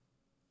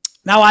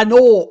Now, I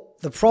know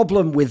the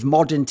problem with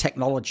modern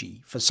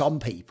technology for some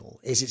people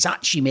is it's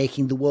actually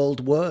making the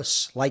world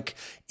worse. Like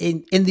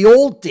in the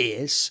old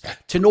days,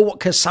 to know what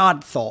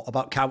Kassad thought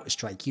about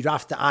Counter-Strike, you'd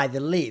have to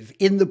either live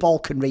in the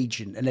Balkan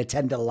region and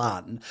attend a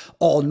LAN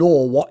or know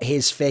what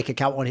his fake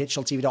account on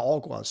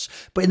HLTV.org was.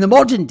 But in the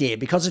modern day,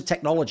 because of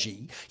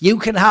technology, you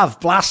can have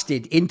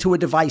blasted into a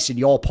device in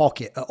your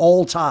pocket at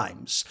all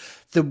times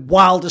the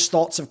wildest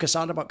thoughts of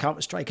Kassad about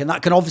Counter-Strike. And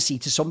that can obviously,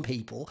 to some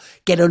people,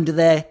 get under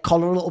their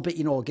collar a little bit,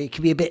 you know, it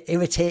can be a bit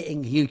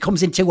irritating. He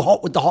comes in too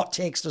hot with the hot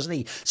takes, doesn't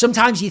he?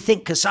 Sometimes you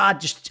think, Kassad,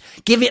 just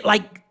give it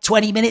like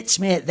 20 minutes,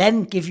 mate,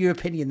 then give your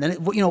opinion. Then it,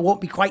 you know,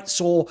 won't be quite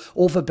so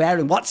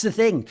overbearing. What's the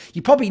thing?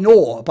 You probably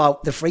know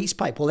about the freeze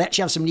pipe. Well, they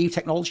actually have some new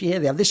technology here.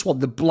 They have this one,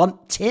 the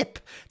blunt tip.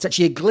 It's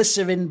actually a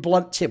glycerin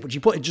blunt tip, which you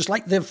put in just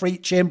like the free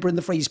chamber in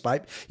the freeze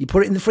pipe. You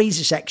put it in the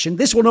freezer section.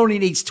 This one only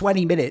needs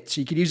 20 minutes.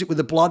 So you can use it with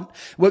a blunt.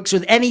 Works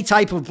with any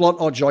type of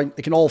blunt or joint.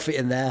 They can all fit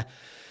in there.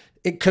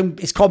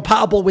 It's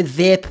compatible with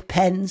vape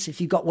pens if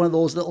you've got one of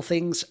those little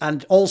things.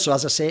 And also,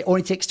 as I say, it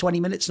only takes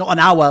 20 minutes, not an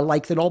hour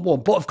like the normal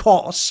one. But of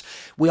course,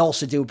 we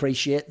also do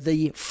appreciate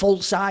the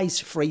full-size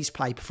freeze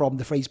pipe from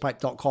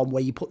thefreezepipe.com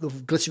where you put the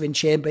glycerin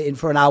chamber in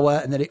for an hour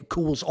and then it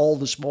cools all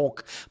the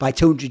smoke by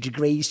 200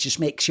 degrees.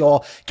 Just makes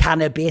your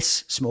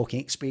cannabis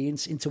smoking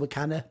experience into a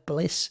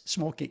cannabis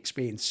smoking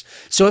experience.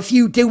 So if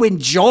you do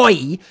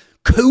enjoy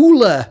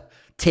cooler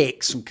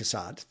takes from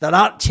Kassad that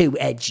aren't too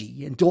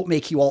edgy and don't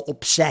make you all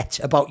upset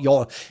about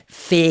your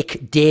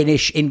fake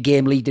Danish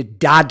in-game leader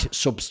dad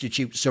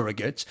substitute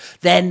surrogate,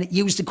 then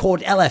use the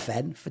code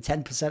LFN for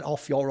 10%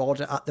 off your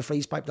order at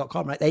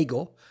thefreezepipe.com. Right, there you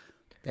go.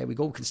 There we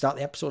go. We can start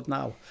the episode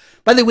now.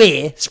 By the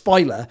way,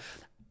 spoiler,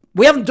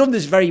 we haven't done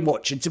this very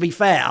much, and to be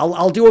fair,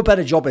 I'll do a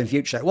better job in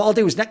future. What I'll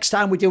do is next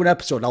time we do an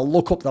episode, I'll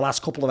look up the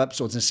last couple of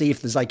episodes and see if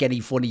there's like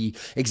any funny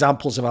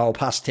examples of our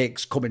past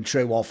takes coming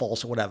true or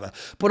false or whatever.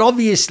 But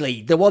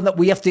obviously, the one that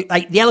we have to,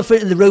 like the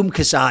elephant in the room,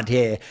 Kassad,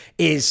 here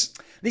is,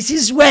 this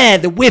is where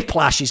the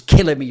whiplash is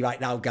killing me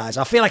right now, guys.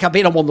 I feel like I've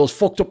been on one of those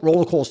fucked up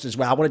roller coasters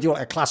where I want to do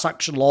like a class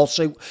action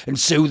lawsuit and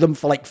sue them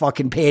for like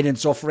fucking pain and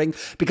suffering,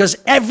 because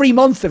every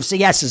month of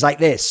CS is like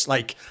this,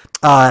 like,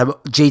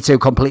 G2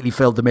 completely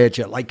failed the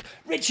major. Like,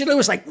 Richard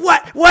Lewis, like,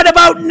 what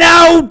about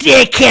now,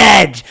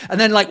 dickhead? And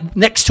then, like,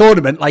 next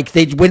tournament, like,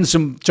 they'd win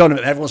some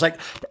tournament, and everyone's like,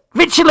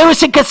 Richard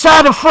Lewis and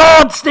Kassad are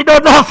frauds, they know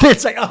nothing.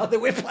 It's like, oh, the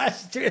whiplash,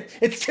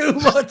 it's too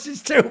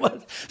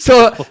much.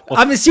 So,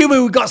 I'm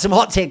assuming we've got some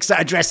hot takes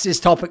that address this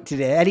topic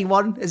today.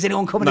 Anyone? Is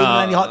anyone coming in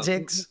with any hot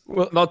takes?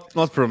 Well,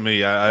 not from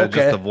me. I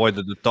just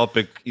avoided the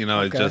topic, you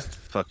know, it's just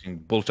fucking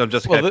bullshit. I'm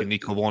just happy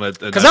Nico won it.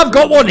 Because I've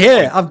got one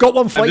here. I've got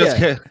one for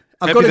you.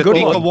 I've got a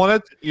good one. Won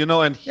it, you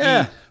know, and he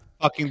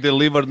fucking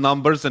delivered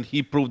numbers, and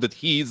he proved that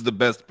he is the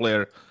best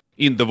player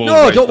in the world.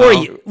 No, don't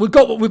worry.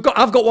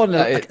 I've got one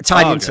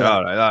tied into it.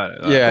 All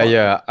right.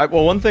 Yeah.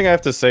 Well, one thing I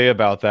have to say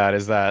about that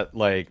is that,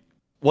 like,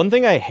 one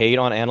thing I hate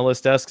on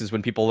analyst desks is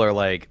when people are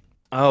like,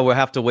 oh, we'll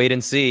have to wait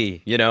and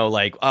see, you know,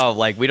 like, oh,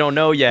 like, we don't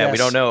know yet. Yes. We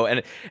don't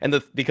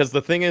know. Because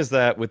the thing is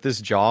that with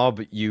this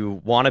job,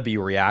 you want to be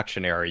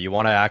reactionary. You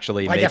want to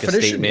actually make a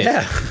statement.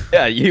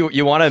 Yeah.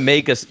 You want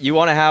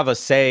to have a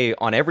say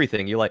on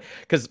everything. You like,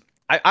 because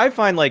I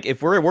find, like,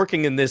 if we're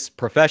working in this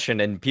profession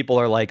and people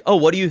are like, oh,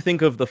 what do you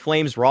think of the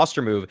Flames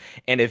roster move?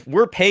 And if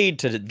we're paid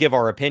to give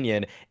our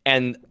opinion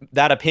and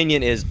that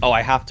opinion is, oh,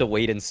 I have to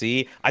wait and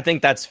see, I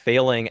think that's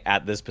failing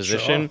at this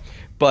position. Sure.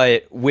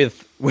 But with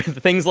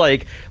things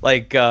like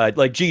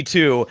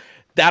G2,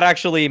 that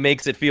actually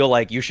makes it feel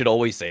like you should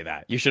always say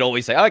that. You should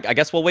always say, oh, I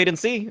guess we'll wait and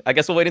see.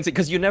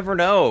 Because you never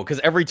know. Because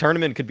every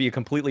tournament could be a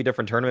completely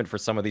different tournament for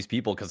some of these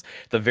people, because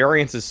the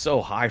variance is so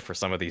high for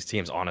some of these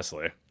teams,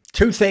 honestly.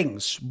 Two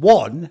things.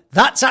 One,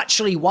 that's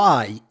actually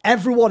why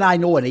everyone I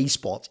know in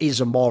esports is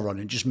a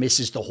moron and just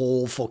misses the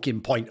whole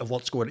fucking point of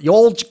what's going on. You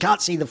all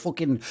can't see the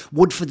fucking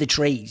wood for the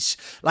trees.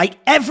 Like,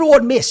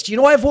 everyone missed. You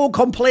know, everyone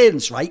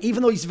complains, right?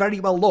 Even though he's very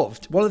well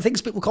loved. One of the things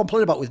people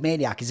complain about with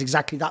Maniac is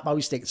exactly that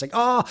Mauisnake. It's like,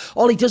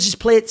 all he does is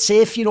play it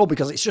safe, you know,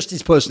 because it's just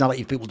his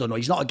personality if people don't know.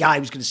 He's not a guy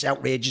who's going to say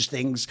outrageous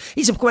things.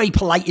 He's a very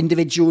polite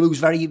individual who's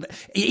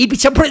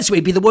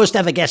he'd be the worst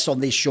ever guest on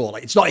this show.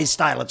 Like, it's not his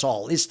style at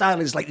all. His style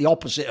is like the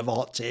opposite of a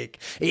hot take.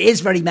 It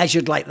is very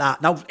measured like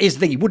that. Now, here's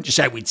the thing, he wouldn't just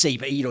say we'd see,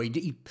 but, you know,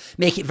 he'd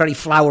make it very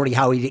flowery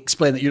how he'd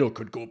explain that, you know,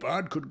 could go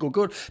bad, could go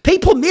good.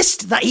 People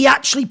missed that he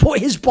actually put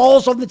his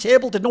balls on the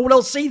table. Did no one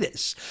else see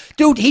this?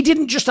 Dude, he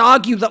didn't just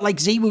argue that, like,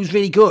 ZywOo's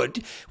really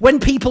good.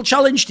 When people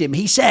challenged him,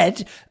 he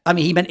said, I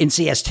mean, he meant in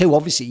CS2,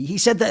 obviously, he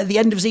said that at the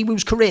end of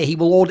ZywOo's career, he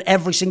will own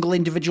every single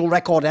individual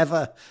record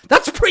ever.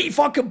 That's pretty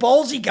fucking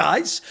ballsy,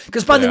 guys.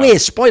 Because, by the way,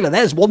 spoiler,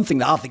 there's one thing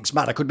that I think's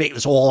mad. I could make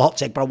this whole hot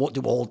take, but I won't do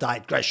a whole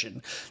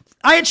digression.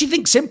 I actually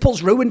think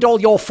Simple's ruined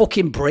all your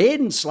fucking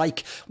brains.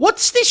 Like,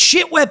 what's this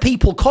shit where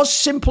people, cause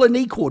Simple and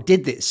Nico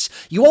did this,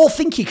 you all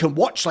think you can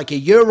watch like a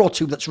year or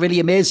two that's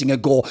really amazing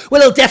and go,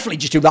 well, he'll definitely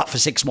just do that for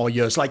 6 more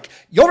years. Like,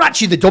 you're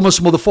actually the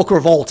dumbest motherfucker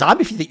of all time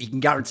if you think you can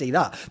guarantee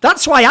that.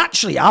 That's why,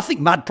 actually, I think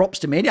mad props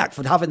to Maniac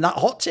for having that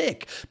hot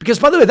take. Because,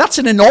 by the way, that's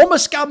an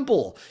enormous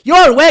gamble. You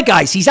are aware,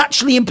 guys, he's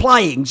actually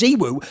implying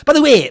ZywOo. By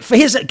the way, for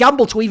his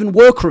gamble to even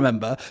work,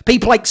 remember,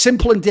 people like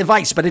Simple and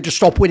Device better just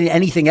stop winning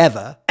anything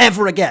ever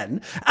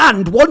again.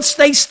 And once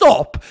they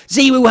stop,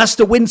 ZywOo has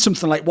to win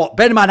something like what?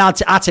 Bear in mind,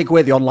 I take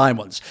away the online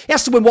ones. He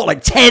has to win what,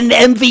 like 10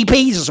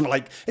 MVPs or something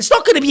like. It's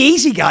not going to be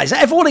easy, guys.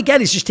 Everyone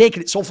again is just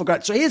taking it so for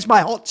granted. So here's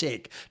my hot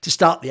take to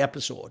start the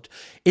episode.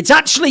 It's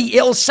actually,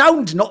 it'll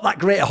sound not that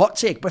great a hot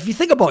take, but if you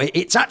think about it,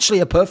 it's actually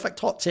a perfect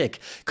hot take.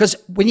 Because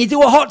when you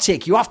do a hot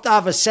take, you have to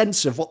have a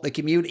sense of what the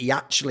community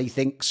actually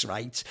thinks,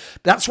 right?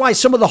 That's why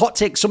some of the hot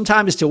takes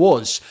sometimes to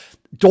us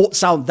don't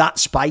sound that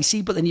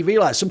spicy, but then you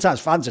realize sometimes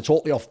fans are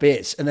totally off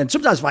base, and then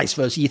sometimes vice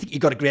versa. You think you've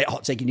got a great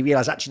hot take and you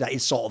realize actually that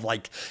is sort of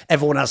like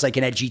everyone has like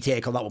an edgy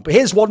take on that one. But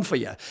here's one for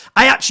you.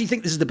 I actually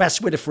think this is the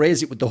best way to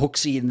phrase it with the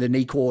HooXi and the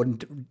Nico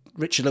and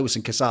Richard Lewis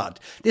and Kassad.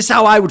 This is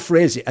how I would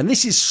phrase it, and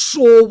this is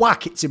so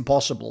whack it's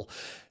impossible.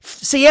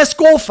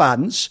 CSGO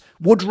fans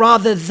would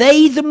rather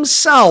they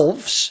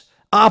themselves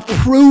are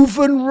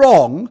proven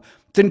wrong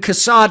than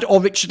Kassad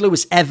or Richard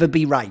Lewis ever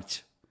be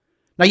right.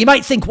 Now, you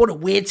might think, what a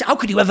weird... How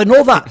could you ever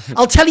know that?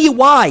 I'll tell you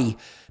why.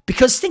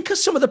 Because think of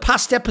some of the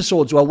past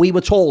episodes where we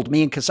were told,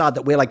 me and Kassad,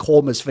 that we're like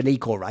homers for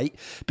Nico, right?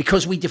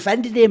 Because we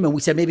defended him and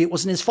we said maybe it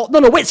wasn't his fault. No,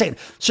 wait a second.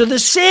 So the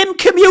same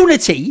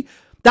community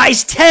that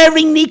is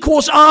tearing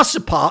Nico's arse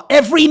apart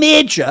every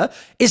major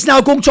is now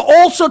going to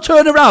also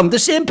turn around, the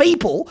same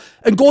people,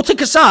 and go to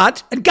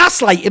Kassad and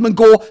gaslight him and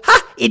go,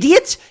 ha,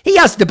 idiot, he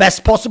has the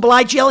best possible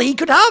IGL he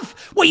could have.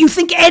 What, you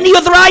think any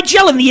other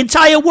IGL in the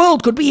entire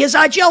world could be his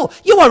IGL?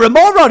 You are a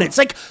moron. It's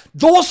like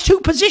those two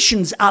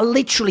positions are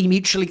literally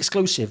mutually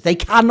exclusive. They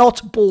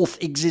cannot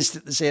both exist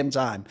at the same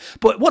time.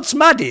 But what's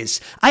mad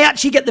is, I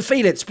actually get the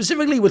feeling,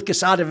 specifically with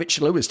Kassad and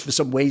Richard Lewis for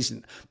some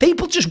reason,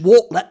 people just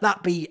won't let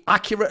that be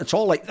accurate at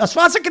all. Like, as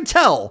far as I can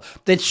tell,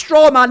 the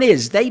straw man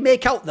is, they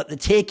make out that the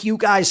take you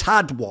guys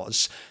had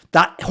was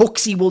that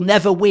HooXi will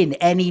never win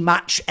any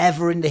match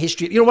ever in the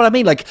history. You know what I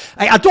mean? Like,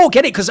 I don't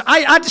get it, because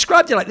I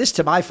described it like this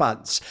to my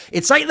fans.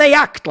 It's like they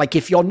act like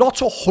if you're not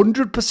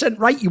 100%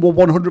 right, you were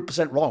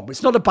 100% wrong.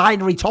 It's not a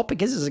binary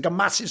topic, is it? There's like a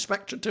massive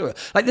spectrum to it.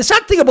 Like, the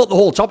sad thing about the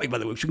whole topic, by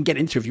the way, which we can get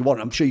into if you want,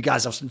 I'm sure you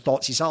guys have some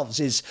thoughts yourselves,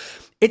 is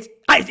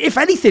if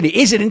anything, it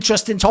is an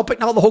interesting topic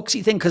now, the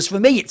HooXi thing, because for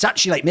me, it's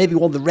actually like maybe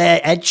one of the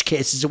rare edge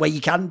cases where you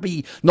can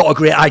be not a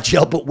great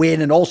IGL but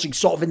win, and also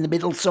sort of in the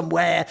middle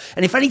somewhere.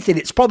 And if anything,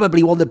 it's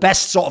probably one of the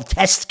best sort of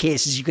test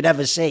cases you could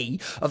ever see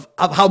of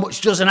how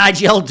much does an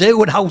IGL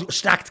do and how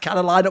stacked can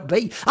a lineup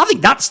be. I think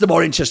that's the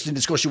more interesting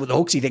discussion with the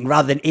HooXi thing,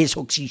 rather than is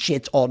HooXi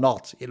shit or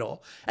not, you know.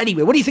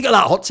 Anyway, what do you think of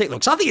that hot take,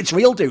 Lux? I think it's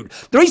real, dude.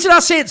 The reason I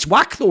say it's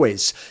whack, though,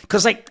 is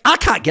because, like, I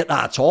can't get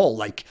that at all.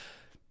 Like,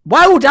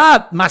 why would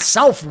I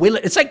myself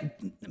it's like,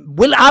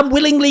 I'm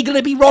willingly going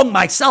to be wrong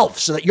myself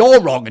so that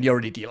you're wrong and you're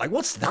an idiot. Like,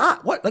 what's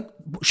that? What? Like,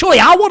 surely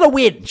I want to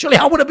win. Surely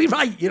I want to be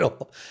right, you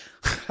know.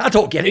 I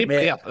don't get it,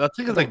 mate. Yeah, the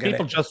thing is, like,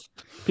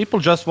 people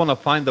just want to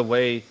find a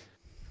way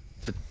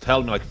to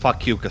tell me, like,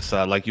 fuck you,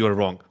 Kassad, like, you're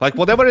wrong. Like,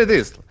 whatever it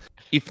is.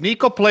 If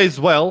Nico plays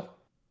well,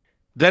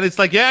 then it's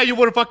like, yeah, you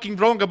were fucking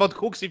wrong about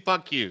HooXi,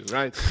 fuck you,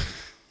 right?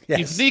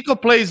 Yes. If Nico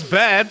plays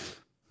bad,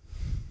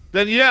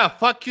 then yeah,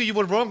 fuck you, you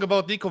were wrong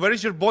about Nico. Where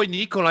is your boy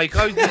Nico? Like,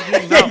 how is he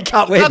doing now? You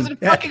can't win. It doesn't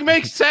fucking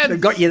make sense.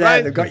 They've got you there,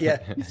 right? They've got you.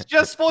 It's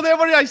just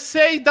whatever I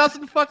say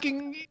doesn't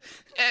fucking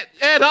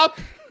add up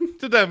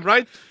to them,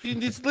 right? In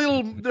these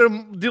little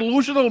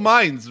delusional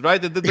minds, right?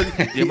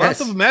 The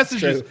amount of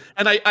messages. True.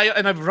 And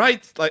I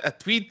write, like, a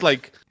tweet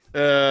like,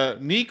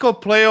 Nico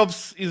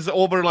playoffs is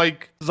over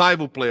like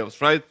ZywOo playoffs,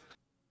 right?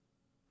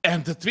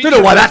 And the tweet, I don't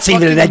know why that's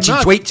even an edgy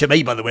tweet to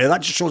me, by the way.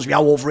 That just shows me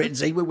how overrated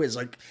ZywOo is.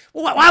 Like,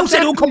 well, why would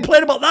anyone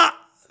complain about that?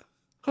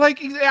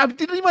 Like, I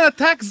didn't even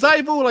attack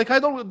ZywOo. Like,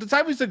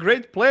 ZywOo is a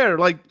great player.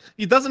 Like,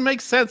 it doesn't make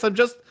sense. I'm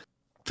just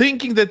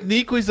thinking that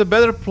Nico is a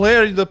better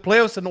player in the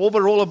playoffs and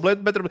overall a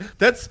better.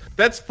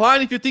 That's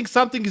fine if you think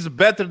something is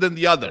better than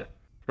the other,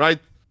 right?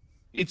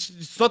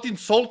 It's not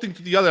insulting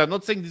to the other. I'm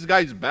not saying this guy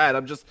is bad.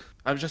 I'm just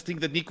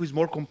thinking that Nico is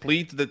more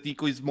complete, that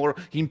Nico is more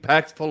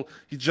impactful.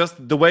 It's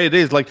just the way it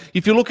is. Like,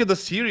 if you look at the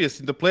series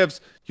in the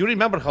playoffs, you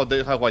remember how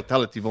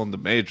Vitality won the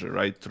major,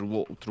 right?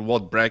 Through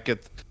what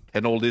bracket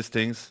and all these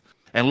things.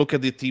 And look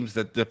at the teams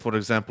that for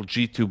example,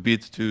 G2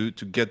 beat to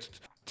get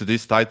to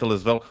this title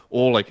as well.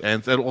 All like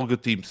Ants, and all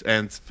good teams,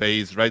 Ants,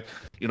 FaZe, right?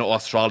 You know,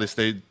 Australia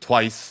stayed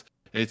twice.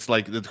 It's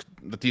like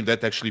the team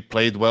that actually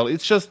played well.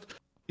 It's just,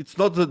 it's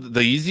not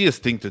the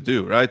easiest thing to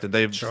do, right? And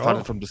they've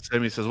started from the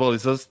semis as well.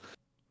 It's just,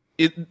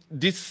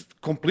 this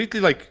completely,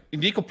 like,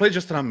 Nico played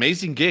just an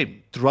amazing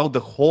game throughout the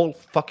whole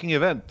fucking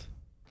event.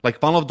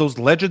 Like, one of those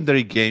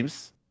legendary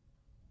games.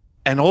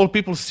 And all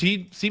people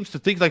seems to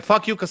think, like,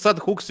 fuck you, Kassad,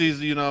 HooXi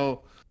is, you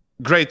know,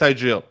 great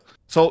IGL.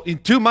 So in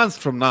 2 months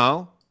from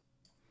now,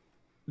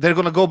 they're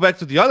going to go back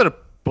to the other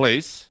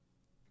place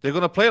They're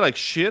gonna play like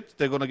shit.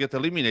 They're gonna get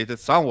eliminated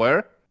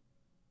somewhere,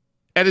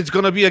 and it's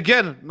gonna be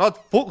again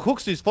not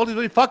HooXi's fault. It's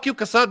gonna be, fuck you,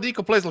 kassad.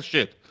 Nico plays like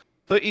shit.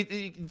 So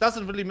it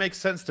doesn't really make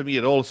sense to me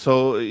at all.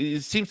 So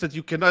it seems that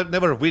you cannot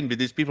never win with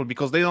these people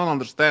because they don't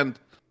understand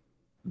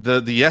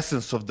the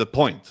essence of the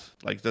point,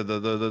 like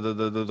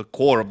the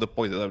core of the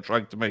point that I'm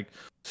trying to make.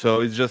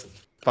 So it's just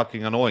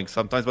fucking annoying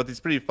sometimes, but it's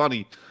pretty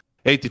funny.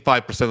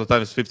 85% of the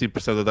times,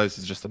 15% of the times,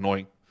 it's just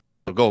annoying.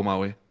 So go,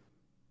 Maui.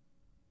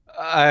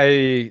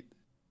 I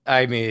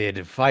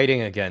mean,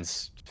 fighting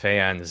against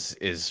fans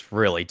is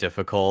really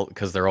difficult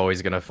because they're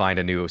always going to find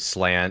a new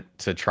slant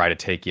to try to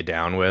take you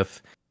down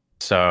with.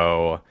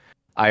 So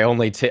I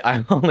only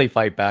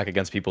fight back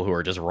against people who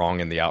are just wrong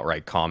in the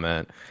outright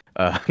comment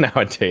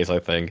nowadays, I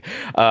think.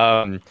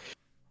 I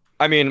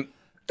mean,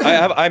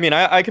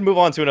 I can move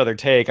on to another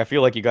take. I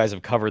feel like you guys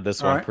have covered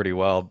this one pretty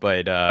well,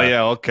 but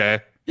yeah, okay.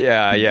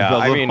 Yeah.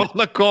 I mean,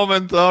 the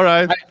comment. All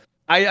right.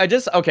 I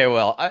just okay.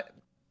 Well,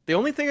 the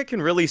only thing I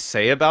can really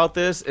say about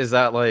this is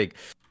that like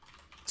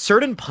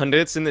certain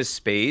pundits in this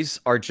space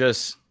are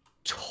just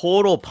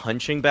total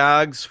punching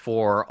bags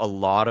for a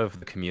lot of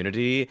the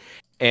community,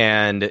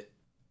 and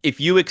if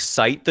you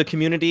excite the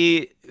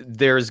community,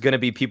 there's going to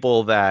be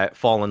people that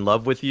fall in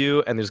love with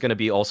you, and there's going to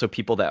be also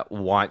people that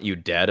want you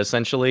dead,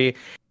 essentially.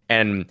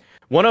 And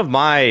one of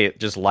my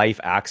just life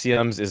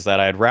axioms is that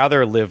I'd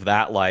rather live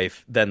that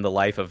life than the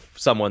life of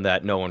someone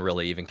that no one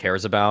really even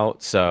cares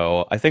about.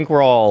 So I think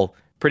we're all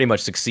pretty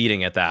much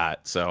succeeding at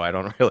that. So I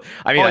don't really.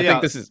 I mean, I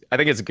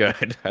think it's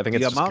good. I think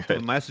it's the amount good.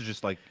 of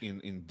messages like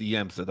in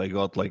DMs that I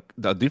got like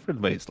the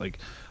different ways. Like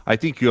I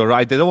think you're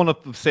right. They don't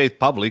want to say it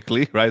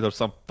publicly, right, or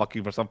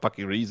for some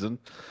fucking reason.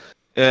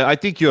 I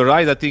think you're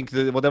right. I think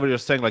whatever you're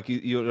saying, like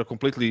you're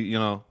completely,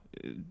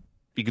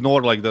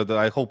 ignore like the.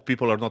 I hope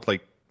people are not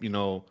like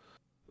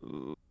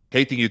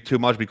hating you too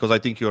much because I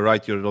think you're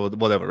right. You're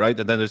whatever, right?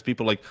 And then there's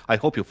people like I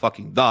hope you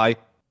fucking die.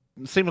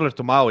 Similar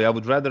to Maui, I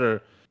would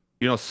rather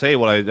say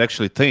what I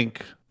actually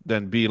think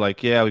than be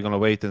like, yeah, we're gonna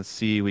wait and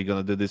see. We're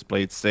gonna do this,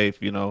 play it safe.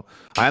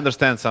 I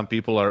understand some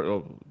people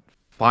are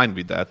fine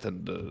with that,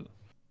 and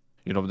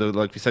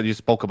like we said, you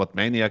spoke about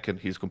Maniac, and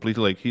he's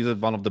completely like he's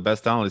one of the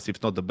best analysts,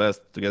 if not the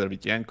best, together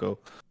with Yanko,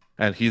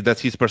 and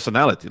that's his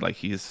personality. Like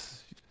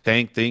he's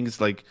saying things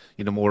like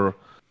in a more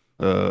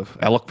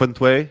eloquent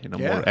way, in a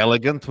more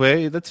elegant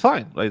way. That's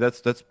fine. Like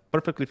that's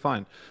perfectly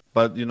fine.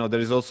 But there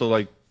is also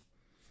like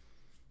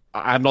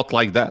I'm not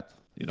like that.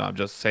 I'm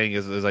just saying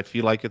as I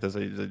feel like it. As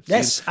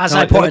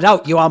I pointed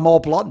out, you are more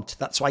blunt.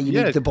 That's why you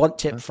need the blunt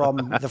tip from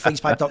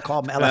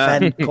thefreezepipe.com,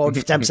 LFN, code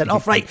for 10%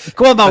 off. Right,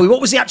 go on, Maui. What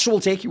was the actual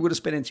take you were going to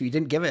spin into? You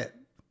didn't give it.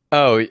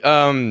 Oh,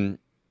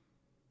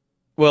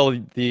 well,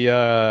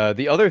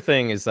 the other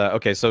thing is that,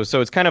 okay, so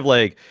it's kind of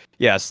like,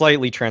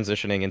 slightly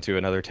transitioning into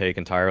another take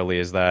entirely,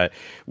 is that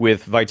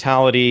with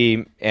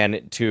Vitality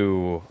and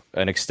to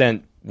an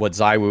extent what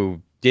ZywOo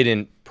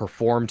didn't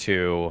perform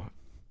to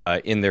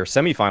in their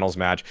semifinals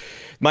match,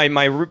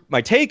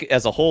 my take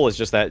as a whole is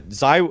just that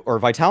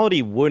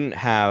Vitality wouldn't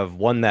have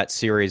won that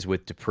series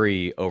with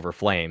dupreeh over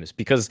Flames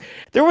because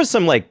there was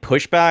some like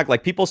pushback,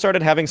 like people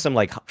started having some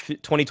like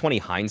 2020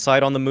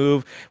 hindsight on the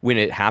move when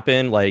it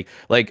happened, like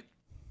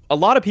a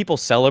lot of people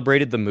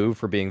celebrated the move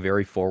for being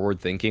very forward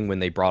thinking when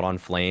they brought on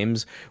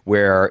Flames,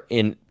 where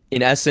in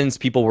essence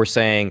people were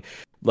saying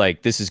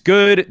like this is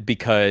good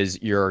because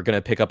you're going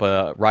to pick up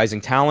a rising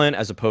talent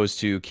as opposed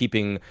to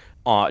keeping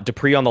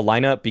dupreeh on the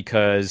lineup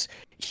because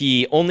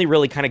he only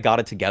really kind of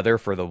got it together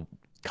for the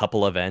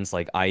couple events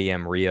like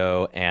IEM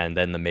Rio and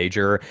then the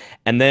major.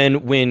 And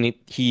then when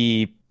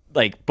he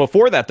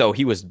before that though,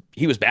 he was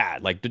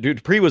bad. Like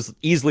dupreeh was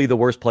easily the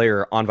worst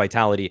player on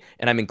Vitality,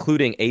 and I'm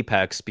including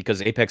Apex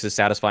because Apex is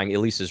satisfying at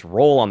least his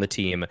role on the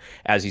team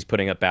as he's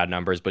putting up bad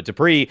numbers. But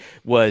dupreeh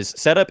was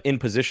set up in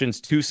positions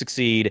to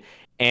succeed,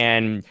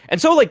 and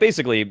so like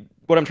basically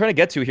what I'm trying to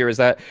get to here is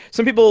that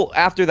some people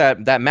after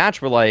that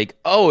match were like,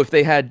 oh, if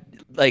they had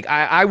like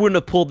I wouldn't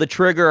have pulled the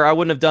trigger, I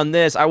wouldn't have done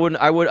this, I would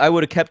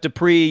have kept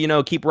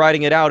dupreeh, keep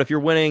riding it out. If you're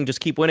winning, just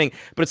keep winning.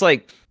 But it's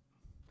like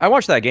I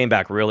watched that game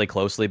back really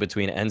closely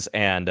between ENCE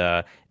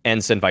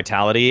and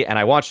Vitality, and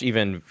I watched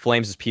even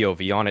Flames'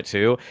 POV on it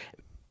too.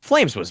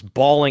 Flames was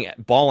balling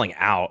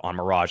out on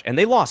Mirage, and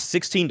they lost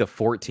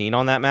 16-14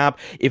 on that map.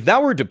 If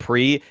that were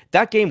dupreeh,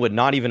 that game would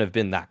not even have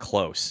been that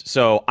close.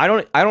 So I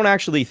don't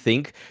actually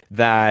think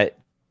that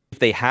if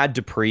they had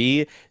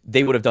dupreeh,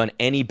 they would have done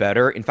any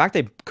better. In fact,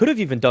 they could have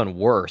even done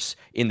worse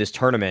in this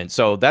tournament.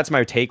 So that's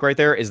my take right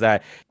there, is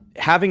that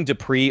having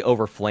dupreeh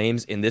over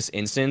Flames in this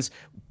instance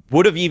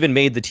would have even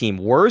made the team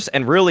worse.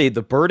 And really,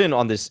 the burden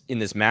on this in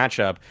this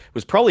matchup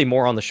was probably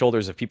more on the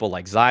shoulders of people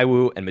like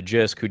ZywOo and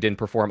Magisk, who didn't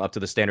perform up to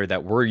the standard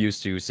that we're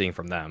used to seeing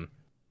from them.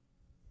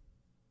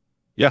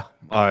 Yeah,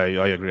 I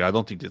agree. I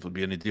don't think it would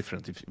be any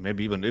different. It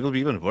will be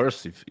even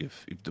worse if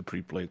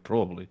dupreeh played,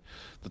 probably.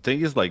 The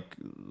thing is, like,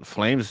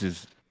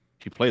 Flames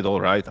he played all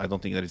right. I don't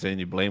think there is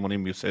any blame on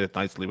him. You said it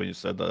nicely when you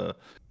said the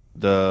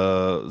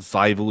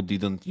ZywOo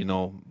didn't,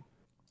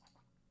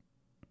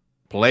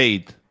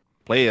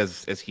 play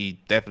as he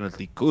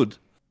definitely could.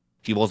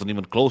 he wasn't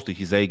even close to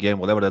his A game,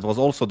 whatever that was.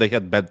 Also, they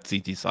had bad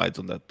CT sides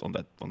on that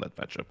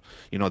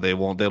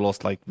matchup. They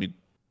lost like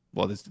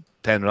with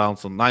 9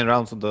 rounds on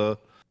the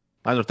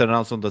 9 or 10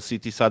 rounds on the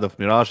CT side of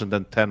Mirage, and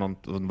then 10 on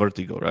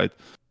Vertigo, right?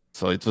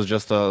 So it was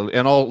just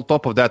and on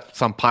top of that,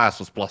 some Pius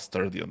was plus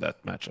 30 on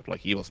that matchup. Like,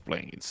 he was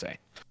playing insane,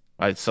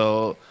 right?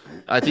 So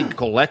I think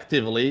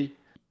collectively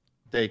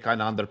they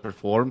kind of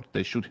underperformed.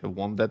 They should have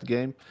won that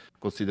game,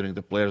 considering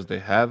the players they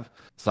have.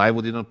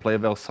 ZywOo didn't play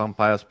well. Some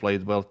Pius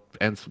played well.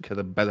 Ensu had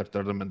a better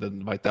tournament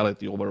than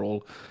Vitality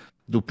overall.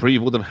 Dupree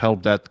wouldn't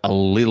help that a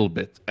little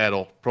bit at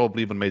all.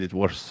 Probably even made it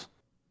worse.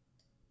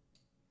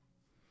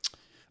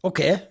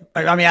 Okay.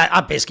 I mean,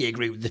 I basically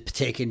agree with the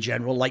take in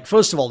general. Like,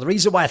 first of all, the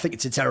reason why I think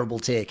it's a terrible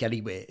take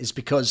anyway is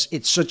because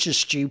it's such a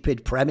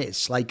stupid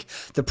premise. Like,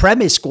 the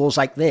premise goes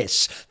like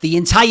this. The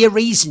entire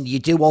reason you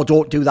do or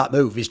don't do that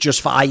move is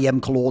just for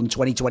IEM Cologne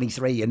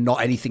 2023 and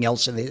not anything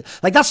else in it.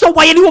 Like, that's not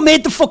why anyone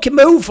made the fucking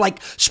move.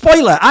 Like,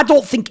 spoiler, I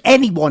don't think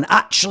anyone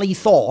actually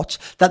thought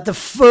that the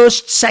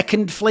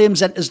second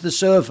Flames enters the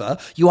server,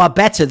 you are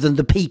better than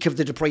the peak of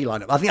the Dupree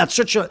lineup. I think that's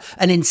such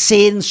an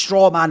insane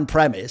straw man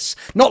premise,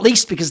 not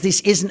least because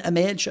this isn't a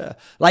major.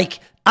 Like,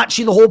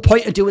 actually, the whole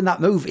point of doing that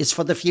move is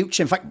for the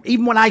future. In fact,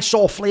 even when I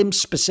saw Flames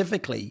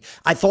specifically,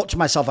 I thought to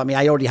myself, I mean,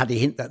 I already had a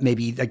hint that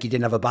maybe like you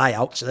didn't have a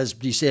buyout, so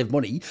you save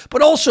money.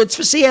 But also, it's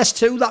for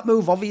CS2, that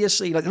move,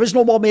 obviously. Like, there is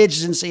no more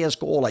majors in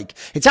CSGO. Like,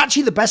 it's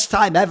actually the best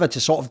time ever to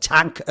sort of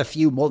tank a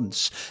few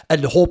months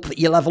and hope that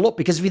you level up.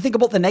 Because if you think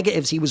about the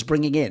negatives he was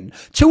bringing in,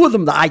 2 of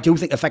them that I do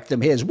think affect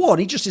him here is, one,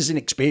 he just is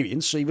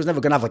inexperienced, so he was never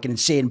going to have like an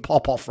insane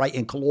pop-off right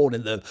in Cologne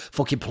in the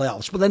fucking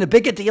playoffs. But then a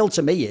bigger deal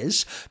to me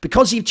is,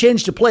 because you've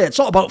changed the play, it's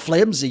not about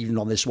Flames even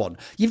on this one.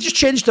 You've just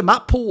changed the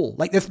map pool.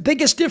 Like, the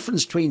biggest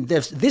difference between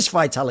this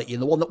Vitality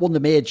and the one that won the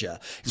major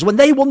is when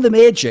they won the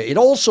major, it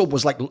also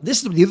was like,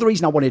 this is the other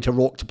reason I wanted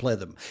Heroic to play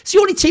them. It's the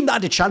only team that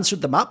had a chance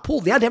with the map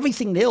pool. They had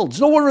everything nailed. Does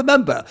no one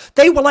remember?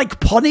 They were like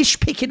Punish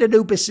picking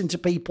Anubis into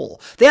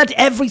people. They had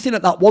everything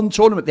at that one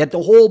tournament. They had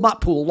the whole map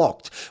pool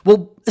locked.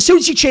 Well, as soon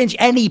as you change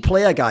any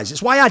player, guys,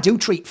 it's why I do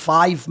treat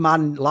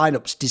 5-man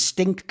lineups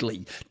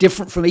distinctly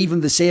different from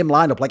even the same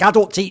lineup. Like, I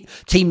don't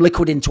Team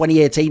Liquid in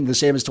 2018 the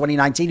same as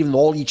 2019, even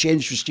though all you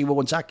changed was ZywOo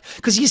and TAC.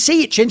 Because you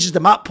see, it changes the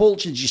map pool,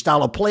 changes your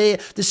style of play.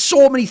 There's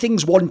so many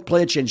things one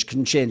player change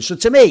can change. So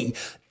to me,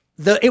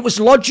 it was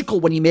logical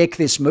when you make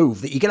this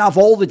move that you're going to have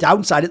all the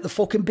downside at the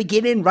fucking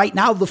beginning. Right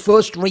now, the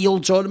first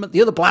real tournament,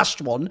 the other Blast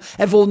one,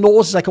 everyone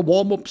knows is like a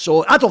warm-up.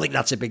 So I don't think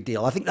that's a big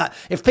deal. I think that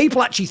if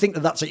people actually think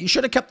that that's it, you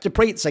should have kept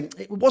Dupree saying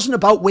it wasn't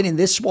about winning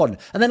this one.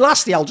 And then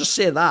lastly, I'll just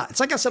say that.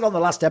 It's like I said on the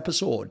last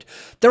episode.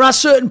 There are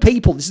certain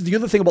people, this is the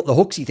other thing about the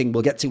HooXi thing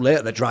we'll get to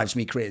later that drives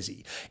me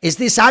crazy, is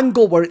this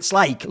angle where it's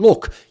like,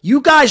 look,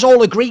 you guys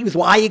all agree with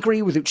what I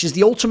agree with, which is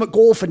the ultimate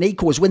goal for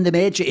Nico is win the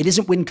major. It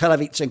isn't win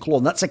Katowice and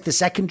Cologne. That's like the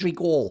secondary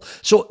goal.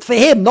 So for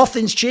him,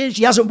 nothing's changed.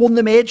 He hasn't won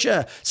the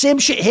major. Same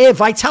shit here.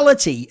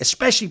 Vitality,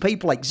 especially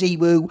people like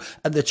ZywOo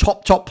and the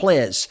top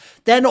players,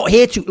 they're not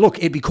here to, look,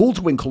 it'd be cool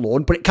to win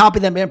Cologne, but it can't be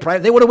their main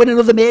priority. They want to win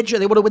another major.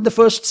 They want to win the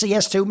first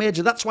CS2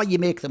 major. That's why you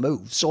make the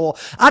move. So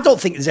I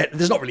don't think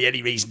there's not really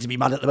any reason to be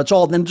mad at them at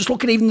all. And then just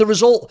look at even the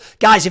result.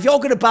 Guys, if you're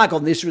going to bag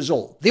on this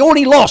result, they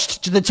only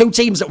lost to the 2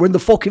 teams that were in the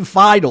fucking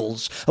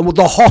finals and were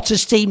the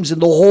hottest teams in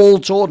the whole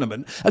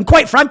tournament. And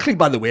quite frankly,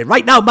 by the way,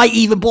 right now might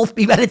even both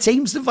be better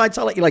teams than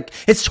Vitality. Like,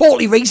 it's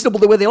totally reasonable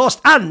the way they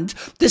lost. And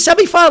the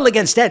semi-final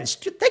against Ents,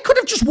 they could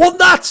have just won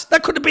that.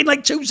 That could have been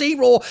like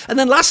 2-0. And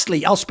then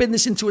lastly, I'll spin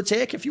this into a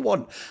take if you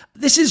want.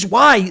 This is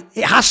why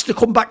it has to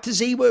come back to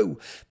ZywOo.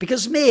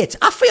 Because, mate,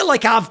 I feel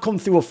like I've come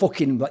through a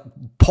fucking like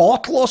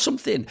portal or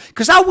something.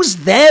 Because I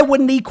was there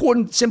when Nico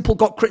and Simple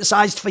got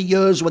criticised for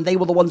years when they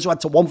were the ones who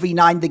had to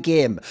 1v9 the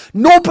game.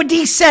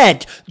 Nobody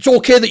said it's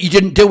okay that you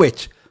didn't do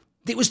it.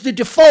 It was the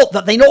default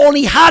that they not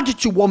only had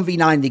to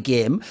 1v9 the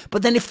game,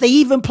 but then if they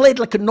even played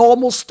like a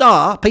normal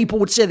star, people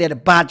would say they had a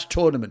bad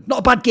tournament. Not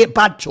a bad game,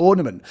 bad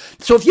tournament.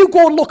 So if you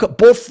go and look at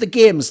both the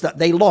games that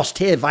they lost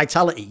here,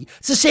 Vitality,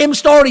 it's the same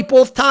story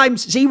both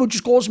times. ZywOo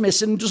just goes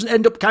missing and doesn't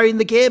end up carrying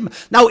the game.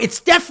 Now, it's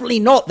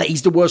definitely not that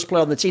he's the worst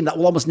player on the team. That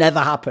will almost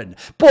never happen.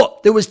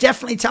 But there was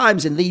definitely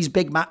times in these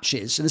big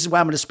matches, and this is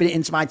why I'm going to spin it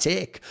into my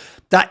take,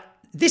 that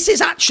this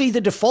is actually the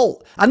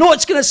default. I know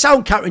it's going to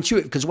sound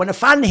counterintuitive because when a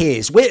fan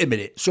hears, wait a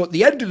minute, so at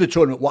the end of the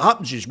tournament, what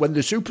happens is when the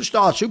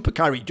superstar super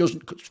carry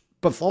doesn't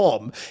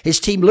perform, his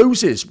team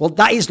loses. Well,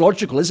 that is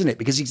logical, isn't it?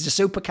 Because he's a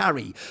super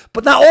carry.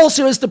 But that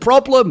also is the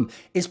problem.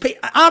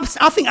 I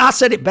think I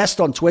said it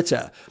best on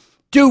Twitter.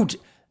 Dude,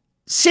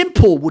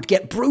 Simple would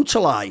get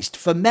brutalised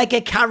for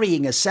mega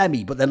carrying a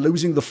semi but then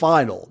losing the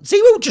final.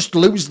 ZywOo would just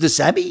lose the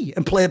semi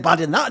and play bad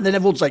in that, and then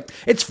everyone's like,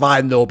 it's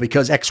fine though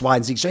because X, Y,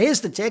 and Z. So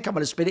here's the take I'm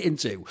going to spin it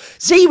into.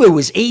 ZywOo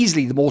is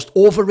easily the most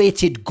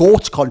overrated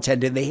GOAT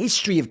contender in the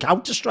history of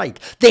Counter-Strike.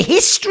 The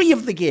history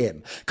of the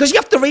game. Because you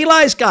have to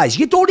realise, guys,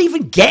 you don't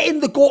even get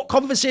in the GOAT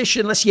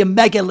conversation unless you're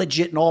mega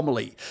legit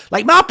normally.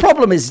 Like, my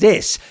problem is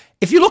this.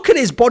 if you look at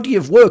his body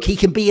of work, he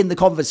can be in the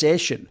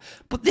conversation.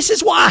 But this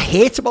is what I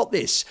hate about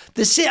this.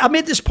 I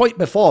made this point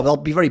before, but I'll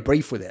be very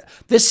brief with it.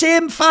 The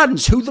same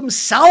fans who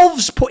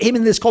themselves put him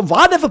in this convo.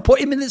 I never put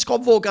him in this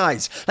convo,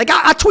 guys. Like,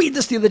 I tweeted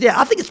this the other day.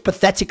 I think it's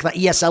pathetic that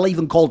ESL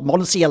even called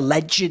Monty a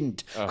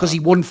legend because he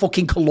won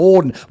fucking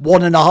Cologne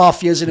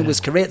 1.5 years into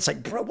his career. It's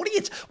like, bro,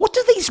 what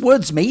do these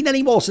words mean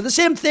anymore? So the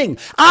same thing.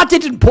 I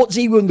didn't put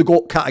ZywOo in the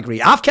GOAT category.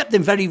 I've kept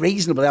him very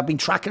reasonable. I've been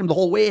tracking him the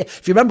whole way.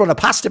 If you remember on a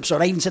past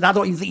episode, I even said I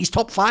don't even think he's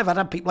top 5. I'd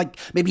have people like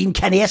maybe even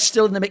Kenny S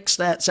still in the mix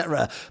there,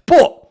 etc.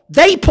 But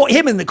they put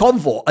him in the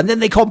convo, and then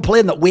they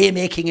complain that we're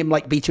making him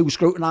like be too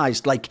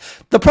scrutinised. Like,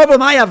 the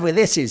problem I have with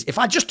this is if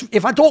I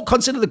don't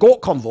consider the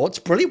GOAT convo, it's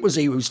brilliant with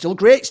ZywOo, still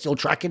great, still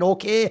tracking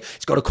okay.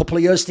 It's got a couple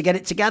of years to get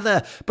it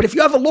together. But if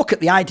you have a look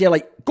at the idea,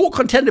 like GOAT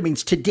contender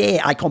means today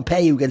I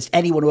compare you against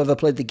anyone who ever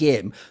played the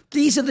game.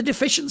 These are the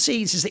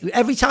deficiencies. Is that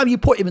every time you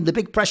put him in the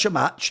big pressure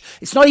match,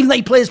 it's not even that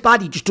he plays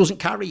bad, he just doesn't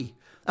carry.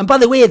 And by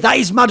the way, that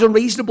is mad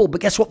unreasonable, but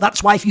guess what?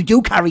 That's why if you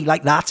do carry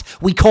like that,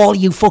 we call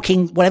you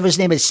fucking, whatever his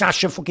name is,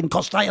 Sasha fucking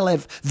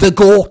Kostyaev, the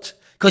GOAT,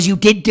 because you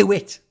did do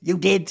it. You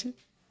did.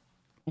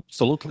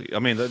 Absolutely. I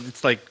mean,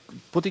 it's like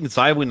putting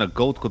ZywOo in a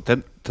GOAT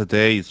content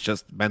today is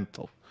just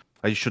mental.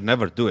 You should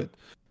never do it.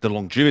 The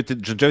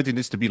longevity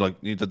needs to be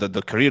like,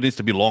 the career needs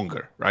to be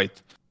longer, right?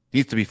 It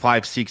needs to be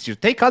 5-6 years.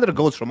 Take other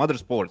GOATs from other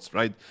sports,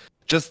 right?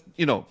 Just,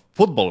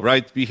 football,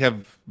 right? We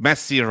have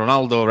Messi,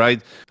 Ronaldo, right?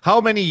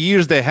 How many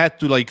years they had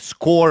to like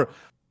score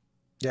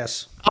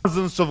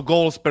thousands of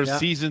goals per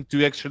season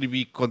to actually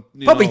be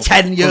probably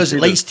 10 years, at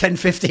least 10,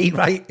 15,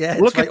 right? Yeah.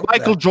 Look at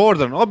Michael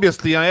Jordan.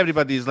 Obviously,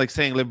 everybody is like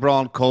saying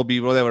LeBron, Kobe,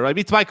 whatever, right?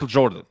 It's Michael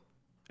Jordan.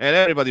 And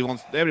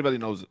everybody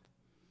knows it.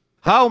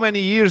 How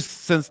many years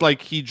since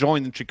like he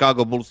joined in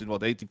Chicago Bulls in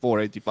 84,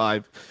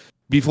 85,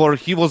 before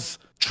he was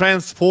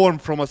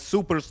transformed from a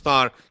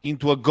superstar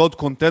into a GOAT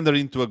contender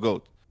into a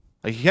GOAT?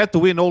 Like, he had to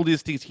win all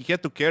these things. He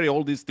had to carry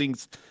all these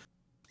things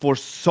for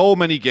so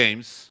many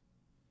games,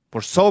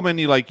 for so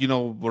many,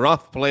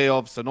 rough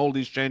playoffs and all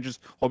these changes.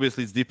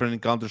 Obviously, it's different in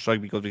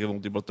Counter-Strike because we have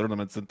multiple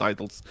tournaments and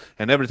titles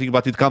and everything,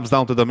 but it comes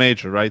down to the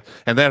major, right?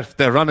 And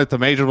their run at the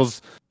major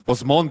was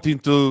Monty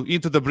into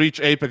the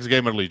Breach Apex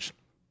Gamer League.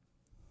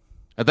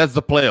 And that's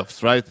the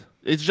playoffs, right?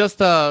 It's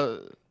just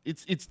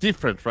it's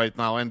different right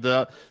now. And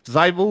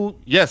ZywOo,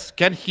 yes,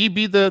 can he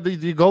be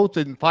the GOAT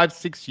in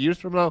 5-6 years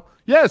from now?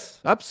 Yes,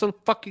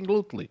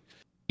 absolutely.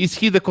 Is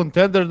he the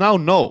contender now?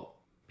 No,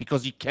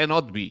 because he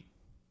cannot be.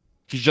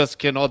 He just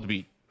cannot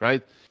be,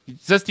 right?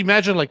 Just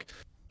imagine,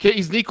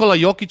 is Nikola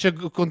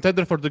Jokic a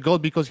contender for the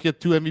GOAT because he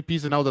had 2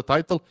 MVPs and now the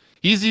title?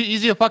 Is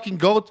he a fucking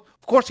GOAT?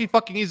 Of course he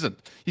fucking isn't.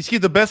 Is he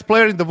the best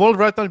player in the world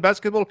right now in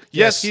basketball?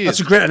 Yes, he is. That's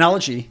a great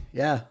analogy.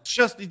 Yeah.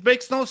 It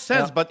makes no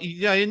sense. Yeah. But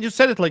and you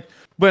said it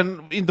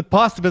when in the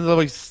past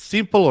when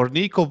Simple or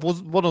Nico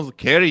wasn't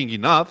carrying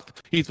enough,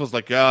 it was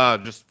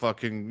just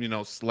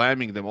fucking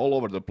slamming them all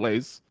over the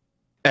place.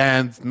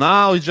 And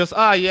now it's just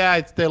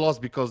they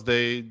lost because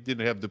they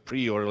didn't have the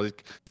pre or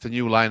it's a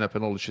new lineup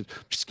and all this shit.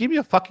 Just give me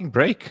a fucking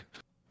break.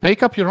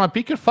 Pick up your run,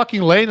 pick your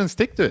fucking lane and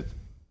stick to it.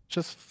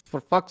 Just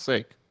for fuck's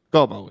sake.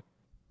 Go, Maui.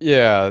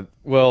 Yeah,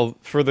 well,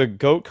 for the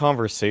GOAT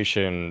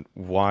conversation,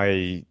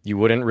 why you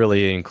wouldn't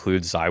really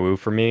include ZywOo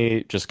for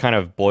me just kind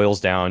of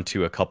boils down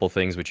to a couple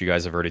things which you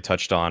guys have already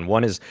touched on.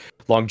 One is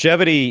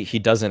longevity. He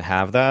doesn't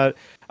have that.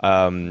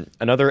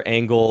 Another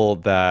angle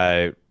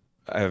that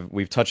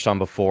we've touched on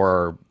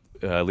before,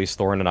 at least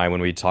Thorin and I,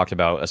 when we talked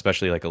about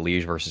especially like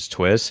Elige versus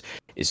Twist,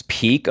 is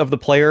peak of the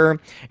player.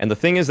 And the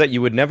thing is that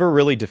you would never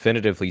really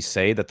definitively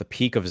say that the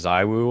peak of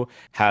ZywOo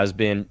has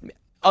been,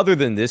 other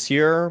than this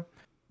year,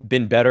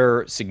 been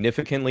better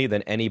significantly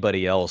than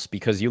anybody else,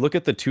 because you look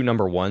at the 2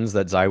 number 1s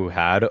that ZywOo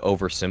had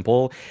over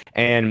Simple,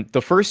 and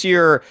the first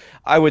year,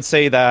 I would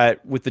say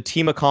that with the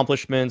team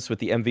accomplishments, with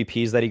the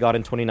MVPs that he got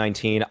in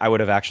 2019, I would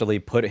have actually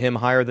put him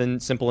higher than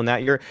Simple in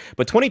that year.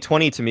 But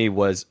 2020 to me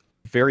was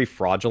very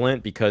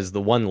fraudulent because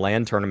the one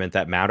LAN tournament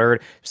that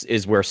mattered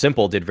is where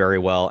Simple did very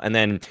well, and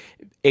then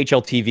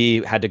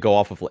HLTV had to go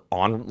off of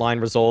online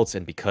results,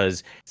 and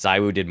because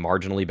ZywOo did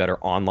marginally better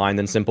online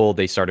than Simple,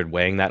 they started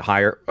weighing that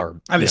higher.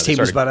 And his team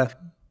was better.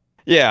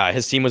 Yeah,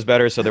 his team was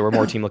better, so there were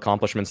more team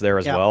accomplishments there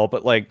as well.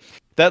 But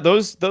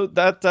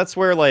that's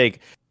where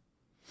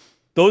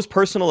those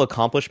personal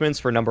accomplishments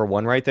for number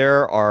 1 right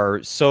there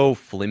are so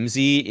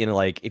flimsy in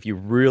if you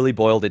really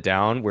boiled it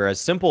down, whereas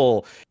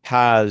Simple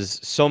has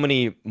so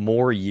many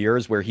more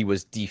years where he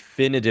was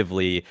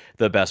definitively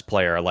the best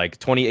player.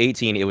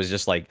 2018, it was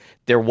just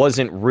there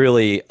wasn't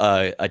really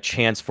a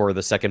chance for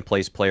the second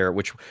place player,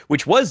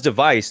 which was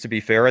Device, to be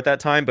fair, at that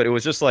time, but it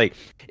was just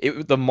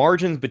the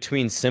margins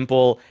between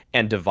Simple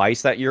and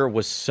Device that year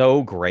was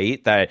so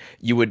great that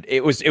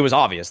it was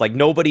obvious.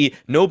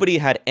 Nobody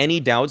had any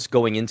doubts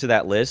going into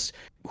that list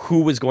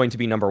who was going to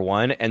be number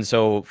 1. And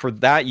so for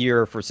that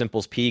year, for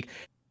Simple's peak,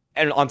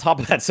 and on top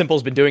of that,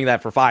 Simple's been doing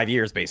that for 5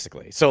 years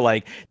basically. So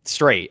like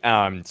straight.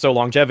 So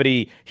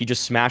longevity, he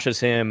just smashes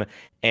him.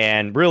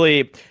 And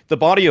really, the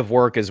body of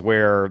work is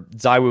where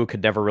ZywOo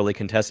could never really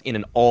contest in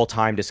an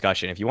all-time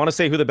discussion. If you want to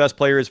say who the best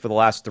player is for the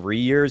last 3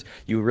 years,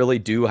 you really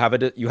do have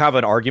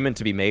an argument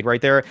to be made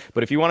right there.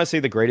 But if you want to say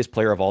the greatest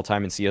player of all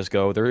time in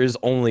CS:GO, there is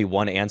only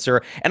one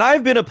answer. And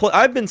I've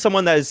been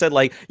someone that has said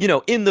like, you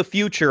know, in the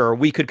future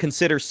we could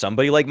consider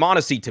somebody like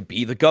Mauisnake to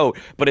be the GOAT.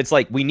 But it's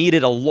like we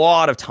needed a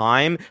lot of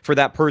time for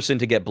that person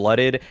to get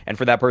blooded and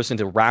for that person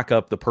to rack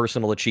up the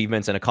personal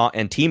achievements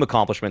and team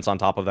accomplishments on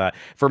top of that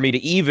for me to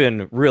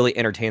even really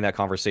entertain that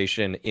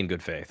conversation in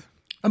good faith.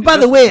 And by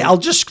the way, I'll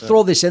just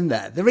throw this in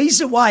there. The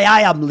reason why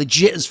I am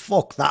legit as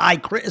fuck that I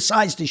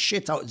criticise the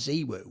shit out of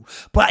ZywOo,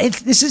 but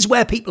this is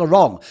where people are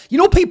wrong. You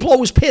know, people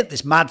always paint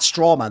this mad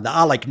straw man that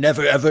I like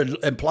never ever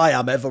imply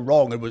I'm ever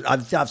wrong and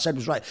I've said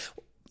was right.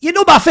 You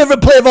know my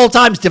favourite player of all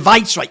time is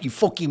Device, right, you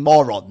fucking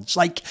morons.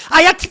 Like,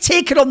 I had to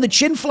take it on the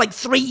chin for like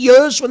 3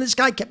 years when this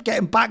guy kept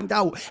getting banged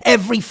out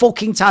every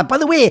fucking time. By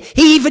the way,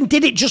 he even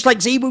did it just like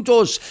ZywOo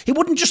does. He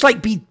wouldn't just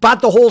like be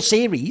bad the whole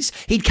series.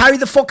 He'd carry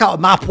the fuck out of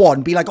map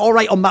 1, be like, all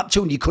right, on map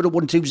 2, and you could have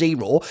won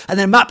 2-0. And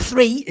then map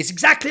 3, it's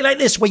exactly like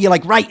this, where you're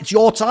like, right, it's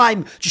your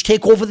time. Just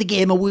take over the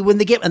game and we win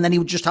the game. And then he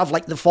would just have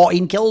like the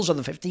 14 kills or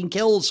the 15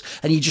 kills.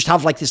 And you just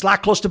have like this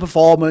lackluster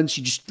performance.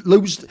 You just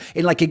lose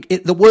in like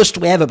the worst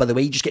way ever, by the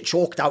way. You just get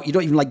choked out. You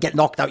don't even like get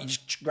knocked out. You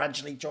just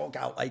gradually choke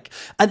out. Like,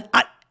 and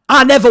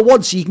I never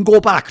once, you can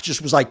go back,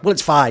 just was like, well,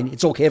 it's fine.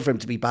 It's okay for him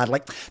to be bad.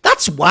 Like,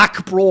 that's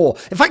whack, bro.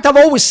 In fact, I've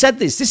always said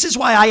this. This is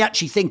why I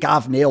actually think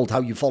I've nailed how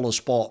you follow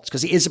sports,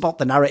 because it is about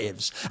the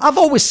narratives. I've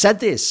always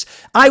said this.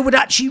 I would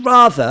actually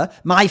rather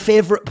my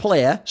favourite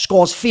player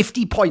scores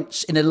 50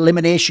 points in an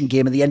elimination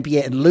game in the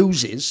NBA and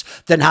loses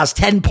than has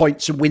 10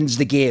 points and wins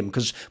the game.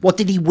 Because what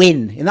did he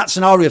win? In that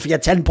scenario, if he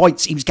had 10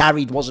 points, he was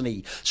carried, wasn't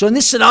he? So in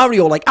this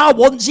scenario, like, I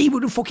want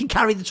ZywOo to fucking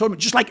carry the tournament,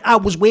 just like I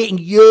was waiting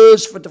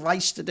years for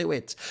Device to do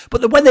it.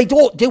 But then when they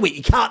don't do it,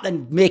 you can't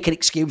then make an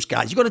excuse,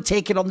 guys. You've got to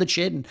take it on the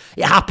chin.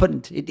 It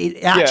happened.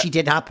 It actually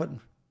did happen.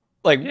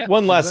 Like,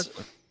 one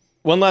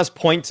last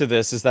point to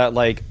this is that,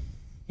 like,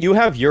 you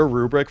have your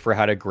rubric for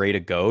how to grade a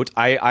GOAT.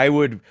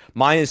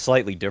 Mine is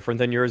slightly different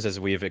than yours, as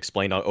we have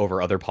explained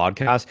over other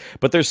podcasts,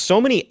 but there's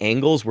so many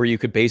angles where you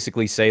could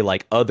basically say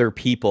like other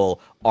people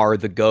are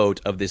the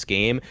GOAT of this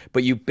game,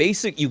 but you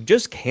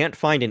just can't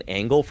find an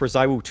angle for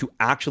ZywOo to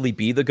actually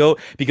be the GOAT,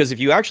 because if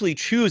you actually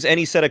choose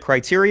any set of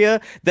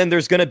criteria, then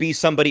there's going to be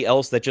somebody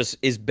else that just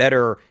is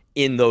better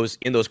in those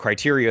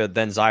criteria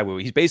than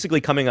ZywOo. He's basically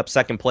coming up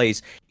second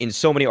place in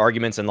so many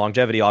arguments, and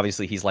longevity,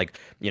 obviously, he's like,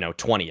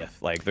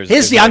 20th. Like,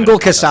 here's the angle,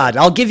 Kassad.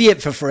 I'll give you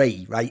it for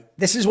free, right?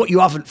 This is what you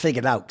haven't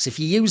figured out, because if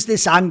you use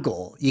this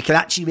angle, you can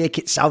actually make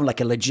it sound like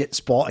a legit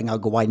sporting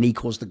angle why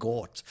Nico's the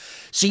GOAT.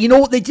 So you know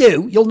what they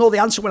do? You'll know the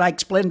answer when I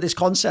explain this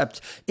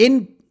concept.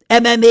 In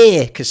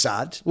MMA,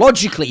 Kassad,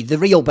 logically, the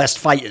real best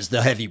fighter is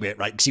the heavyweight,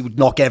 right? Because he would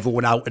knock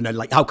everyone out, and then,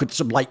 like, how could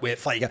some lightweight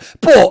fighter?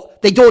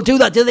 But they don't do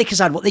that, do they,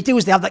 Kassad? What they do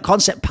is they have that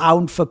concept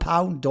pound for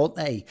pound, don't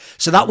they?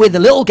 So that way, the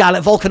little guy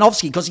like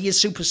Volkanovski, because he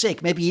is super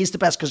sick, maybe he is the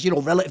best, because,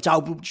 relative to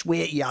how much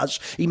weight he has,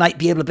 he might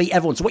be able to beat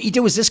everyone. So what you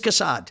do is this,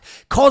 Kassad.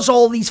 Cause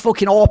all these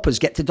fucking AWPers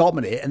get to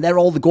dominate, and they're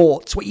all the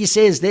GOATs. What you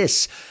say is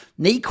this: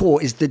 Nico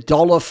is the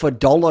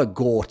dollar-for-dollar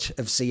GOAT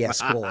of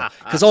CSGO.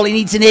 Because all he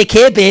needs is an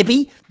AK,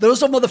 baby.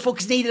 Those other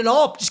motherfuckers need an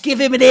AWP. Just give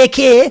him an AK.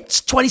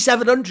 It's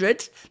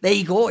 2,700. There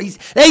you go.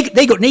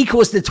 They got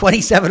Nico's the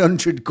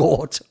 2,700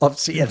 GOAT of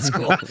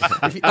CSGO.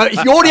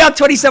 if you only have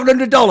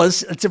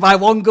 $2,700 to buy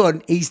one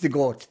gun, he's the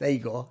GOAT. There you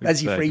go.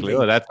 That's your freebie.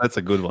 Oh, that's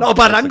a good one. Not a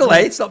bad angle,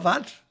 eh? It's not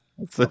bad.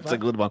 That's a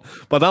good one.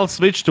 But I'll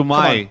switch to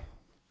my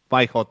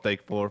hot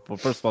take for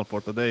first one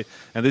for today.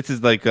 And this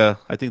is like, I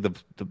think the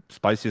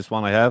spiciest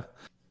one I have.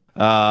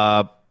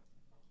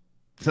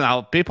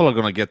 Now people are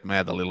gonna get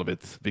mad a little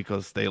bit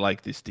because they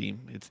like this team.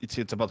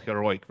 It's about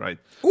heroic, right?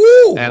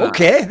 Ooh,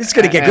 okay, this is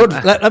gonna get good.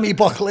 Let me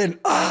buckle in.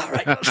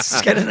 Right, let's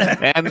get in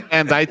there.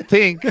 And I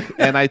think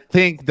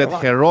that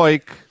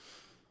heroic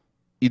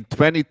in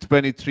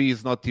 2023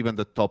 is not even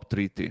the top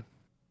 3 team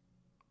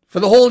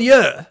for the whole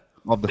year.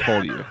 Of the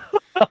whole year.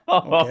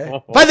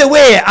 Okay. By the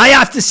way, I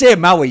have to say,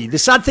 Maui, the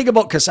sad thing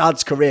about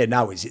Kassad's career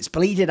now is it's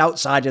bleeding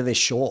outside of this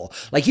show.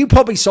 Like, you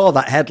probably saw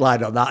that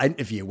headline on that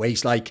interview where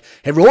he's like,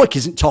 heroic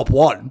isn't top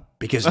 1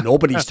 because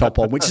nobody's top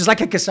 1, which is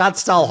like a Kassad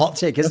style hot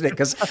take, isn't it?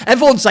 Because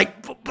everyone's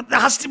like, but there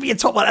has to be a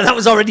top 1. And that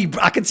was already,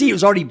 I can see it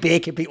was already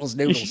baking people's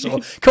noodles. So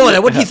come on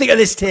then, what do you think of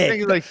this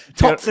take? Like,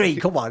 top 3,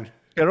 come on.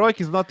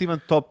 Heroic is not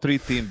even top 3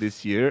 team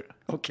this year.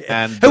 Okay.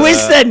 And who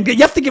is then? You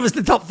have to give us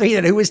the top 3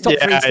 then. Who is top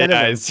 3 instead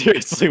of him?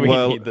 Seriously, we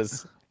need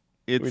this.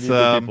 It's we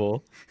need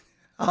people.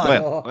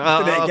 No.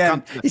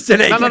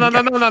 Listen,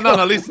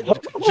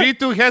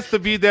 G2 has to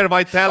be there.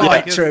 Vitality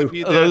has to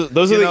be there.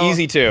 Those are the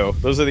easy two.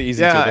 Those are the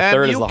easy two. The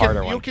third is the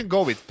harder one. You can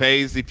go with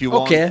FaZe if you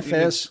want. Okay,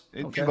 FaZe.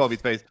 You can go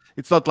with FaZe.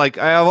 It's not like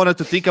I wanted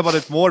to think about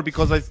it more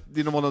because I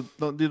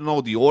didn't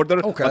know the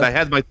order, but I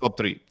had my top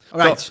 3. All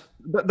right. So,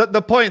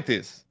 the point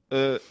is,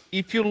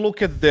 if you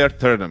look at their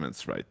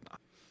tournaments right now,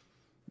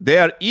 they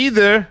are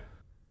either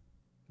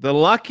the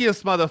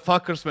luckiest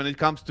motherfuckers when it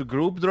comes to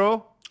group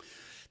draw.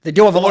 They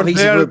do have a lot of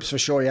easy groups for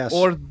sure, yes.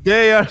 Or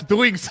they are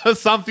doing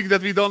something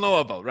that we don't know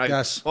about, right?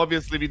 Yes.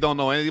 Obviously, we don't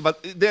know anything,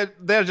 but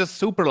they're just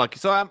super lucky.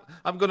 So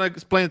I'm gonna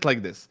explain it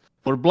like this.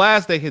 For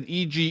Blast, they had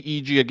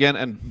EG again,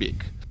 and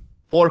Big.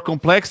 For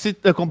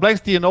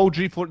Complexity and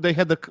OG, they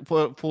had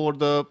for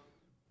the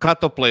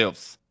cutoff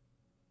playoffs.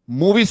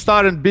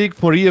 Movistar and Big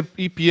for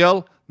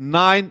EPL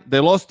 9. They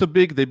lost to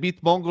Big. They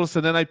beat Mongols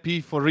and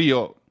NIP for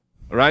Rio,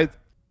 right?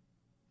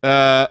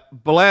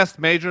 Blast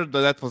Major,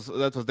 that was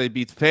they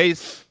beat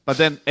FaZe, but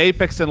then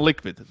Apex and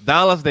Liquid.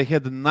 Dallas, they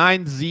had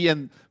 9Z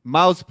and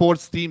Mouse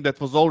Sports team that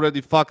was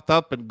already fucked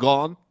up and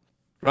gone,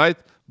 right?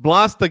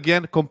 Blast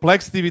again,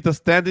 Complexity with a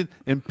standing,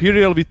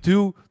 Imperial with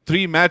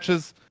 2-3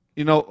 matches,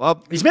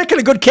 up. He's making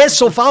a good case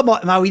so far,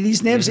 Maui.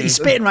 These names that he's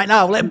spitting right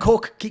now. Let him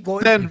cook. Keep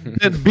going.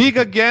 Then Big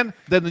again,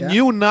 then the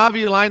new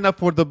Navi lineup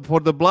for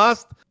the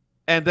Blast,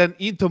 and then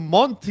into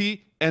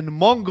Monty and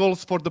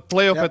Mongols for the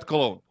playoff at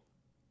Cologne.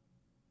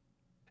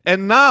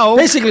 And now...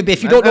 Basically,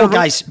 if you don't know,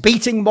 guys,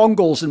 beating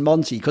Mongols and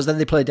Monty, because then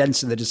they played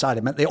Ensign, they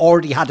decided, meant they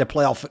already had a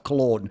playoff at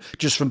Cologne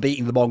just from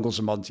beating the Mongols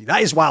and Monty.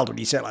 That is wild when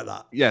you say it like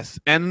that. Yes.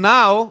 And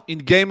now,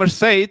 in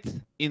Gamers 8,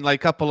 in like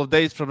a couple of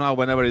days from now,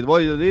 whenever it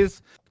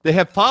is, they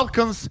have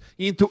Falcons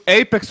into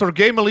Apex or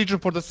Gamer Legion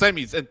for the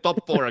semis and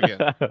top 4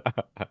 again.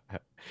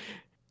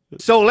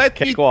 So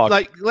let me Come on.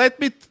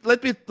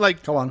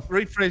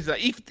 rephrase that.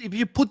 If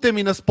you put them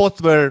in a spot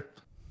where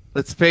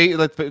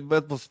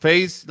that was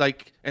FaZe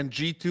and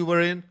G2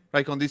 were in,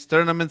 like on these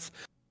tournaments,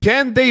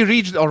 can they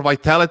reach, or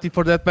Vitality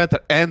for that matter,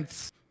 and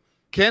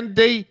can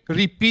they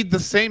repeat the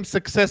same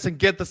success and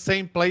get the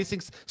same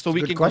placings so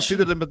we can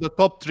consider them at the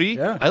top 3?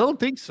 Yeah. I don't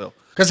think so.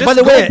 Because by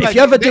the way, if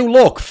you ever do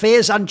look,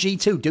 FaZe and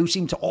G2 do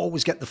seem to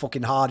always get the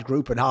fucking hard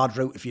group and hard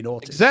route, if you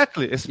notice.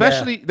 Exactly,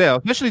 especially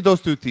those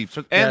two teams,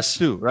 and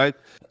two, right?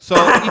 So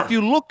if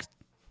you look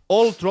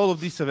all through all of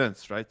these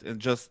events, right, and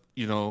just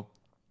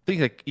think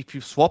like if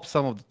you swap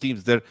some of the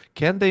teams there,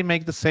 can they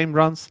make the same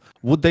runs?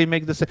 Would they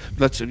make the same?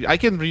 I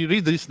can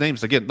reread these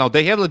names again. Now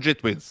they have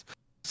legit wins.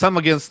 Some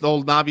against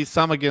old Navi,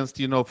 some against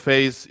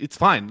FaZe. It's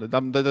fine.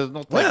 There's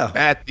not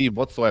bad team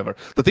whatsoever.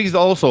 The thing is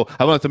also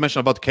I wanted to mention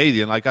about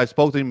Cadian. Like I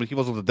spoke to him, he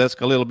was on the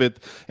desk a little bit,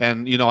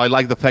 and I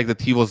like the fact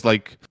that he was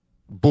like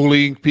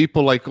bullying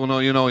people, like in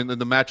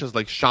the matches,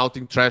 like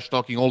shouting, trash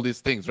talking, all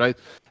these things, right?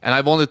 And I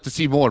wanted to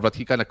see more, but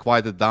he kind of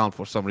quieted down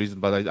for some reason.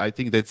 But I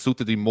think that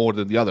suited him more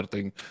than the other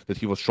thing that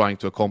he was trying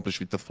to accomplish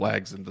with the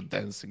flags and the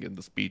dancing and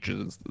the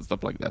speeches and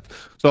stuff like that.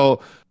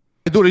 So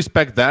I do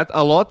respect that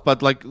a lot.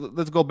 But like,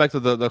 let's go back to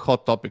the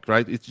hot topic,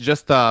 right? It's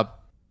just for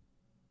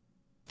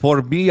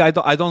me, I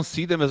don't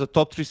see them as a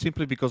top 3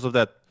 simply because of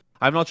that.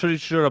 I'm not really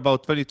sure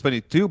about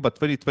 2022, but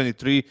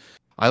 2023,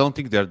 I don't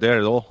think they're there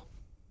at all.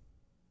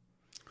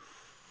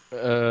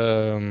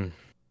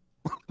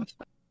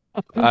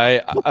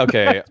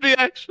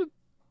 Reaction.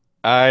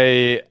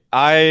 I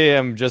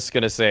am just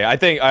gonna say I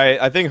think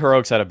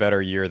HooXi had a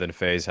better year than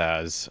FaZe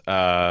has.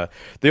 The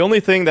only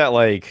thing that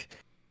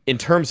in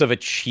terms of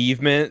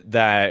achievement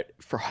that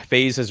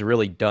FaZe has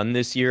really done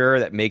this year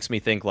that makes me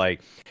think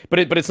but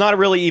it's not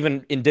really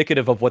even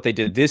indicative of what they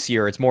did this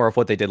year. It's more of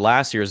what they did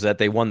last year, is that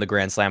they won the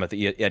Grand Slam at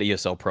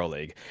ESL Pro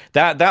League.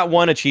 That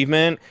one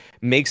achievement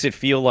makes it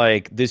feel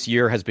like this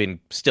year has been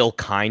still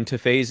kind to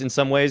FaZe in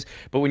some ways.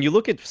 But when you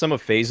look at some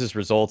of FaZe's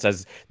results,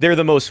 as they're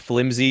the most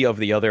flimsy of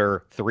the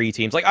other 3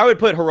 teams, I would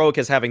put Heroic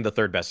as having the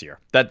 3rd best year.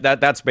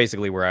 That's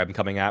basically where I'm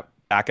coming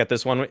back at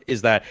this one,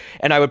 is that,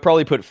 and I would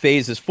probably put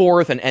FaZe as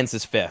 4th and ENCE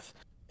as 5th.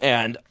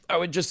 And I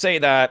would just say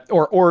that,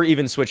 or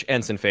even switch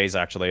ENCE and FaZe.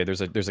 Actually, there's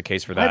a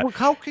case for that.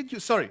 How can you?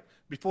 Sorry,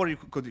 before you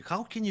could,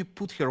 how can you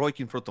put Heroic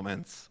in front of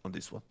ENCE on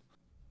this one?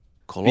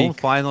 Cologne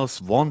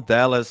finals, won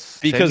Dallas,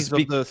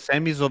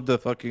 semis of the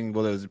fucking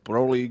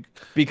Pro League.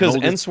 Because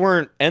ENCE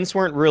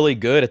weren't really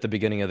good at the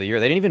beginning of the year.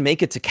 They didn't even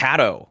make it to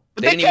Kato.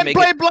 They can't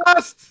play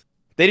Blast.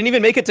 They didn't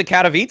even make it to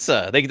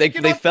Katowice. They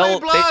fell.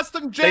 Play Blast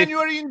in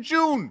January and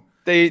June.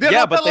 They're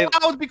not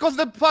allowed because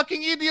the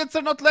fucking idiots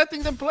are not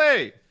letting them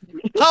play.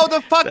 How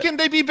the fuck can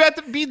they beat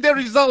their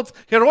results,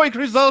 heroic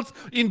results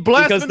in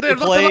Blast when they're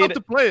not allowed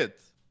to play it?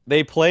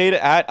 They played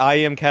at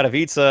IEM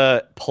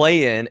Katowice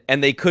play-in,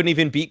 and they couldn't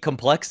even beat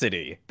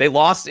Complexity. They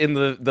lost in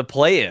the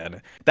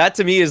play-in. That,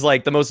 to me, is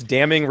the most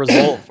damning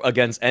result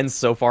against ENCE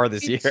so far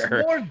this year.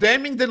 It's more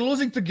damning than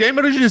losing to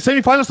Gamer Legion in the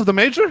semifinals of the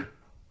Major?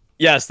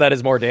 Yes, that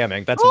is more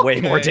damning. That's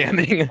way more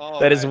damning.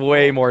 That is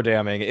way more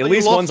damning. At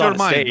least one's on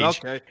a stage.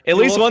 Okay. At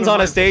least one's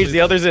on a stage, the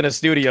other's in a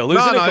studio.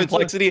 Losing to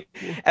Complexity.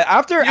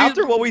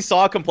 After what we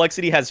saw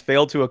Complexity has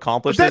failed to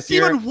accomplish this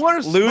year, even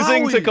worse,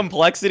 losing to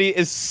Complexity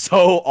is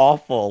so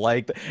awful.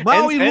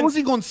 Maui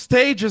losing on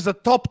stage as a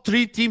top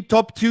 3 team,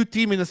 top 2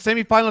 team in the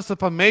semifinals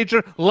of a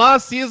major,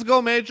 last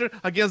CSGO major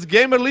against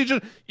Gamer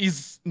Legion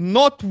is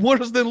not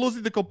worse than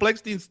losing the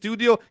Complexity in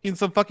studio in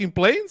some fucking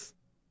planes?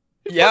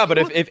 Yeah, but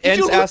if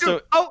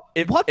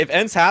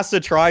Ents has to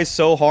try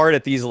so hard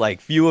at these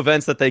like few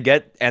events that they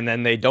get, and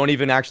then they don't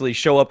even actually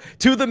show up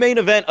to the main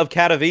event of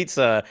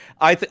Katowice,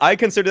 I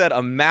consider that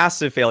a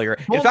massive failure.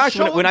 In fact,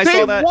 when I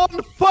saw that, they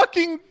won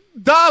fucking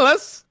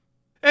Dallas,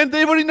 and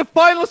they were in the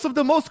finals of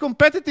the most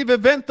competitive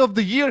event of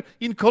the year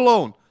in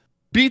Cologne.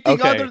 Beating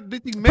many,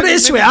 but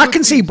this way, I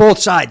can see both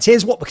sides.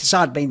 Here's what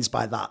kassad means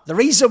by that. The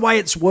reason why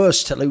it's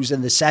worse to lose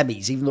in the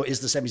semis, even though it is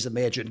the semis of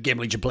major and Game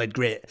Legion played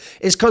great,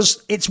 is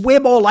because it's way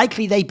more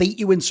likely they beat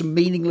you in some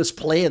meaningless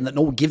play and that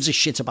no one gives a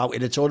shit about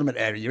in a tournament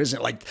area, isn't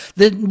it? Like,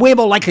 they're way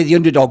more likely the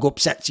underdog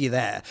upsets you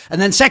there. And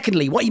then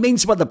secondly, what he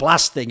means about the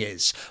blast thing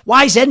is,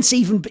 why is Ents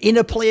even in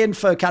a plane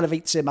for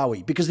Katowice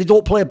Maui? Because they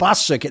don't play a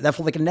blast circuit,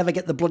 therefore they can never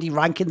get the bloody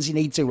rankings you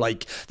need to.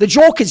 Like, the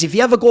joke is, if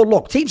you ever go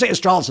look, teams like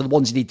Astralis are the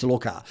ones you need to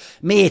look at.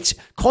 Mate,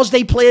 because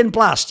they play in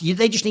blast,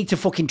 they just need to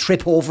fucking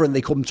trip over and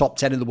they come top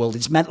 10 in the world.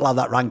 It's mental how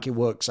that ranking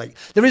works. Like,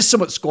 there is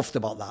somewhat scuffed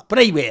about that. But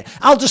anyway,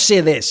 I'll just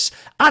say this.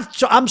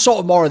 I'm sort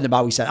of more on the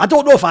Maui side. I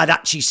don't know if I'd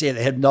actually say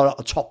that they're not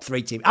a top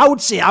 3 team. I would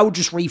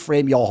just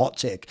reframe your hot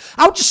take.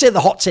 I would just say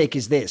the hot take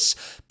is this.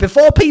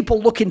 Before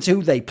people look into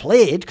who they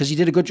played, because you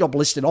did a good job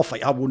listing off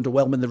like how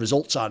underwhelming the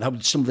results are and how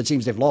some of the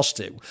teams they've lost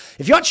to.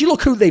 If you actually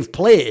look who they've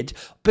played,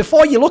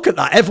 before you look at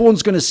that,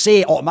 everyone's going to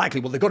say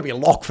automatically, well, they've got to be a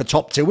lock for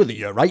top 2 of the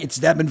year, right? It's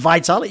them and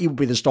Vitality would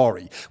be the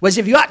story. Whereas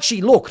if you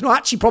actually look,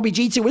 probably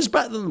G2 is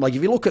better than them. Like,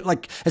 if you look at,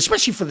 like,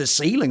 especially for the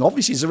ceiling,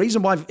 obviously, it's the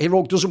reason why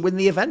Heroic doesn't win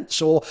the event.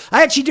 So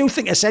I actually do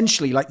think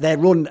essentially, like, their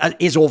run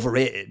is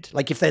overrated.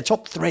 Like, if they're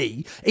top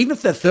 3, even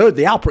if they're 3rd,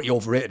 they are pretty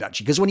overrated,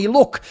 actually. Because when you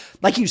look,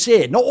 like you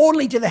say, not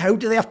only do they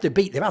have to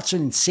beat, they've had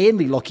some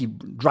insanely lucky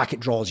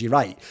bracket draws, you're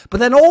right. But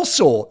then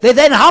also, they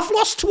then have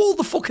lost to all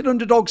the fucking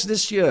underdogs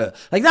this year.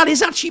 Like, that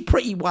is actually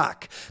pretty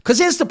whack. Because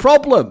here's the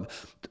problem.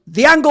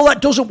 The angle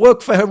that doesn't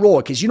work for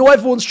Heroic is,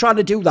 everyone's trying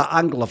to do that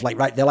angle of like,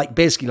 right, they're like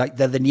basically like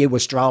they're the new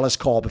Astralis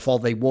core before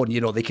they won.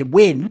 They can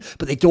win,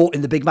 but they don't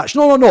in the big match.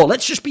 No.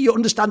 Let's just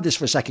understand this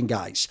for a second,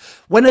 guys.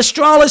 When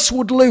Astralis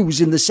would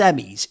lose in the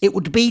semis, it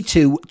would be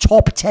to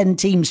top 10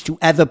 teams to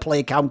ever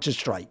play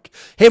Counter-Strike.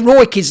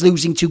 Heroic is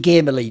losing to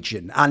Gamer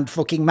Legion and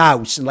fucking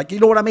Mouse. And like, you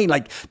know what I mean?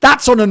 Like,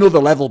 that's on another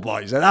level,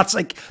 boys. And that's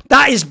like,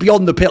 that is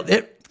beyond the pill.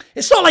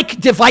 It's not like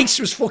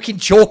Device was fucking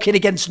choking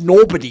against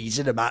nobodies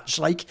in a match.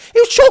 Like, he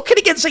was choking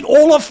against like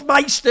Olaf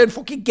Meister and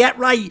fucking Get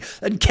Right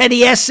and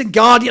Kenny S and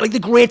Guardian, like the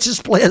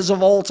greatest players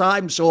of all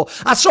time. So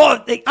I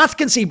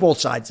can see both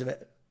sides of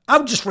it. I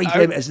would just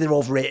reframe it as they're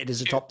overrated as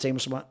a top team or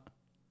something.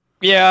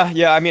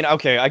 Yeah. I mean,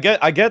 okay, I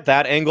get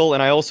that angle,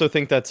 and I also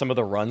think that some of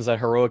the runs that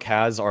Heroic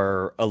has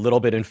are a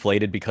little bit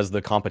inflated because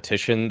the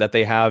competition that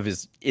they have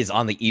is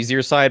on the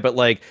easier side. But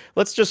like,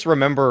 let's just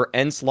remember,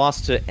 Ents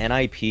lost to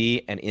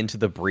NIP and Into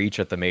the Breach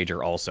at the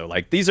major also.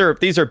 Like, these are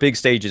big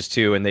stages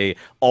too, and they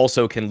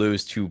also can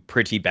lose to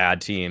pretty bad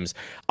teams.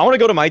 I want to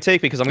go to my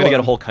take because I'm going to get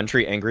a whole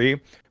country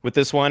angry with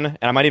this one,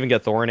 and I might even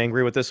get Thorin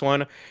angry with this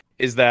one.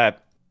 Is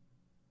that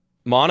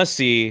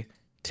m0NESY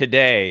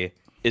today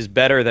is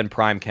better than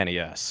Prime Kenny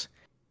S.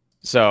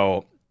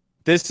 So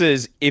this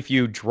is if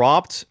you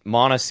dropped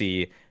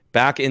m0NESY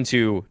back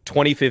into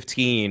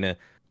 2015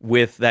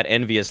 with that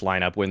Envious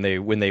lineup when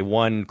they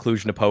won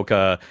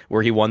Cluj-Napoca,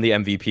 where he won the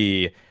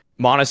MVP,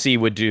 m0NESY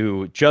would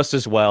do just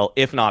as well,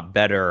 if not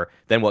better,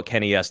 than what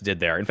Kenny S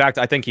did there. In fact,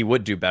 I think he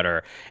would do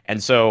better.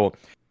 And so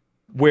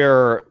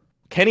where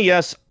Kenny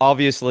S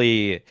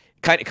obviously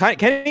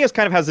Kenny S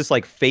kind of has this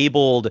like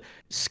fabled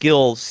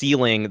skill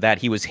ceiling that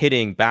he was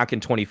hitting back in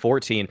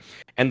 2014.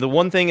 And the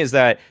one thing is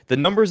that the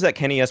numbers that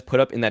Kenny S put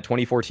up in that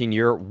 2014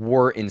 year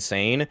were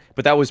insane,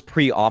 but that was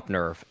pre-op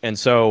nerf. And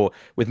so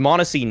with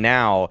m0NESY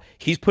now,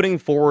 he's putting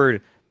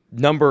forward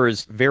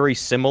numbers very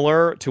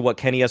similar to what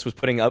Kenny S was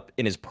putting up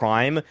in his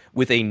prime,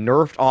 with a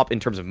nerfed op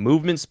in terms of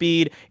movement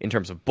speed, in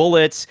terms of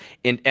bullets,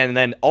 and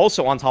then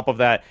also on top of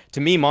that,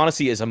 to me,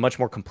 m0NESY is a much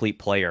more complete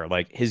player.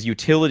 Like, his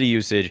utility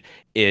usage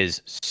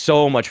is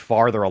so much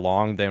farther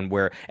along than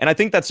where, and I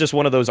think that's just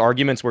one of those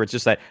arguments where it's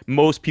just that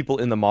most people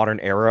in the modern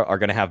era are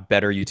going to have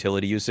better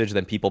utility usage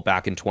than people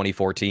back in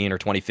 2014 or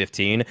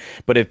 2015.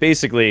 But if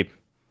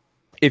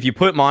you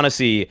put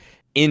m0NESY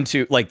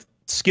into, like,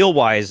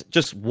 skill-wise,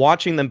 just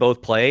watching them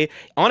both play,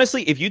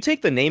 honestly, if you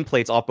take the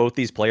nameplates off both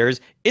these players,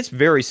 it's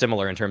very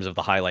similar in terms of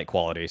the highlight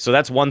quality. So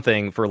that's one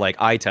thing for, like,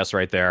 eye test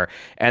right there.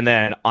 And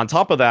then on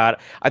top of that,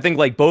 I think,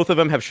 like, both of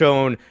them have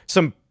shown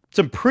some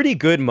pretty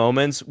good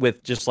moments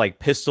with just, like,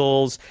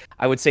 pistols.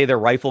 I would say their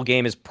rifle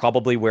game is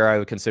probably where I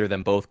would consider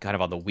them both kind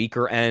of on the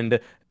weaker end.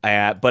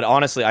 But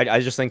honestly,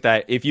 I just think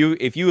that if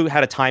you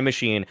had a time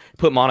machine,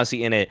 put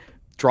m0NESY in it,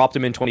 dropped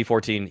him in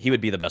 2014, he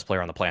would be the best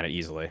player on the planet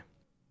easily.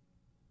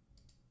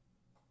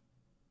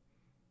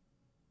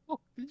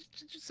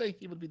 Did you say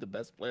he would be the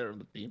best player on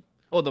the team?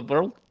 Oh, the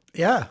world?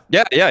 Yeah.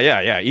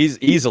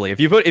 Easily. If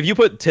you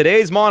put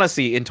today's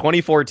m0NESY in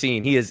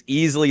 2014, he is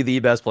easily the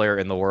best player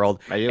in the world.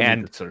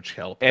 And search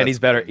help. And he's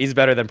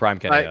better than Prime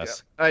Kenny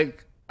S.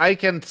 I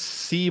can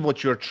see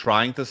what you're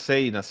trying to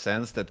say, in a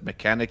sense that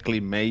mechanically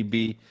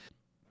maybe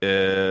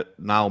now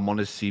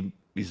m0NESY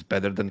is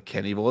better than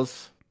Kenny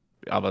was.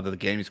 but the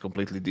game is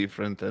completely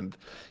different. And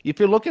if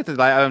you look at it,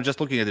 I'm just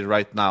looking at it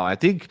right now. I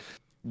think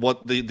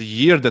what the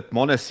year that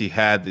m0NESY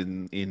had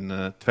in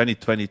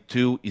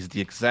 2022 is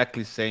the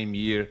exactly same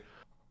year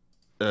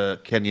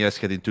Kenny S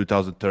had in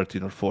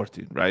 2013 or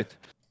 14, right?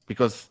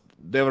 Because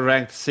they were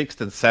ranked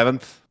 6th and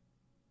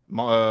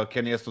 7th.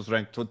 Kenny S was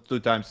ranked two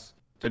times.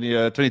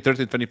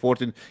 2013,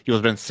 2014, he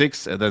was ranked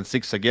 6th, and then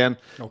 6th again.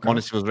 Okay.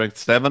 m0NESY was ranked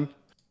 7th.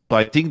 So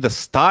I think the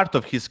start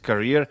of his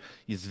career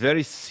is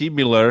very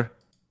similar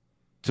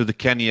to the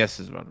Kenny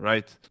S's one,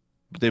 right?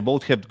 They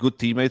both have good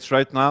teammates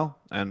right now,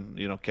 and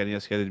Kenny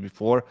S had it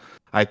before.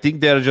 I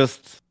think they're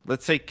just,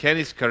 let's say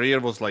Kenny's career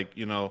was like,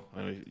 you're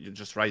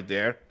just right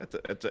there at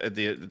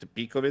the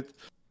peak of it,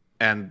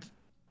 and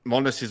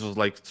m0NESY's was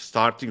like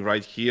starting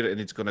right here, and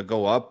it's gonna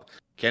go up.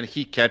 Can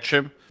he catch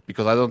him?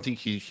 Because I don't think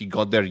he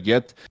got there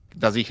yet.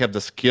 Does he have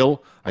the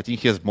skill? I think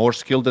he has more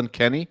skill than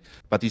Kenny,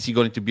 but is he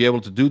going to be able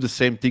to do the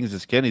same things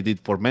as Kenny did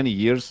for many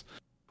years?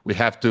 We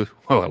have to,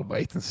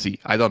 wait and see.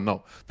 I don't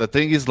know. The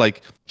thing is,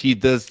 like, he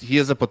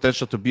has a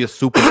potential to be a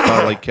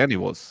superstar like Kenny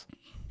was.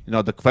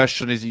 The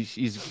question is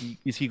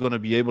he going to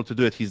be able to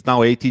do it? He's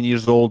now 18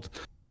 years old,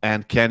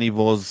 and Kenny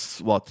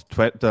was,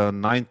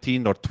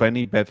 19 or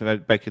 20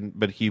 back in,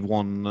 but he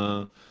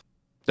won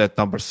that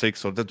number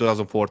 6 or the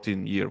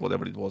 2014 year,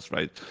 whatever it was,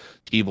 right?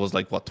 He was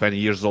like, 20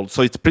 years old.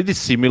 So it's pretty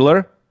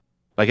similar.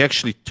 Like,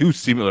 actually too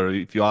similar,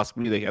 if you ask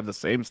me. They have the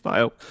same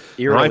style.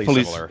 Eerily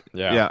similar.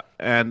 Yeah,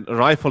 and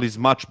Rifle is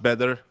much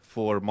better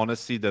for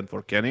m0NESY than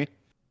for Kenny.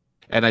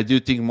 And I do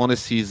think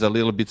m0NESY is a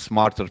little bit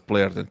smarter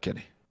player than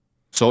Kenny.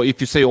 So if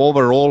you say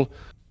overall,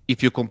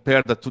 if you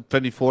compare the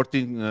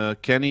 2014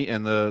 Kenny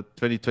and the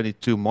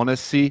 2022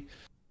 m0NESY,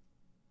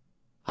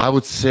 I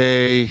would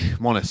say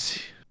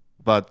m0NESY.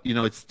 But,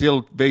 it's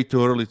still way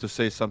too early to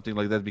say something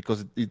like that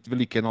because it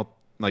really cannot,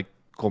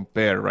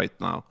 compare right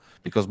now.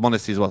 Because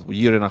m0NESY is, a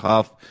year and a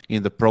half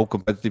in the pro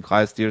competitive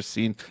highest tier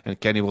scene, and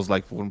Kenny was,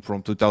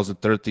 from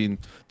 2013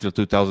 till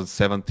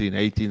 2017,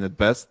 18 at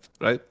best,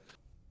 right?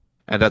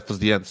 And that was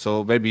the end.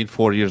 So maybe in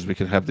 4 years we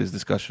can have this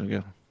discussion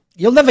again.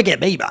 You'll never get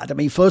me mad. I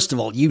mean, first of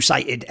all, you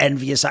cited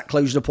envious at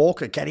close the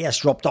poker. Kenny S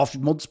dropped off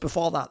months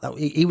before that.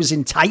 He was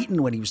in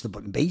Titan when he was the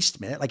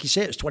beast, mate. Like you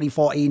say, it was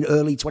 2014,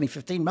 early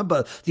 2015.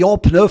 Remember, the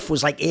Open Earth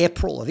was like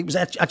April. I think it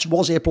was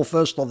actually April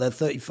 1st or the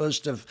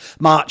 31st of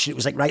March. And it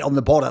was like right on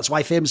the border. That's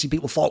why famously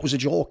people thought it was a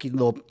joke, even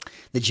though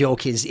the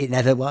joke is it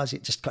never was.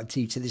 It just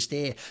continued to this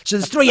day. So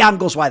there's 3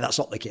 angles why that's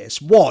not the case.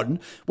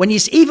 One,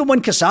 even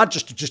when kassad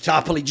just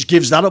happily just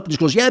gives that up and just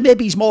goes, yeah,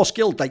 maybe he's more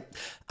skilled. Like,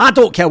 I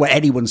don't care what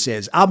anyone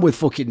says. I'm with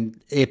fucking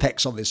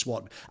Apex on this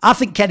one. I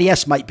think Kenny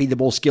S might be the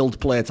most skilled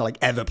player to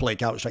ever play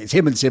Counter-Strike. It's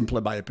him and Simple,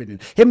 in my opinion.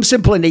 Him,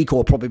 Simple, and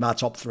Nico are probably my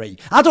top 3.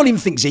 I don't even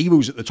think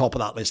ZywOo's at the top of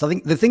that list. I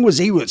think the thing with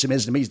ZywOo that's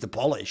amazing to me is the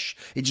polish.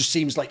 It just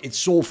seems like it's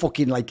so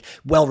fucking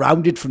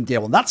well-rounded from day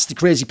one. That's the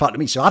crazy part to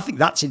me. So I think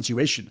that's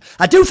intuition.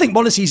 I do think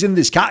m0NESY's in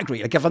this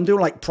category. Like if I'm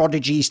doing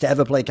prodigies to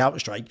ever play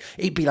Counter-Strike,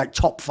 it'd be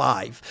top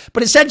 5.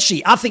 But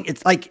essentially, I think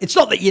it's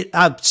not that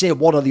I'd say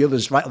one or the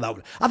other's right on that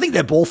one. I think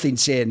they're both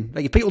insane.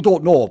 Like if people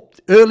don't know,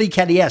 early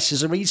Kenny S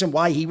is a reason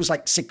why he was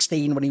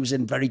 16 when he was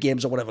in Very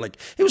Games or whatever.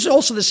 It was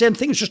also the same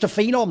thing. It was just a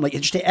phenom. It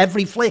just hit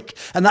every flick.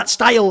 And that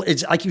style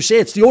is, like you say,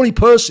 it's the only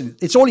person,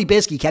 it's only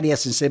basically Kenny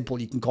S and Simple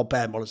you can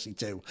compare m0NESY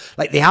to.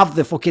 They have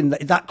the fucking,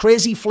 that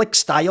crazy flick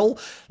style.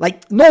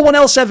 No one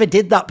else ever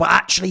did that, but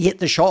actually hit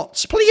the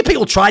shots. Plenty of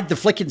people tried the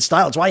flicking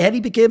style. That's why Henny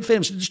became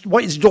famous.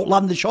 Just don't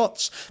land the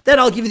shots. Then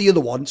I'll give you the other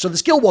one. So the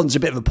skill one's a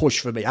bit of a push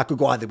for me. I could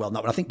go either way on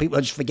that one. I think people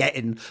are just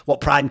forgetting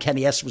what prime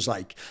Kenny S was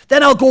like.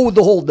 Then I'll go with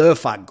the whole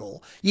nerf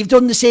angle. You've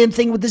done the same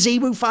thing with the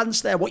ZywOo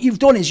fans there. What you've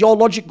done is your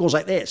logic goes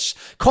like this.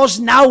 Because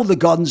now the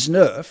gun's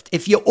nerfed,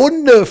 if you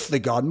unnerf the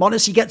gun,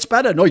 m0NESY gets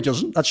better. No, he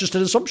doesn't. That's just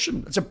an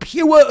assumption. It's a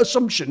pure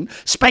assumption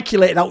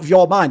speculated out of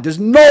your mind. There's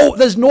no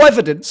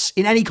evidence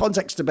in any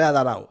context to bear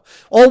that out.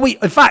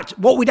 In fact,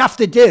 what we'd have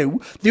to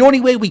do, the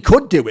only way we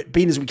could do it,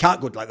 being as we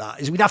can't go like that,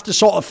 is we'd have to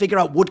sort of figure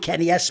out, would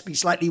Kenny S be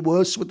slightly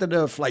worse with the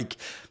nerf?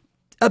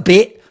 A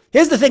bit.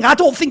 Here's the thing, I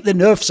don't think the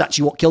nerf's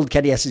actually what killed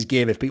Kenny S's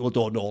game, if people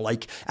don't know. I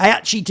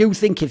actually do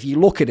think if you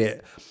look at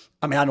it,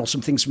 I mean, I know some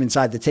things from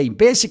inside the team.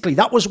 Basically,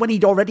 that was when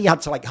he'd already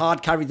had to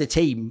hard carry the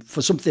team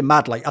for something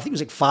mad. I think it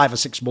was 5 or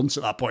 6 months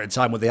at that point in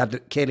time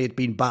when Kenny had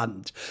been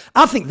banned.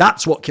 I think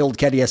that's what killed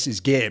Kenny S's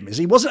game, is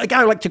he wasn't a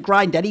guy who liked to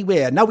grind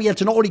anywhere. Now he had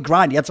to not only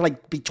grind, he had to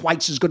be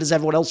twice as good as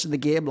everyone else in the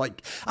game.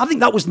 I think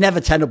that was never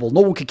tenable.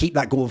 No one could keep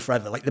that going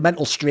forever. The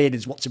mental strain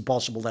is what's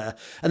impossible there.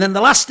 And then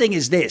the last thing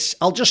is this.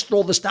 I'll just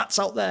throw the stats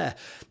out there.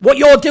 What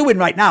you're doing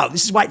right now,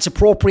 this is why it's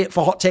appropriate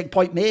for Hot Take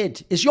Point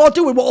Made, is you're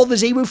doing what all the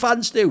ZywOo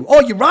fans do.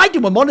 Oh, you're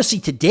riding with m0NESY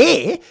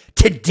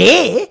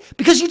today,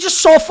 because you just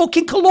saw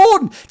fucking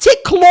Cologne.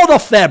 Take Cologne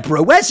off there,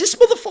 bro. Where's this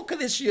motherfucker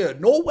this year?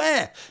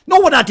 Nowhere. No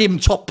one had him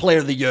top player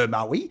of the year,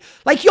 Maui.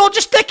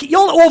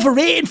 You're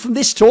overrated from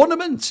this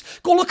tournament.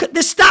 Go look at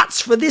the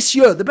stats for this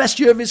year, the best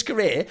year of his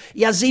career.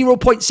 He has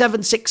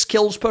 0.76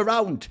 kills per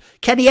round.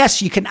 Kenny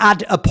S, you can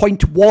add a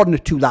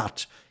 0.1 to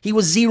that. He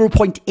was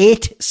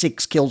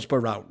 0.86 kills per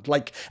round.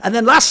 Like, and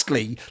then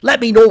lastly, let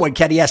me know when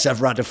Kenny S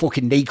ever had a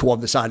fucking Nico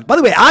on the side. By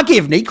the way, I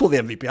gave Nico the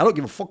MVP. I don't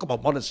give a fuck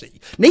about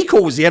Mauisnake.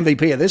 Nico was the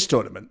MVP of this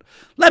tournament.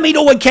 Let me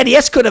know when Kenny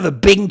S could have a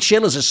Bing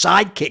Chill as a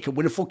sidekick and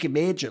win a fucking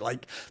major.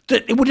 Like,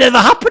 it would never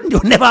happen. It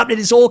would never happen in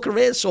his whole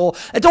career. So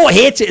I don't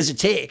hate it as a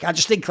take. I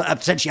just think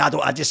essentially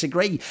I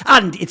disagree.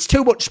 And it's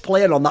too much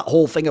playing on that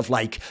whole thing of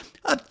like,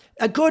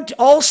 a good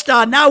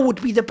all-star now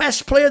would be the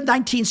best player in the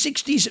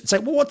 1960s. It's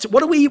like, well,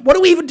 what are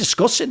we even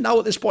discussing now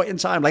at this point in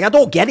time? Like, I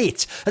don't get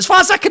it. As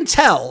far as I can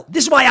tell,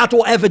 this is why I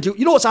don't ever do,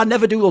 you know what, I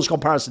never do those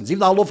comparisons,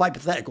 even though I love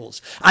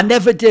hypotheticals. I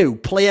never do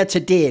player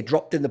today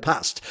dropped in the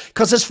past.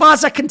 Because as far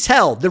as I can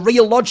tell, the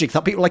real logic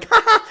that people are like,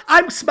 haha,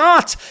 I'm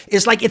smart,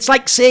 is like, it's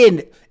like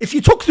saying, if you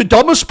took the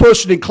dumbest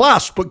person in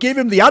class but gave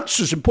him the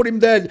answers and put him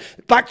there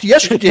back to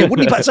yesterday,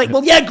 wouldn't he? It's like,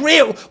 well, yeah,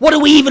 great. What are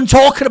we even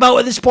talking about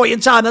at this point in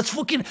time? That's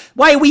fucking,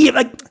 why are we,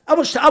 like, how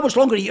much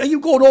longer are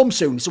you going home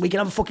soon so we can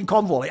have a fucking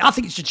convo? Like, I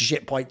think it's just a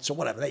shit point, so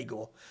whatever, there you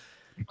go.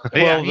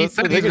 Yeah, he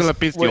said he's going to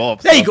piss you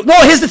off. There you go.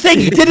 No, here's the thing.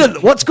 He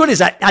didn't. What's good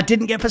is I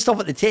didn't get pissed off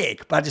at the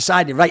take, but I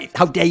decided, right,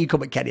 how dare you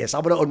come at Kenny? So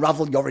I'm going to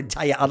unravel your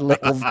entire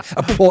analytical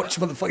approach,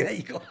 motherfucker. There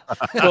you go.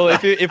 Well,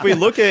 if we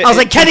look at... I was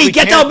like, Kenny,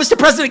 get down, Mr.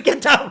 President,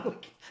 get down.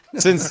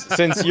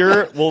 Since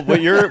you're... Well,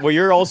 what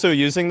you're also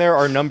using there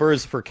are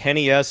numbers for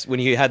Kenny S when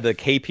he had the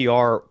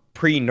KPR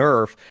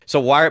pre-nerf. So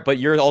why? But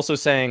you're also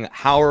saying,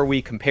 how are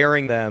we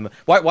comparing them?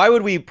 Why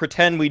would we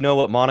pretend we know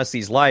what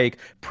Mauisnake's like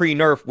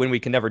pre-nerf when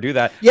we can never do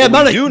that? Yeah,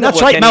 Maui, that's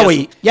right,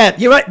 Maui. Yeah,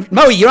 you're right,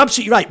 Maui. You're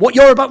absolutely right. What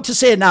you're about to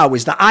say now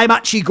is that I'm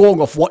actually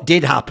going off what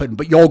did happen,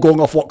 but you're going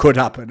off what could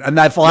happen, and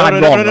therefore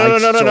I'm wrong.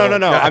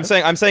 No. I'm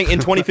saying in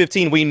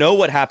 2015 we know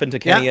what happened to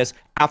Kenny S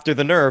after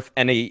the nerf,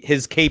 and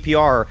his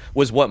KPR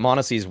was what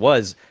Mauisnake's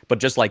was, but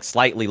just like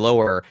slightly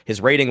lower.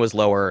 His rating was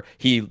lower.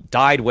 He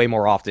died way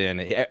more often.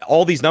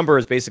 All these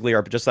numbers basically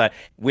are just that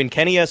when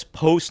Kenny S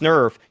post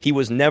nerf, he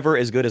was never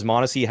as good as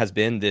Mauisnake has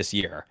been this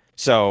year.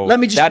 So let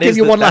me just give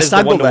you one last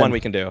angle then, one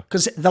we can do.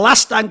 Because the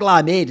last angle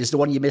I made is the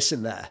one you're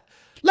missing there.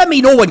 Let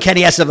me know when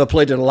Kenny S ever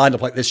played in a lineup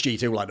like this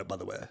G2 lineup, by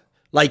the way.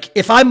 Like,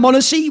 if I'm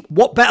Mauisnake,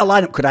 what better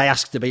lineup could I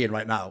ask to be in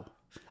right now?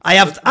 I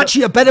have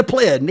actually a better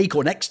player,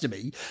 Nico, next to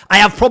me. I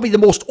have probably the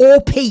most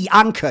OP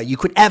anchor you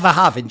could ever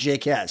have in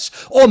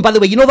JKS. Oh, and by the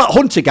way, you know that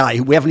Hunter guy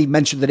who we haven't even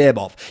mentioned the name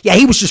of? Yeah,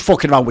 he was just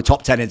fucking around with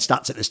top 10 in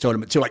stats at this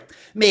tournament too. Like,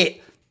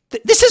 mate,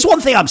 this is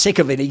one thing I'm sick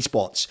of in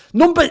esports.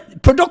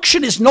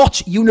 Production is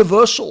not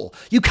universal.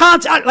 You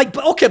can't, like,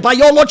 okay, by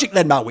your logic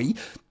then, Maui,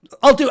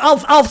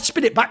 I'll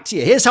spin it back to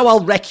you. Here's how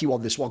I'll wreck you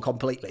on this one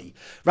completely.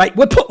 Right,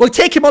 we'll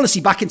take him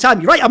honestly back in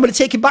time. You're right, I'm going to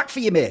take him back for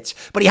you, mate.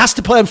 But he has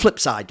to play on flip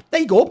side. There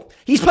you go.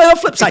 He's playing on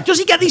flip side. Does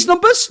he get these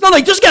numbers? No,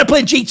 he doesn't get to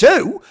play in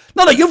G2.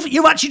 No,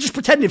 you've actually just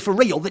pretended for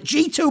real that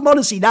G2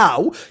 Mauisnake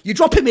now, you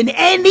drop him in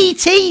any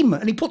team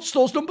and he puts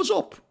those numbers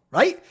up,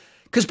 right?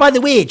 Because, by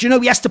the way, do you know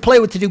he has to play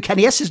with to do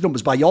Kenny S's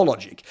numbers by your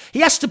logic?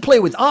 He has to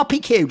play with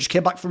RPK, who just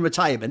came back from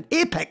retirement,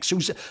 Apex,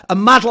 who's a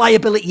mad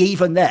liability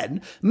even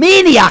then,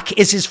 Maniac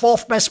is his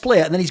fourth best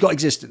player, and then he's got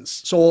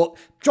Existence. So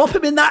drop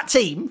him in that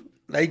team.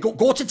 There you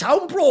go to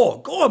town, bro.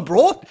 Go on,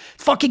 bro.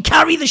 Fucking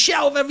carry the shit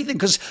out of everything.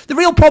 Because the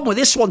real problem with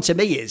this one to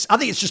me is, I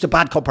think it's just a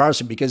bad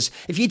comparison because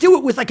if you do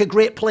it with like a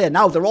great player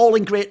now, they're all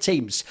in great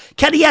teams.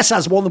 Kenny S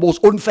has one of the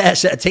most unfair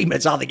set of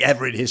teammates I think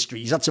ever in history.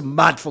 He's had some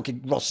mad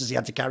fucking rosters he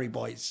had to carry,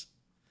 boys.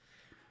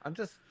 I'm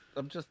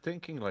just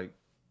thinking, like,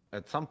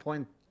 at some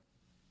point,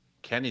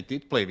 Kenny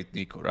did play with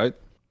Nico, right?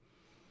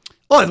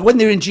 Oh, when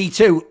they were in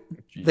G2,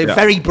 they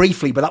very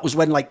briefly, but that was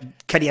when like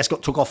Kenny S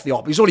got took off the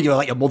op. It was only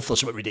like a month or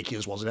something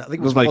ridiculous, wasn't it? I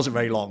think it wasn't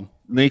very long.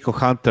 Nico,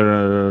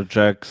 Hunter,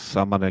 Jack,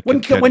 Samanek.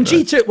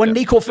 When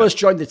Nico first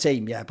joined the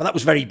team, yeah, but that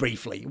was very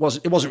briefly. It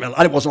wasn't real,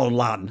 and it wasn't on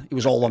LAN. It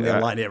was all on the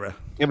online era.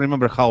 I can't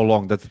remember how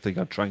long. That's the thing.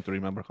 I'm trying to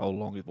remember how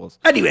long it was.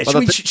 Anyway,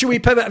 should we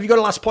pivot? Have you got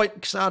a last point?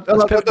 I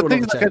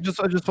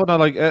just want to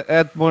like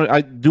add more.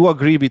 I do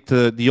agree with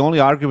the only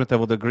argument I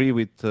would agree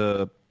with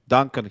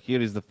Duncan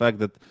here is the fact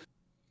that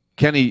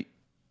Kenny,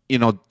 you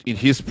know, in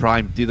his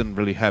prime, didn't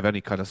really have any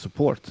kind of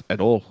support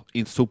at all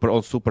on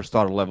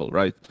superstar level,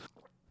 right?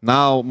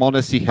 Now,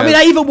 Mauisnake has... I mean,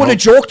 I even would have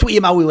joked with you,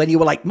 Maui, when you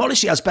were like,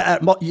 Mauisnake has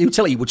better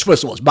utility, which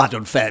first of all is mad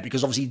unfair,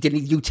 because obviously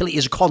utility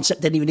as a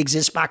concept didn't even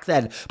exist back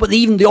then. But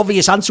even the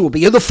obvious answer would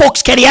be, who the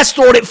fuck's Kenny S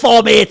throwing it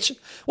for, mate?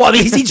 What, I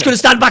mean, he's just going to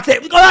stand back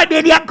there, all right,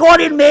 maniac, go on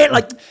in, mate.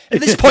 Like,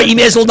 at this point, he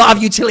may as well not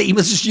have utility. He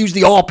must just use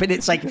the AWP, and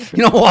it's like,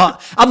 you know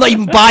what? I'm not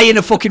even buying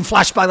a fucking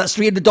flashbang. That's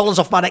 $300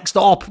 off my next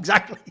AWP.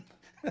 Exactly.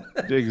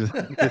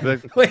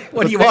 Exactly. Wait,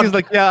 what do you want?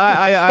 Like,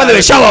 yeah, by the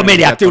way, shout out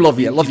Maniac. Do love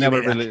you. Love you,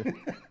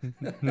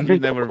 he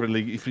never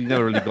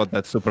really got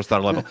that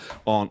superstar level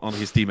on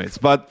his teammates.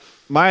 But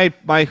my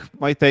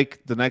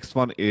take, the next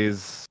one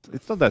is,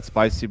 it's not that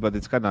spicy, but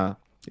it's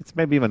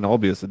maybe even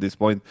obvious at this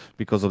point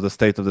because of the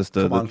state of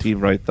the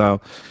team right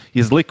now.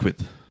 Is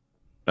Liquid,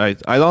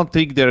 right? I don't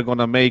think they're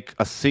gonna make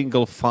a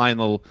single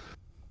final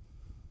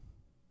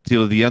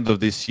till the end of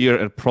this year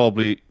and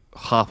probably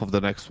half of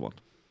the next one.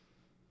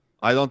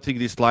 I don't think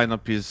this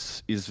lineup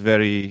is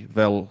very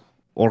well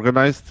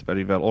organized,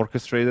 very well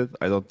orchestrated.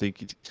 I don't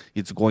think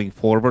it's going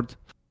forward.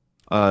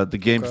 The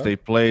games they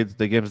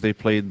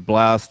played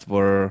Blast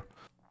were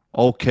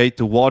okay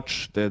to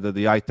watch.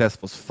 The eye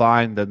test was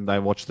fine. Then I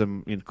watched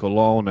them in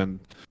Cologne, and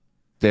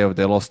they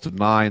lost to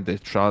 9.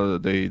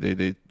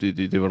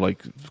 They were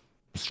like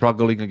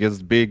struggling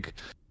against big,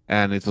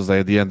 and it was like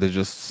at the end they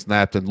just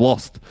snapped and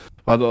lost.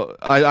 But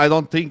I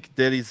don't think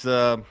there is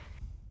any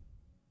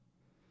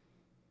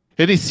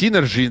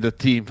synergy in the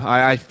team.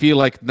 I feel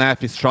like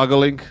Naf is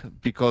struggling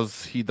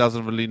because he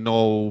doesn't really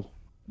know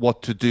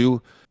what to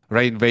do.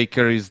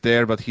 Rainmaker is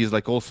there, but he's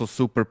like also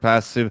super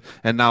passive.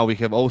 And now we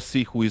have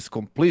HooXi, who is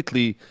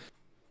completely,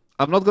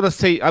 I'm gonna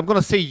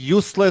say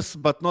useless,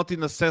 but not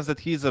in a sense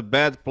that he's a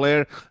bad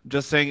player.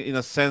 Just saying in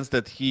a sense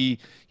that he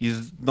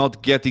is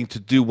not getting to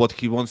do what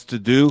he wants to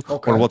do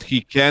or what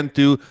he can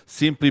do,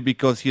 simply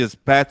because he has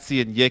Patsy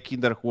and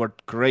Yekinder, who are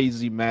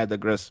crazy, mad,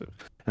 aggressive.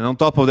 And on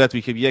top of that,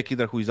 we have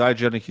Yekinder, who is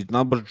IGL, and his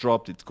numbers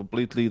dropped. It's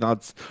completely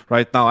nuts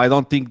right now. I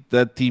don't think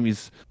that team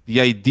is... The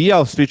idea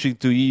of switching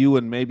to EU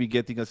and maybe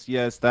getting a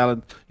CS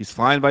talent is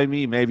fine by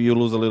me. Maybe you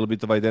lose a little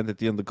bit of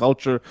identity in the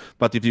culture,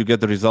 but if you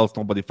get the results,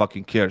 nobody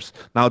fucking cares.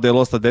 Now they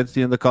lost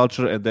identity in the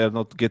culture, and they're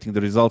not getting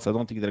the results. I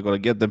don't think they're going to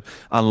get them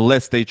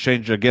unless they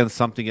change again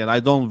something. And I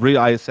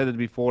said it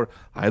before,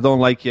 I don't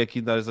like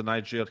Yekinder as an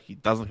IGL. He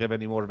doesn't have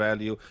any more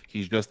value.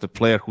 He's just a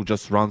player who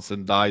just runs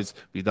and dies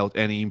without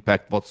any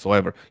impact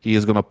whatsoever. He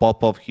is going to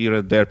pop off here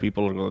and there.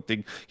 People are going to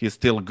think he's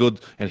still good,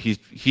 and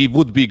he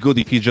would be good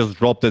if he just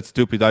dropped that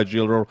stupid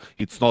IGL role.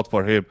 It's not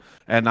for him.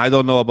 And I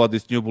don't know about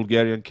this new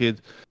Bulgarian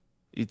kid.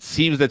 It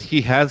seems that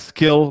he has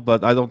skill,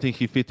 but I don't think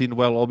he fit in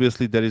well.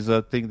 Obviously, there is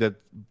a thing that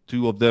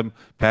two of them,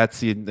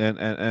 Patsy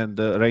and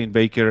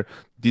Rainmaker,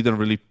 didn't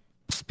really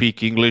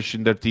speak English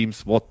in their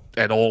teams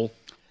at all.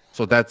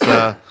 So that's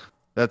a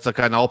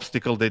kind of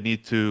obstacle they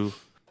need to.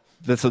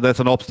 That's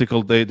an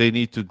obstacle they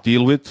need to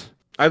deal with.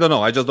 I don't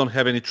know. I just don't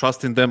have any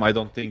trust in them. I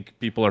don't think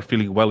people are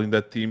feeling well in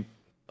that team.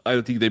 I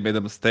think they made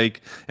a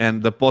mistake.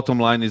 And the bottom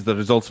line is the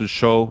results will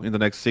show in the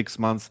next 6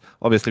 months.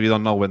 Obviously, we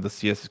don't know when the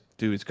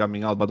CS2 is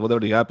coming out, but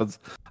whatever happens,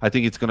 I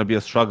think it's going to be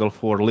a struggle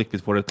for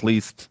Liquid for at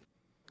least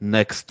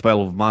next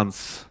 12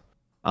 months,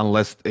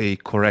 unless they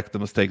correct the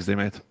mistakes they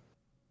made.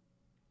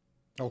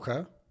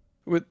 Okay.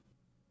 With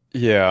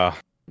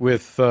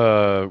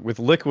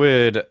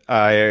Liquid,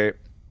 I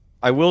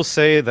will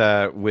say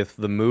that with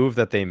the move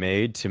that they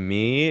made, to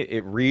me,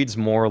 it reads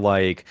more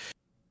like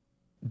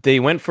they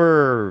went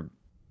for,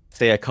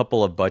 say, a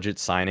couple of budget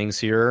signings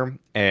here,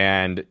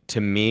 and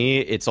to me,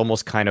 it's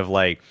almost kind of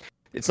like,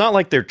 it's not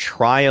like they're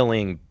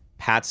trialing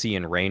Patsy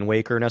and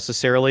Rainmaker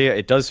necessarily.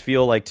 It does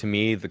feel like, to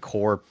me, the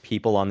core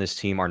people on this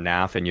team are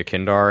Naf and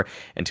Yekinder,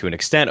 and to an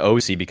extent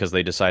HooXi, because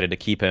they decided to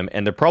keep him,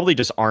 and there probably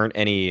just weren't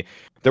any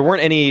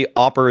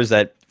offers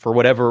that, for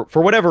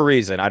whatever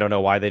reason, I don't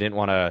know why they didn't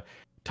want to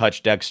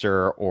touch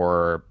Dexter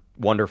or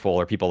Wonderful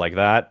or people like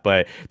that,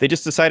 but they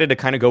just decided to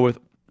kind of go with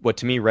what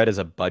to me read as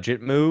a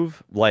budget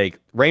move. Like,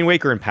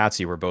 Rainmaker and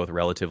Patsy were both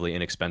relatively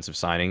inexpensive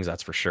signings,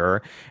 that's for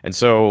sure. And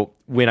so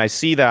when I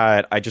see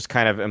that, I just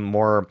kind of am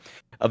more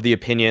of the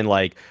opinion,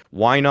 like,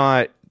 why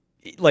not?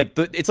 Like,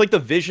 it's like the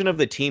vision of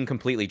the team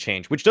completely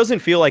changed, which doesn't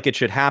feel like it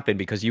should happen,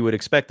 because you would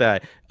expect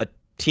that a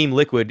Team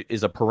Liquid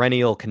is a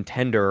perennial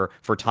contender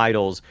for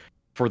titles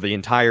for the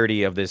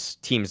entirety of this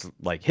team's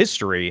like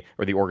history,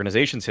 or the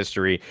organization's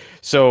history.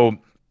 So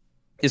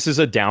this is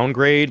a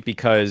downgrade,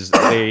 because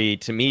they,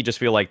 to me, just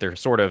feel like they're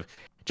sort of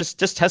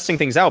just testing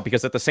things out.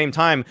 Because at the same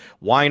time,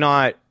 why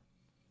not,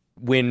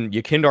 when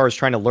Yekinder is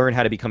trying to learn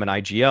how to become an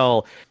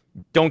IGL,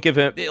 don't give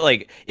him,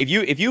 like, if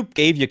you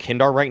gave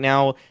Yekinder right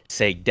now,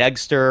 say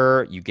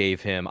Dexter, you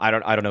gave him, I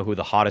don't know who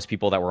the hottest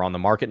people that were on the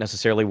market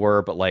necessarily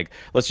were, but like,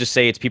 let's just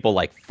say it's people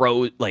like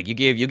you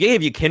gave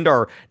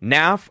Yekinder,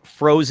 Naf,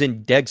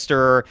 Frozen,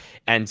 Dexter,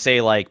 and say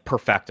like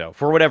Perfecto,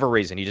 for whatever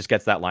reason he just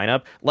gets that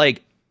lineup,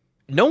 like,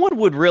 no one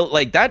would really,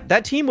 like,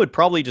 that team would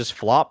probably just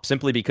flop,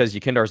 simply because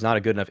Yekinder is not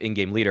a good enough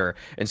in-game leader.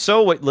 And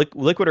so what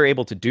Liquid are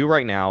able to do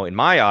right now, in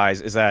my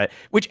eyes, is that,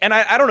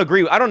 I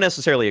don't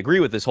necessarily agree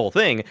with this whole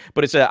thing,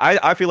 but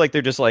I feel like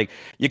they're just like,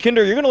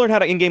 Yekinder, you're going to learn how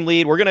to in-game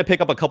lead. We're going to pick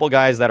up a couple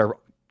guys that are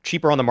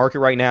cheaper on the market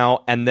right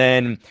now, and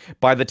then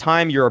by the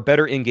time you're a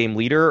better in-game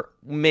leader,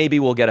 maybe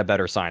we'll get a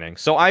better signing.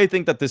 So I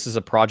think that this is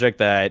a project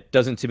that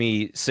doesn't, to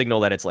me, signal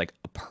that it's like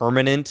a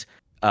permanent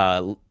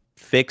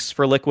fix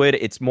for Liquid.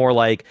 It's more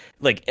like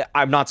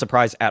I'm not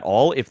surprised at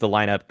all if the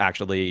lineup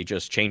actually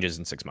just changes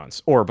in 6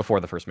 months, or before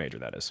the first major,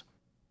 that is.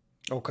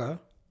 Okay.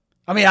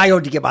 I mean, I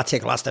already get my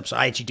take last episode.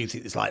 I actually do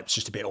think this lineup's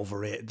just a bit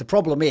overrated. The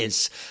problem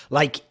is,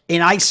 like,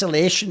 in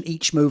isolation,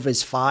 each move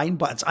is fine,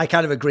 but I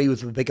kind of agree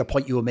with the bigger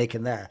point you were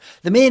making there.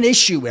 The main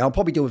issue, and I'll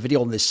probably do a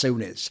video on this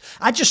soon, is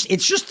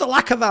it's just the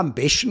lack of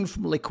ambition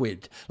from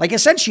Liquid. Like,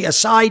 essentially,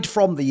 aside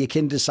from the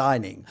Yekinder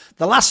signing,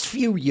 the last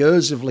few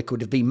years of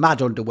Liquid have been mad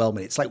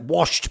underwhelming. It's like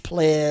washed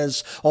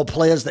players, or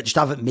players that just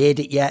haven't made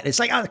it yet. It's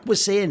like we're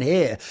saying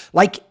here,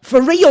 like,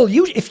 for real,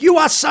 if you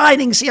are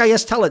signing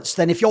CIS talents,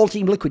 then if you're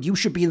Team Liquid, you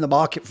should be in the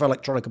market for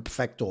Electronica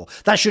Perfecto.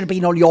 That should have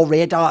been on your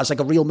radar as like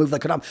a real move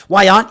that could happen.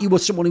 Why aren't you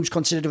with someone who's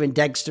considered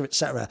Dagger and Dexter,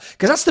 etc.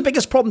 Because that's the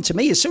biggest problem to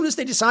me. As soon as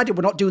they decided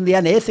we're not doing the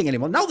NA thing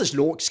anymore, now there's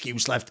no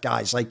excuse left,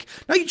 guys. Like,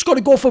 now you just got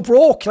to go for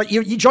broke. Like,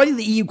 you're joining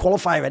the EU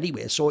qualifier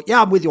anyway. So,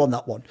 yeah, I'm with you on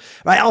that one.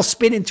 Right, I'll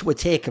spin into a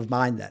take of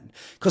mine then.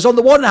 Because on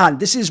the one hand,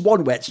 this is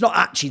one where it's not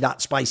actually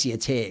that spicy a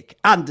take,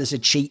 and there's a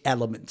cheat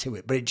element to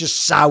it, but it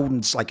just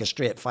sounds like a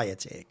straight fire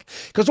take.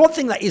 Because one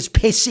thing that is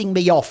pissing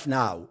me off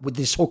now with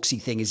this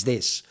HooXi thing is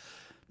this.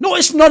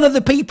 Notice none of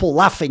the people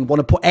laughing want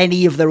to put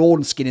any of their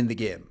own skin in the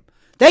game.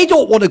 They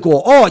don't want to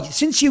go, oh,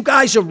 since you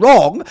guys are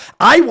wrong,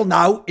 I will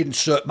now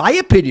insert my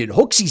opinion.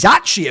 HooXi's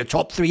actually a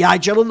top 3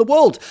 IGL in the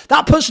world.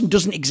 That person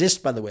doesn't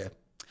exist, by the way.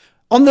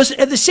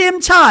 At the same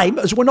time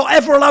as we're not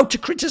ever allowed to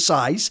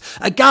criticise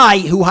a guy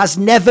who has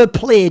never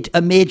played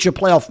a major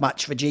playoff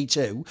match for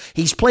G2.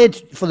 He's played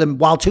for them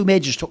while 2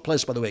 majors took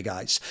place, by the way,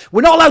 guys.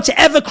 We're not allowed to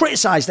ever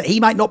criticise that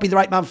he might not be the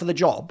right man for the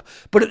job.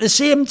 But at the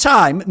same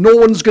time, no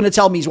one's going to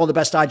tell me he's one of the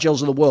best IGLs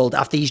in the world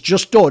after he's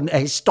just done a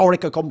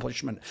historic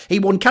accomplishment. He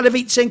won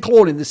Katowice and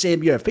Cologne in the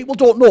same year. If people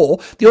don't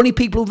know, the only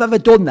people who've ever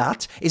done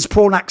that is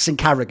Pronax and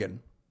Carrigan.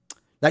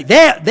 Like,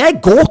 they're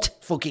GOAT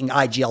fucking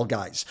IGL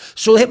guys.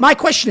 So my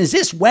question is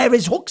this, where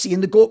is HooXi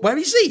in the GOAT? Where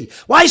is he?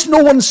 Why is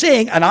no one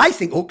saying, and I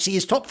think HooXi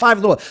is top 5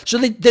 in the world. So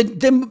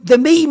the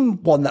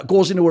meme one that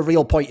goes into a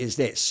real point is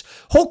this.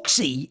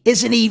 HooXi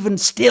isn't even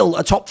still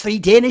a top 3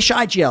 Danish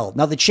IGL.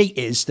 Now, the cheat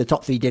is the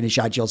top 3 Danish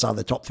IGLs are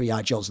the top 3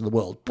 IGLs in the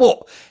world.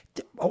 But,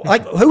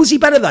 like, who's he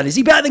better than? Is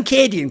he better than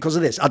Cadian because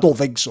of this? I don't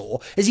think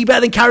so. Is he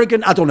better than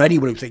Carrigan? I don't know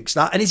anyone who thinks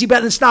that. And is he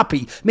better than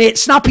Snappy? Mate,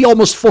 Snappy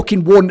almost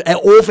fucking won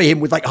over him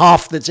with like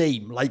half the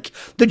team. Like,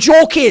 the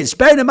joke is,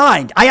 bearing in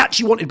mind, I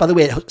actually wanted, by the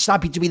way,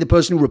 Snappy to be the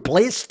person who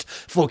replaced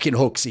fucking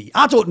HooXi.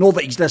 I don't know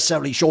that he's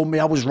necessarily shown me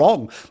I was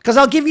wrong. Because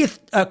I'll give you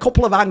a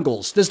couple of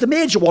angles. There's the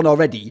major one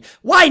already.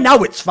 Why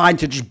now it's fine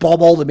to just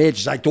bomb all the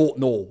majors? I don't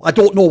know. I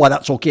don't know why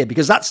that's okay.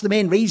 Because that's the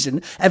main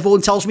reason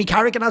everyone tells me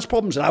Carrigan has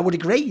problems. And I would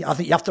agree. I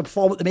think you have to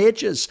perform at the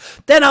majors.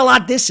 Then I'll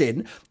add this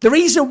in. The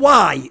reason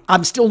why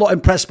I'm still not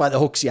impressed by the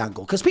HooXi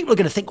angle, because people are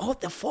going to think, oh,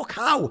 what the fuck,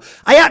 how?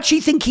 I actually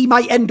think he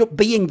might end up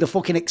being the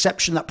fucking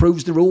exception that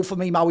proves the rule for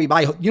me, Maui.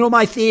 You know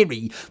my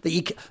theory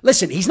that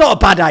listen, he's not a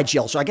bad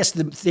IGL, so I guess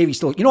the theory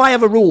still, I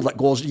have a rule that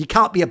goes, you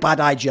can't be a bad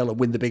IGL and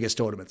win the biggest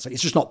tournaments.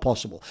 It's just not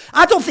possible.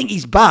 I don't think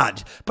he's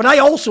bad, but I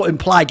also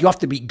implied you have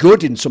to be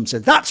good in some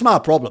sense. That's my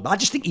problem. I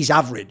just think he's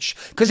average.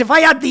 Because if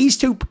I add these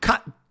two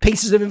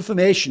pieces of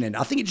information in,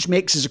 I think it just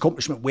makes his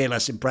accomplishment way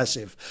less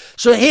impressive.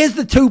 So here's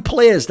the 2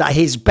 players that are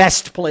his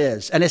best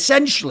players, and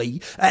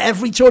essentially at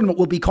every tournament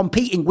will be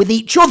competing with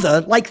each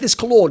other like this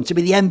Cologne to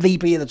be the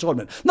MVP of the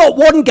tournament. Not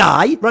one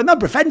guy.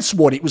 Remember, if Ents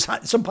won, it was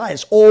some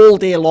bias all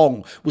day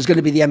long was going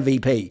to be the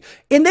MVP.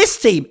 In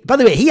this team, by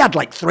the way, he had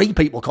like 3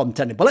 people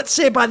contending, but let's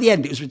say by the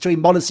end it was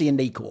between Mauisnake and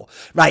Nico.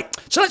 Right,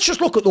 so let's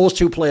just look at those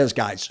 2 players,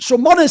 guys. So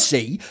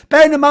Mauisnake,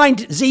 bearing in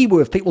mind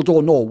ZywOo, if people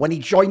don't know, when he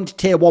joined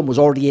Tier 1 was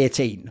already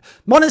 18.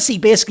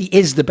 Mauisnake basically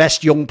is the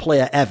best young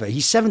player ever.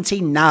 He's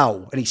 17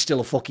 now, and he's still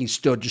a fucking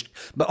stud.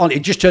 He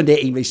just turned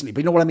 18 recently,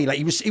 but you know what I mean? Like,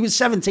 he was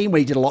 17 when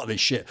he did a lot of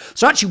this shit.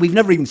 So actually, we've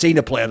never even seen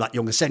a player that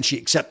young,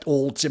 essentially, except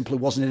Old simply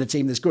wasn't in a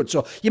team this good.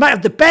 So you might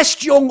have the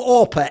best young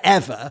AWPer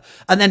ever,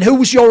 and then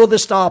who's your other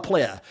star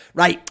player,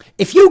 right?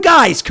 If you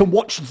guys can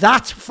watch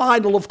that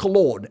final of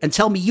Cologne and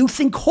tell me you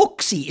think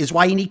HooXi is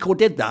why Nico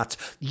did that,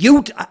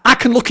 I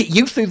can look at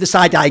you through the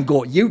side eye and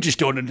go, you just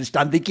don't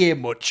understand the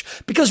game much.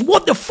 Because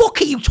what the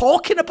fuck are you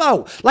talking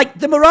about? Like,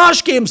 the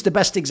Mirage game's the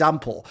best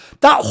example.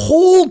 That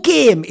whole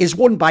game is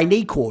won by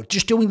Nico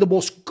just doing the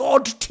most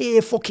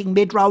god-tier fucking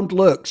mid-round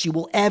lurks you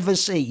will ever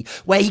see,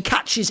 where he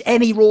catches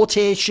any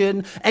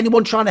rotation,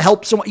 anyone trying to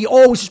help someone, he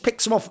always just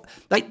picks them off.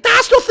 Like,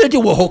 that's nothing to do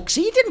with HooXi.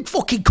 He didn't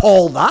fucking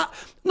call that.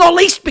 Not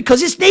least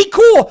because it's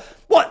Nico.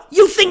 What,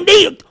 you think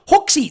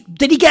HooXi,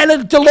 did he get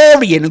a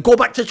DeLorean and go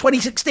back to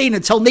 2016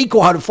 and tell Nico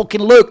how to fucking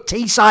lurk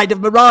T-side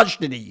of Mirage,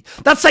 did he?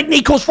 That's like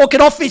Nico's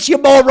fucking office, you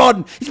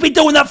moron. He's been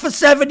doing that for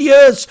 7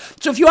 years.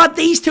 So if you add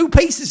these 2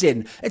 pieces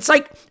in, it's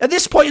like, at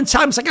this point in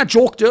time, it's like I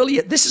joked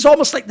earlier, this is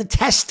almost like the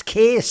test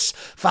case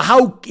for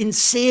how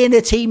insane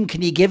a team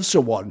can you give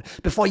someone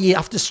before you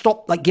have to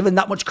stop, like, giving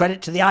that much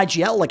credit to the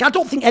IGL. Like,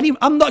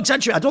 I'm not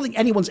exaggerating, I don't think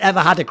anyone's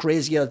ever had a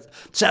crazier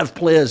set of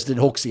players than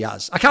HooXi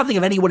has. I can't think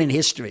of anyone in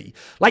history.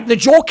 Like,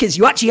 the joke is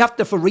you actually have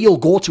to for real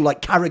go to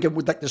like Carrigan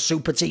with like the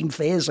super team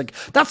phase. Like,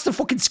 that's the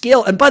fucking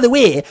skill. And by the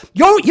way,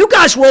 you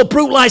guys were all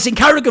brutalizing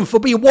Carrigan for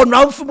being 1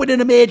 round from winning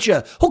a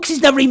major.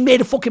 HooXi's never even made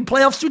a fucking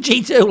playoffs to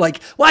G2.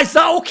 Like, why is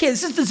that okay?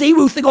 This is the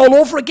ZywOo thing all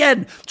over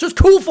again. So it's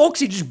cool for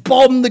HooXi just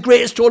bombed the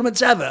greatest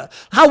tournaments ever.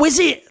 How is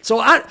it? So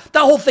that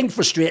whole thing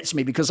frustrates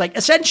me because, like,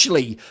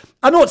 essentially,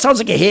 I know it sounds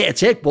like a hater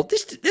take, but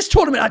this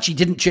tournament actually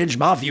didn't change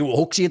my view of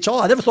HooXi at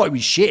all. I never thought he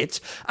was shit.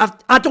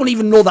 I don't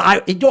even know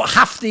that you don't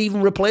have to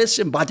even replace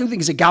him, but I do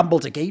think it's a gamble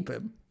to keep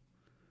him.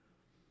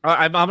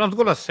 I'm not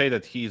going to say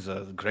that he's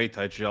a great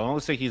IGL. I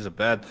don't say he's a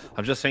bad.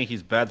 I'm just saying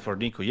he's bad for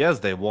Nico. Yes,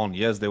 they won.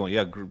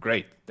 Yeah,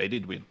 great. They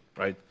did win,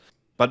 right?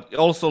 But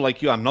also,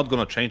 like you, I'm not going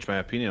to change my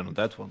opinion on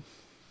that one.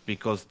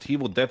 Because he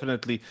will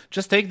definitely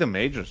just take the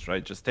majors,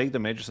 right? Just take the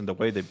majors in the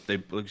way they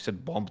like you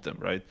said, bombed them,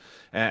 right?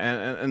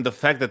 And the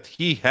fact that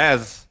he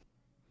has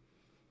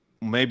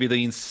maybe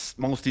the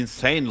most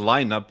insane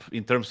lineup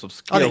in terms of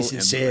skill. It's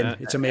insane.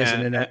 It's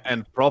amazing, isn't it?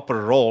 And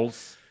proper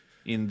roles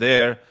in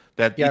there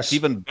that Yes. it's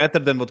even better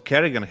than what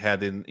Kerrigan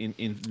had in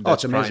that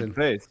it's amazing.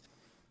 prime phase.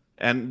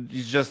 And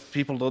it's just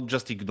people don't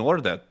just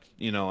ignore that,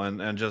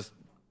 and just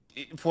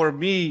for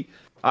me,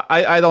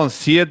 I don't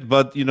see it,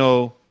 but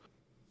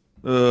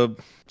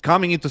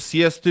coming into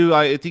CS2,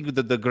 I think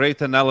that the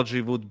great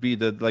analogy would be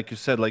that, like you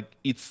said, like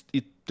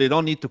they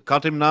don't need to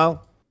cut him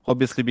now,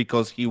 obviously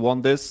because he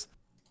won this,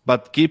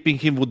 but keeping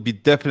him would be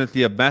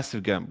definitely a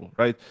massive gamble,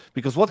 right?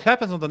 Because what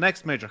happens on the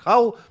next major?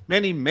 How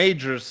many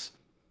majors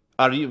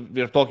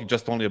we're talking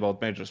just only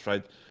about majors,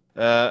 right?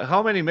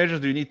 How many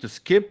majors do you need to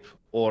skip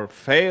or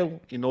fail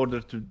in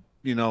order to,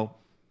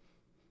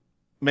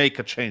 make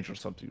a change or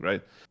something,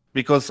 right?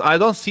 Because I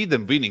don't see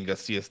them winning a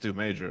CS2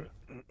 major,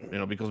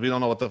 because we don't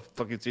know what the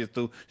fucking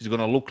CS2 is going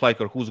to look like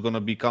or who's going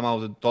to come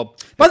out at the top.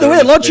 By the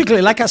way,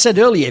 logically, like I said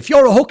earlier, if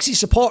you're a HooXi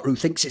supporter who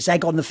thinks it's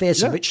egg on the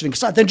face of Richard and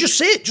Kassad, then just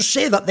say it. Just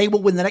say that they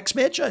will win the next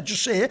major.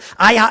 Just say it.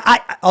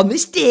 I on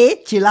this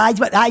day, July,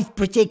 I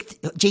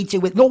predict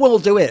G2 with. No one will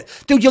do it.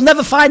 Dude, you'll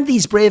never find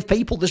these brave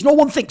people. There's no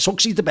one thinks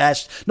HooXi's the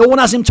best. No one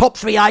has him top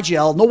 3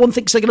 IGL. No one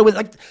thinks they're going to win.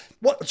 Like,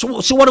 what?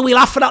 So what are we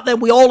laughing at then?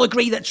 We all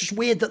agree that's just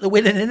weird that they're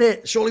winning, isn't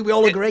it? Surely we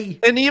all agree.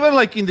 And even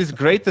like in this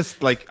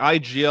greatest like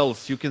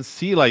IGLs, you can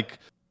see like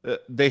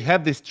they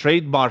have these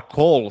trademark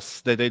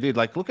calls that they did.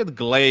 Like look at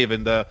Glaive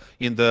in the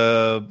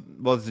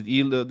the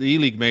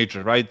E-League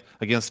major, right?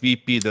 Against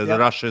VP, the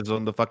rushes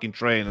on the fucking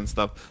train and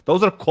stuff.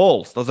 Those are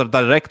calls. Those are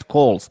direct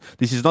calls.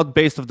 This is not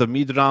based on the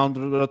mid-round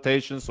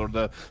rotations or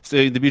the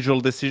individual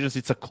decisions.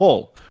 It's a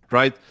call,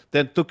 right?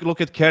 Then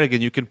look at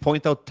Kerrigan. You can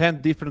point out 10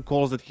 different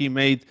calls that he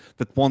made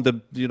that won the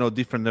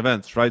different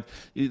events, right?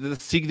 The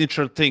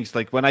signature things.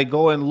 Like when I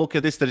go and look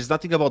at this, there is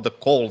nothing about the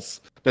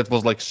calls that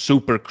was like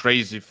super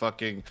crazy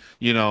fucking,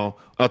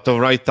 at the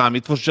right time.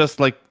 It was just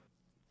like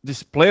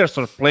these players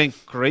are playing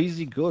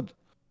crazy good.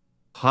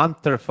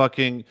 Hunter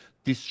fucking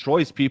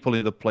destroys people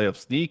in the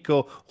playoffs.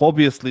 Nico,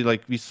 obviously,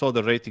 like we saw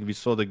the rating, we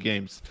saw the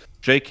games.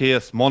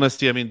 JKS,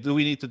 Monesty, I mean, do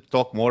we need to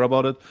talk more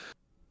about it?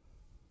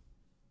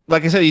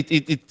 Like I said,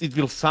 it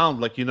will sound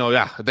like,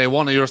 they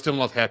won and you're still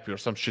not happy or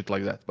some shit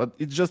like that. But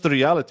it's just the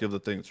reality of the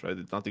things, right?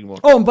 It's nothing more.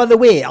 Oh, and by the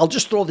way, I'll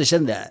just throw this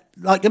in there.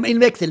 Like, I mean,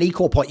 make the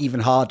Nico point even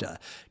harder.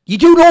 You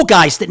do know,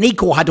 guys, that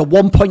Nico had a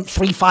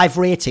 1.35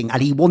 rating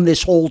and he won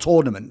this whole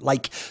tournament.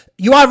 Like,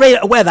 you are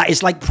aware that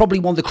is like probably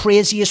one of the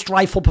craziest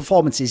rifle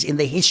performances in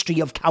the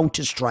history of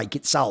Counter-Strike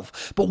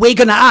itself. But we're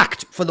going to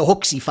act for the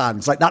HooXi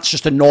fans like that's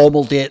just a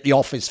normal day at the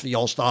office for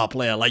your star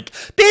player. Like,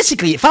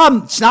 basically, if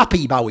I'm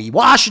Snappy Maui,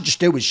 what I should just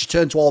do is just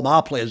turn to all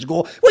my players and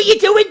go, what are you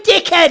doing,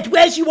 dickhead?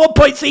 Where's your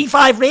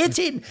 1.35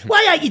 rating?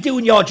 Why aren't you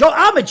doing your job?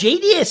 I'm a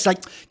genius.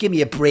 Like, give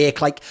me a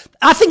break. Like,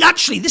 I think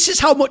actually this is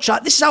how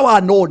I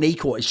know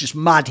Nico is just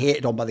mad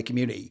hated on by the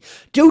community.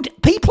 Dude,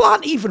 people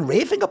aren't even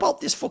raving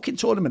about this fucking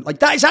tournament. Like,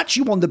 that is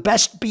actually one of the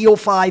best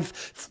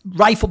BO5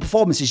 rifle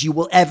performances you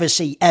will ever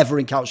see ever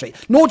in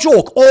Counter-Strike. No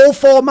joke, all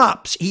 4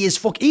 maps, he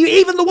is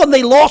even the one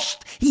they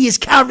lost, he is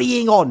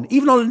carrying on.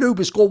 Even on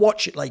Anubis, go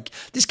watch it. Like,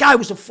 this guy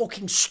was a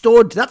fucking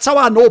stud. That's how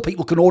I know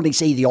people can only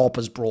see the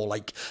AWPers, bro.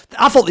 Like,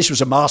 I thought this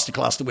was a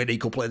masterclass the way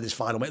Nico played this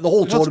final, mate. The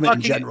whole tournament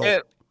in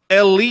general.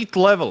 Elite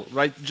level,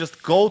 right?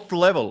 Just GOAT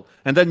level.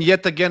 And then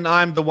yet again,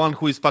 I'm the one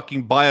who is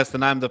fucking biased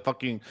and I'm the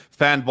fucking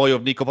fanboy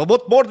of Nico. But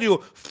what more do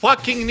you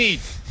fucking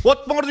need?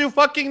 What more do you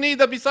fucking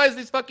need besides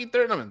this fucking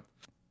tournament?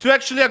 To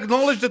actually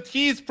acknowledge that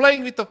he is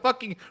playing with a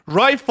fucking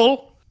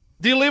rifle,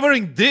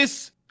 delivering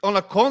this on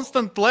a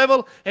constant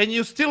level, and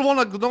you still want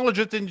to acknowledge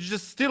it and you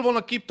just still want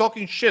to keep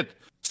talking shit.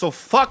 So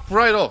fuck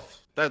right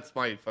off. That's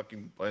my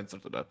fucking answer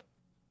to that.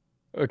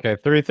 Okay,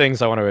 3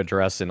 things I want to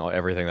address in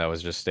everything that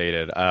was just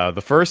stated. The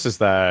first is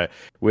that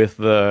with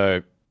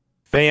the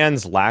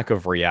fans' lack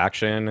of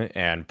reaction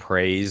and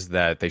praise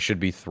that they should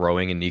be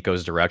throwing in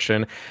Nico's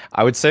direction,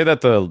 I would say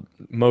that the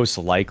most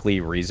likely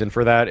reason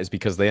for that is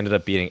because they ended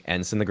up beating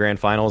ENCE in the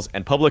grand finals,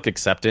 and public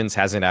acceptance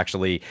hasn't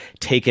actually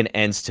taken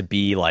ENCE to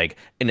be like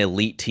an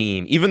elite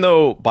team, even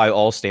though by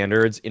all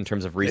standards, in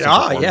terms of recent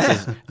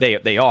performances,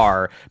 they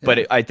are.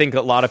 But I think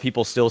a lot of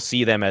people still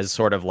see them as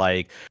sort of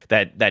like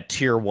that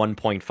tier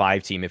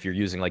 1.5 team if you're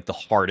using like the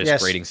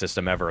hardest grading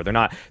system ever. They're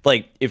not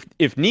like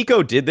if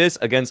Nico did this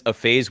against a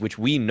phase which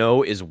we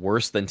know is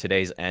worse than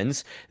today's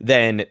ENCE,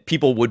 then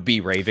people would be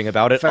raving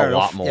about it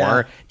lot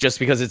more, just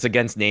because it's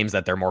against names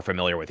that they're more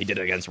familiar with. He did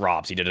it against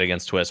Robs, he did it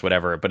against Twist,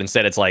 whatever. But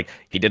instead it's like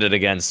he did it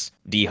against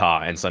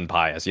Diha and Sun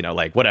Pius,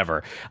 like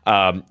whatever.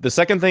 The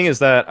second thing is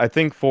that I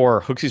think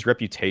for HooXi's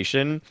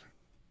reputation,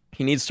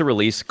 he needs to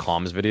release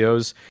comms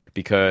videos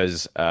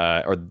because,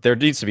 or there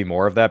needs to be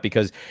more of that,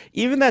 because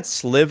even that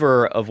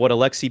sliver of what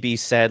Alexi B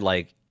said,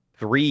 like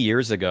 3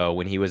 years ago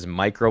when he was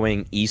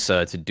microing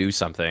Issa to do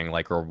something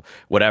like, or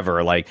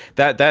whatever, like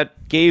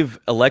that gave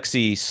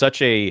Alexi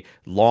such a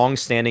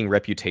long-standing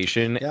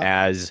reputation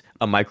as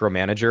a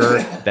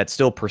micromanager that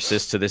still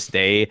persists to this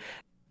day.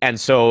 And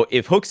so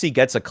if HooXi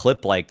gets a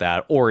clip like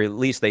that, or at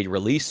least they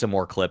release some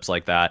more clips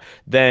like that,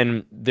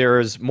 then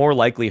there's more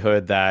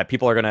likelihood that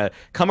people are going to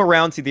come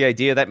around to the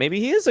idea that maybe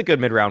he is a good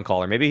mid-round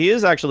caller. Maybe he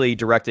is actually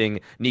directing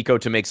Nico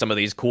to make some of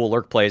these cool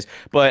lurk plays.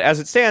 But as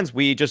it stands,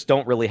 we just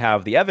don't really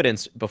have the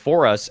evidence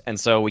before us. And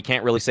so we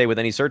can't really say with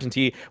any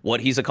certainty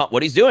what he's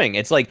doing.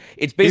 It's like,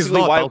 it's basically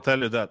He's not, why I'll tell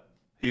you that.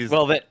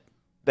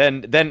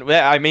 Then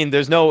I mean,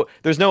 there's no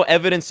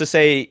evidence to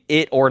say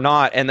it or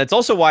not. And that's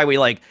also why we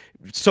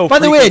By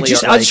the way,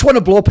 I just want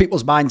to blow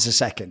people's minds a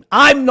second.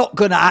 I'm not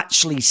going to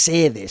actually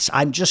say this.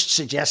 I'm just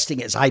suggesting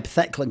it's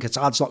hypothetical and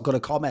Kassad's not going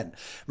to comment.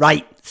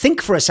 Right,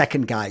 think for a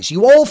second, guys.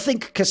 You all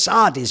think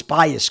Kassad is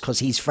biased because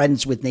he's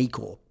friends with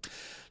Nico.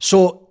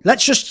 So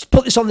let's just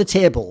put this on the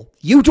table.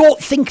 You don't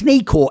think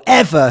Nico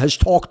ever has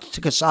talked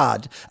to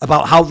Kassad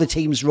about how the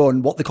teams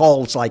run, what the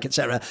call's like,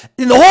 etc.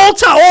 In the whole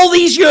time, all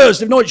these years,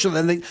 they've known each other.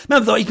 And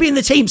remember, he's been in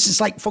the team since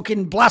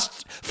fucking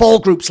fall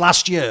groups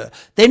last year.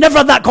 They never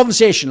had that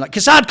conversation.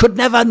 Kassad could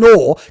never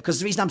know, because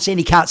the reason I'm saying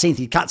he can't say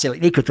anything, he can't say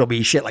Nico told me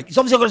his shit. He's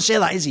obviously not going to say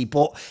that, is he?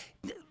 But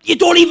you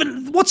don't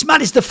even, what's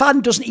mad is the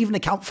fan doesn't even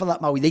account for that,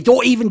 Maui. They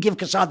don't even give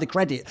Kassad the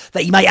credit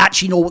that he might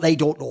actually know what they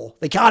don't know.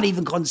 They can't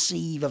even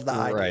conceive of that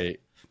idea. Right.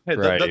 Hey,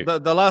 right.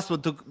 The last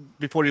one,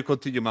 before you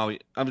continue,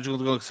 Maui, I'm just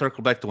going to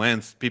circle back to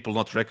Ants, people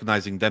not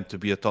recognizing them to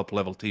be a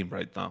top-level team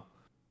right now.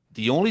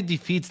 The only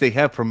defeats they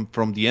have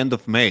from the end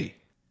of May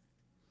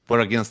were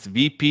against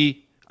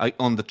VP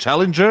on the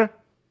Challenger,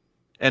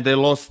 and they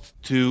lost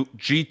to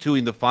G2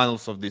 in the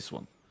finals of this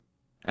one.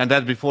 And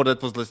that before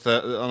that was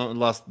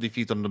last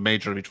defeat on the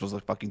Major, which was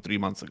fucking 3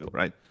 months ago,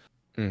 right?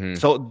 Mm-hmm.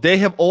 So they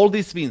have all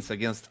these wins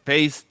against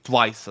FaZe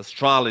twice,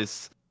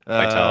 Astralis,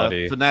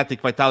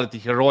 Vitality,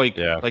 Heroic,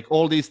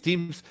 all these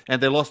teams,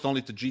 and they lost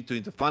only to G2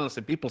 in the finals,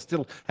 and people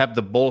still have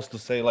the balls to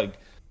say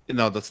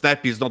the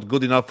Snappy is not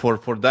good enough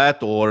for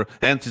that, or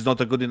Ants is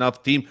not a good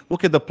enough team.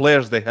 Look at the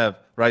players they have,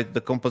 right?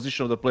 The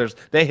composition of the players.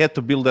 They had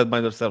to build that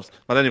by themselves.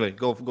 But anyway,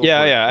 go.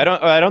 Yeah.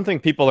 I don't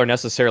think people are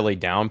necessarily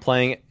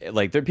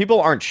downplaying.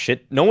 People aren't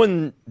shit. No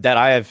one that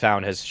I have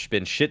found has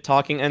been shit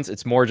talking Ants.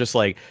 It's more just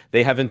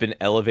they haven't been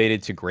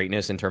elevated to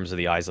greatness in terms of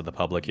the eyes of the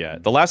public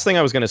yet. The last thing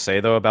I was going to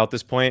say though about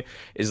this point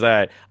is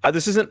that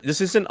this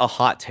isn't a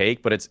hot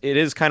take, but it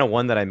is kind of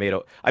one that I made.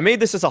 I made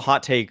this as a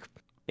hot take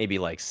maybe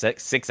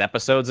 7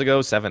 episodes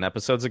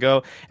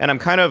ago, and I'm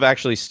kind of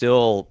actually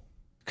still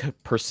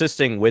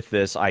persisting with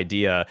this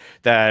idea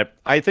that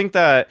I think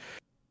that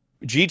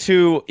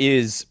G2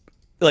 is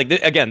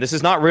again, this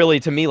is not really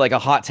to me a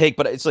hot take,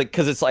 but it's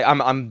because it's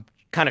I'm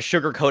kind of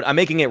sugarcoat. I'm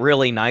making it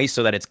really nice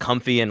so that it's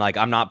comfy and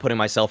I'm not putting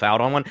myself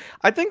out on one.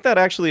 I think that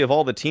actually of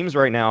all the teams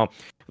right now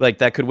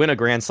that could win a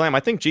Grand Slam,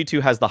 I think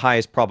G2 has the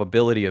highest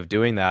probability of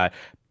doing that.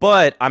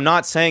 But I'm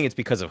not saying it's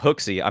because of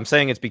HooXi. I'm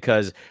saying it's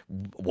because,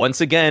 once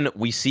again,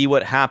 we see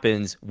what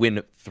happens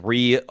when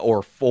 3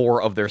 or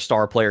 4 of their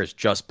star players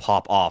just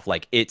pop off.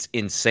 It's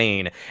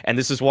insane. And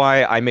this is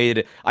why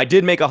I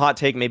did make a hot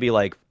take maybe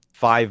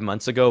 5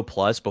 months ago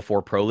plus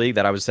before Pro League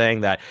that I was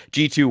saying that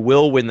G2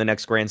 will win the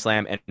next Grand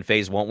Slam and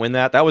FaZe won't win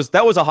that. That was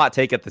a hot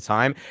take at the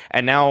time.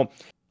 And now,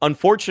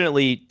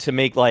 unfortunately, to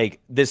make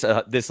this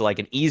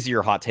an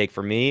easier hot take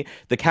for me,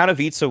 the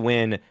Katowice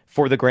win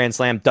for the Grand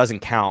Slam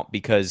doesn't count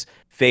because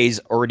FaZe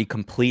already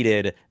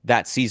completed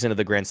that season of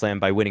the Grand Slam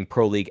by winning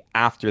Pro League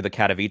after the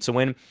Katowice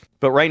win.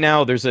 But right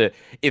now,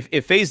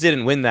 if FaZe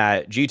didn't win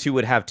that, G2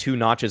 would have 2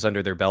 notches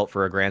under their belt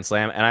for a Grand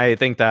Slam, and I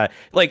think that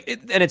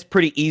and it's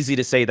pretty easy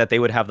to say that they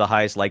would have the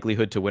highest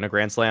likelihood to win a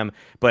Grand Slam.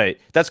 But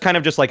that's kind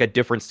of just a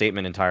different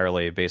statement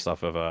entirely based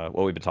off of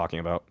what we've been talking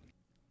about.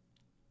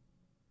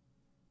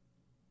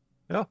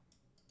 Yeah.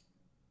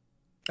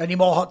 Any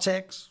more hot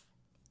takes?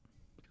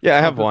 Yeah,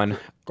 I have one.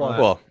 Go on.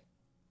 Well,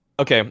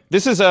 okay.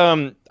 This is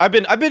I've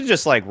been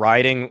just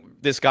riding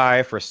this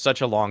guy for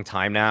such a long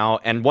time now,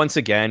 and once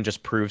again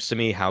just proves to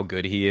me how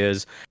good he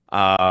is.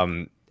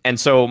 And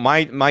so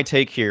my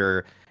take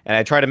here, and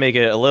I try to make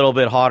it a little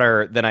bit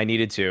hotter than I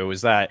needed to,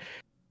 is that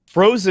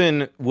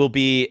Frozen will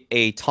be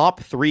a top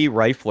 3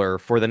 rifler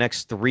for the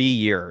next 3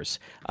 years,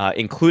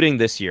 including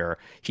this year.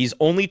 He's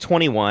only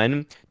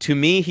 21. To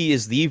me, he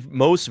is the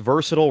most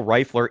versatile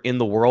rifler in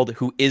the world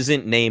who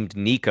isn't named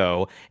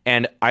Nico.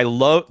 And I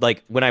love,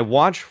 when I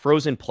watch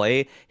Frozen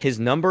play, his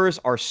numbers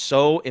are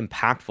so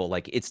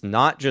impactful. It's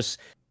not just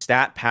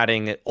stat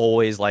padding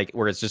always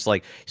where it's just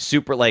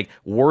super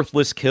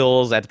worthless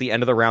kills at the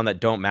end of the round that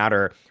don't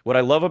matter. What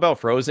I love about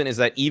Frozen is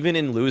that even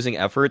in losing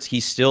efforts,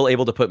 he's still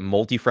able to put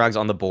multi-frags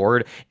on the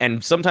board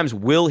and sometimes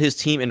will his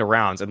team into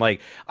rounds. And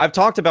I've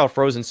talked about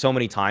Frozen so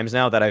many times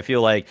now that I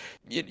feel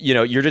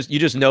you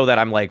just know that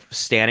I'm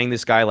standing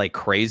this guy like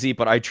crazy,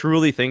 but I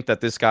truly think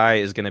that this guy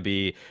is going to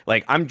be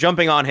I'm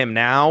jumping on him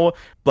now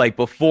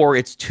before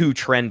it's too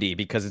trendy,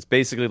 because it's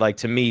basically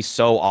to me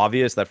so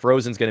obvious that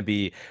Frozen's going to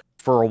be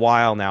for a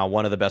while now,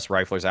 one of the best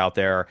riflers out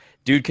there.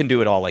 Dude can do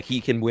it all. Like he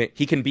can win,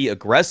 he can be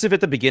aggressive at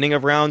the beginning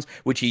of rounds,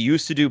 which he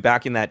used to do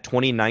back in that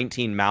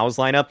 2019 Maus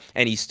lineup,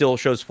 and he still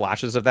shows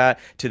flashes of that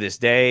to this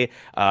day.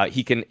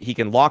 He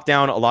can lock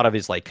down a lot of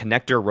his like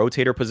connector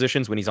rotator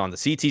positions when he's on the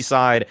CT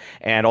side,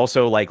 and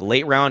also like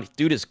late round,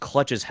 dude is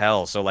clutch as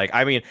hell. So like,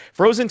 I mean,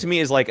 Frozen to me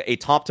is like a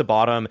top to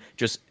bottom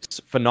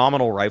just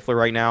phenomenal rifler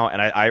right now,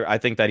 and I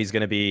think that he's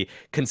going to be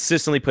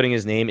consistently putting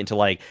his name into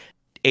like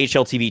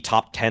HLTV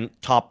top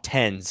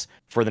 10s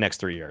for the next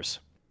 3 years.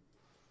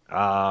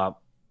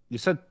 You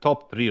said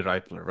top 3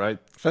 rifler, right?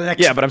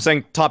 Yeah, but I'm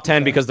saying top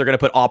 10 because they're going to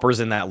put Oppers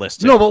in that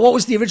list too. No, but what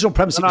was the original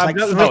premise? It was like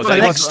for the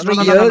next 3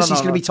 years,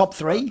 he's going to be top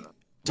 3? Is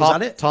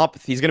that it?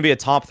 He's going to be a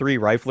top 3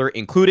 rifler,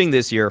 including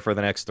this year for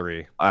the next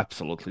 3.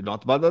 Absolutely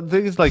not. But the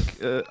thing is, like,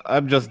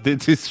 I'm just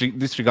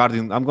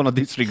disregarding. I'm going to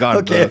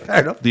disregard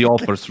the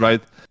offers,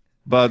 right?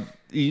 But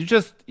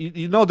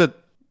you know that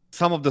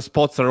some of the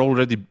spots are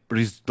already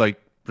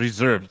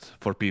reserved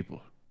for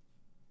people.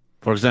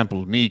 For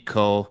example,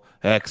 Nico,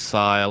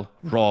 Exile,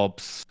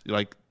 Robs,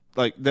 like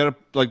they're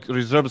like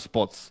reserve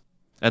spots,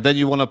 and then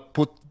you want to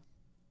put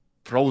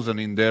Frozen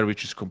in there,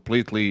 which is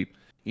completely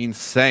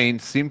insane.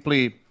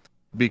 Simply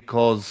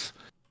because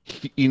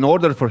in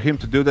order for him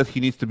to do that,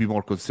 he needs to be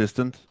more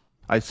consistent.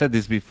 I said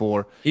this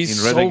before. He's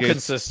in Renegade, so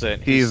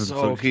consistent. He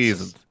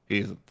isn't.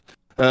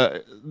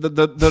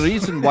 The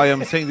reason why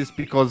I'm saying this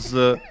because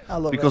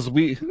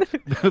we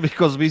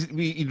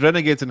in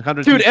Renegades and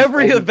 100. Dude,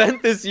 every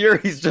event this year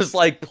he's just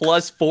like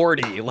plus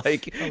 40.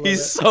 Like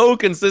he's so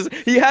consistent.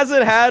 He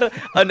hasn't had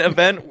an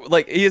event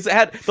like he's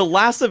had the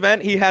last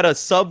event he had a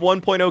sub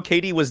 1.0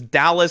 KD was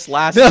Dallas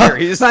last year.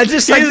 I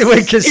just like the way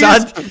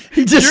Kassad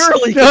he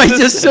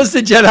just does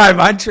the Jedi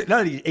mind trick.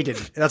 No, he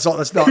didn't. That's not.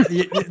 What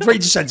you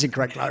just said's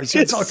incorrect, Larry.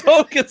 It's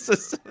so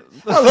consistent.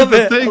 I love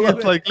it. The thing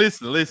is like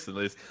listen.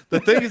 The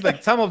thing is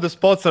like some of the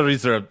spots are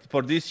reserved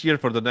for this year,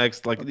 for the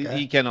next. Like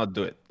he cannot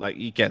do it. Like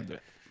he can't do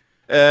it.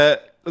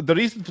 The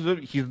reason to do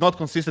it, he's not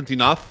consistent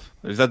enough.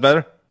 Is that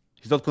better?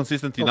 He's not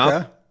consistent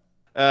enough.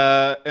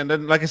 And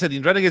then, like I said,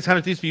 in Renegades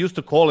 100 we used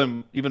to call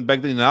him even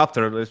back then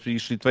after,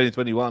 especially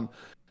 2021.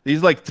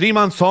 He's like 3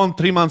 months on,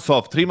 3 months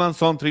off, 3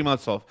 months on, 3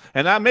 months off.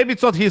 And maybe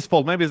it's not his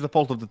fault. Maybe it's the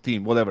fault of the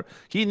team. Whatever.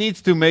 He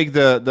needs to make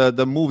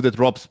the move that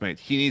Rob's made.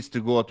 He needs to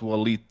go to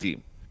elite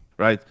team,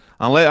 right?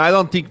 Unless I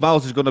don't think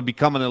Maus is going to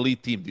become an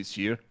elite team this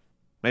year.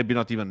 Maybe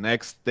not even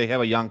next. They have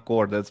a young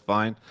core, that's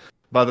fine.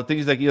 But the thing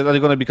is, like, are they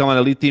going to become an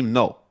elite team?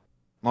 No,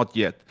 not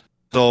yet.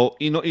 So,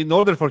 in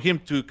order for him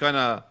to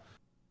kind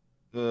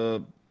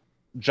of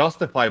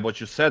justify what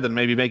you said and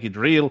maybe make it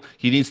real,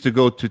 he needs to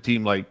go to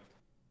team like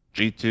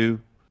G2,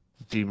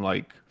 team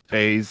like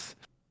FaZe,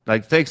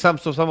 like take some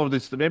of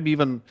this. Maybe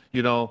even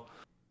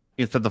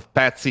instead of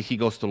Patsy, he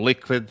goes to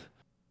Liquid.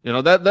 Some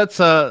of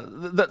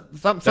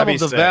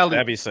the valid.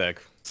 That'd be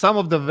sick. Some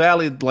of the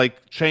valid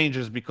like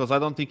changes, because I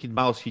don't think in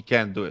Maus he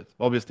can do it.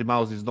 Obviously,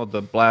 Maus is not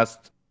the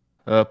blast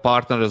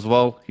partner as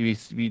well.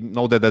 We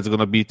know that's going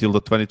to be till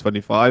the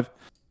 2025,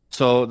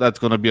 so that's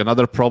going to be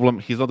another problem.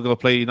 He's not going to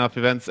play enough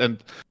events,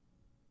 and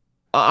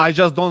I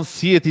just don't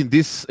see it in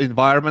this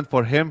environment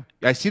for him.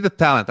 I see the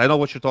talent. I know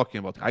what you're talking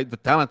about. The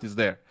talent is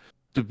there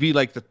to be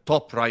like the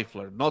top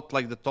rifler, not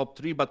like the top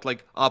 3, but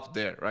like up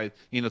there, right,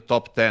 in the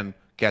top 10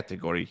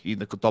 category, in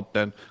the top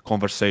 10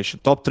 conversation.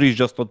 Top 3 is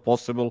just not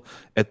possible,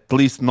 at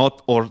least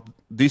not or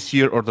this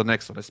year or the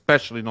next one,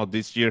 especially not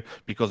this year,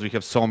 because we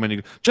have so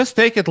many. Just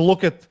take a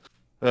look at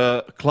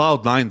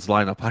Cloud9's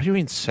lineup. Are you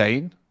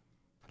insane?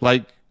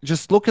 Like,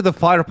 just look at the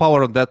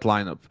firepower on that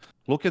lineup.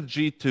 Look at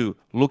G2.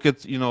 Look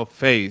at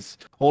FaZe.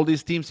 All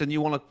these teams, and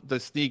you want to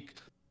sneak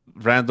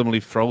randomly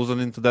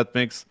Frozen into that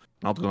mix?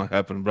 Not going to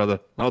happen, brother.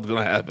 Not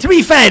going to happen. To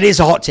be fair, it is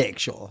a hot take,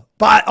 sure.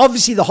 But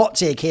obviously the hot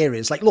take here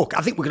is, like, look,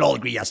 I think we can all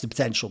agree he has the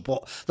potential,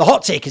 but the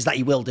hot take is that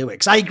he will do it.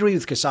 Because I agree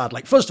with Kassad.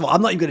 Like, first of all,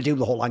 I'm not even going to do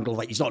the whole angle of,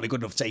 like, he's not in a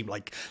good enough team.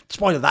 Like,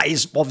 spoiler, that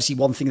is obviously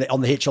one thing that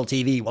on the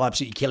HLTV will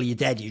absolutely kill you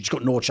dead. You've just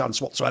got no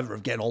chance whatsoever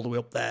of getting all the way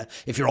up there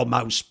if you're on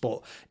Maus.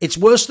 But it's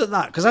worse than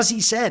that. Because as he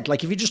said,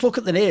 like, if you just look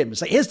at the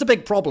names, like, here's the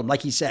big problem,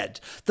 like he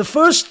said. The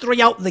first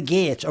 3 out the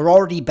gate are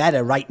already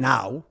better right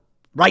now.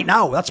 Right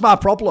now, that's my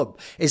problem.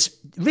 Is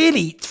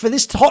really, for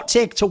this hot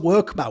take to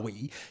work,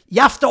 Maui,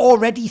 you have to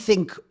already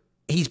think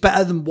he's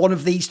better than one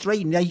of these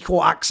 3,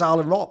 Nico, Axel,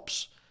 and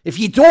Robs. If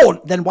you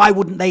don't, then why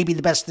wouldn't they be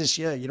the best this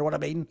year? You know what I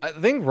mean? I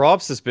think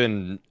Robs has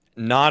been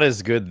not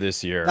as good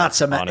this year.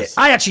 That's amazing.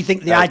 I actually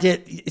think the idea...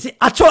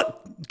 I thought...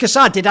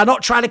 Kassad, did I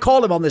not try to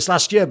call him on this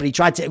last year, but he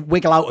tried to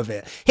wiggle out of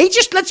it. He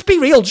just, let's be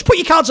real, just put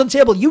your cards on the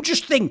table. You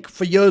just think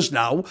for years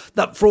now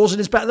that Frozen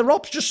is better than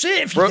Robs. Just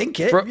say it if you think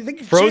it.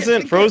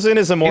 Frozen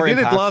is a more impactful... He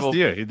did it last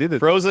year. He did it.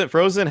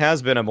 Frozen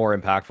has been a more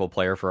impactful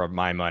player for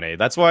my money.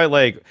 That's why,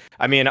 like,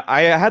 I mean,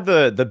 I had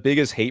the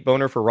biggest hate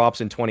boner for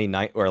Robs in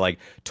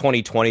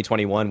 2020,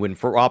 21, when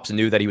Robs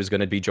knew that he was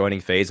going to be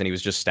joining FaZe and he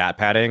was just stat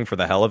padding for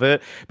the hell of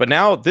it. But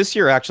now, this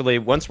year, actually,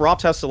 once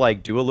Robs has to,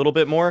 like, do a little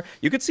bit more,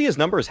 you could see his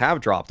numbers have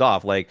dropped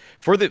off. like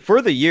for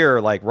the year,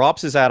 like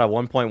Rops is at a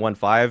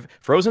 1.15,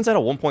 Frozen's at a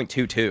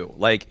 1.22.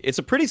 Like it's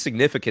a pretty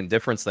significant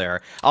difference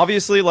there.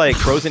 Obviously, like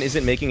Frozen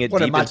isn't making it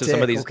deep into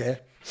some of these. Okay.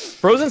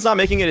 Frozen's not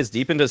making it as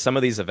deep into some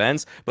of these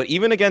events, but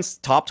even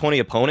against top 20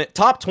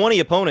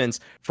 opponents,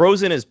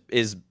 Frozen is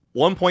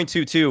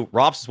 1.22,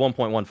 Rops is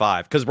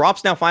 1.15, because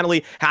Rops now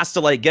finally has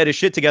to like get his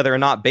shit together and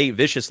not bait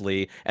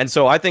viciously. And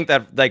so I think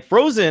that like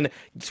Frozen,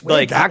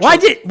 like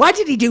actually, why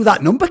did he do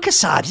that number,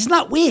 Kassad? Isn't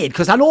that weird?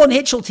 Because I know on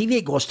HLTV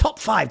it goes top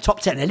 5,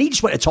 top 10, and he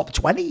just went to top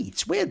 20.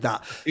 It's weird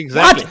that.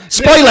 Exactly.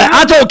 Spoiler: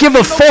 I don't give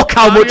a fuck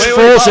how much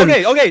Frozen.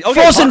 Okay.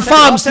 Frozen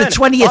farms the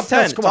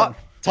 20th. Come on.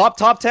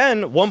 Top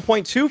 10,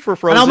 1.2 for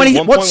Frozen. And how many?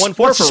 1.14 What's the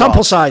for sample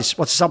Rops. size?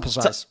 What's the sample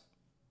size?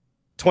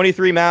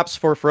 23 maps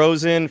for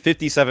Frozen,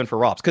 57 for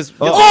Rops. Because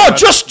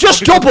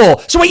just double.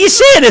 So what you're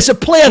saying is a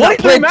player that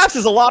 23 played maps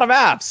is a lot of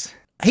maps.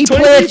 He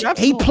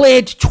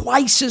played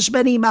twice as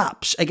many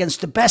maps against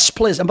the best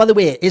players. And by the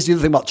way, here's the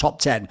other thing about top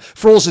 10.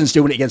 Frozen's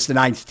doing it against the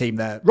 9th team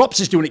there. Rops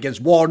is doing it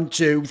against 1,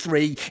 2,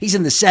 3. He's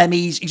in the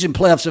semis. He's in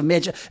playoffs of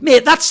major.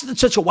 Mate, that's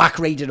such a whack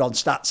rated on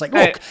stats. Like,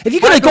 look, if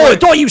you're going to go,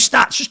 don't use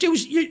stats. Just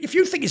use, if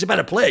you think he's a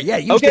better player,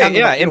 use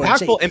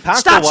impactful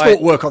stats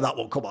don't work on that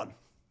one. Come on.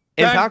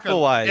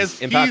 Impactful-wise.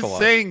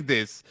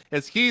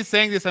 As he's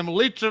saying this, I'm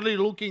literally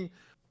looking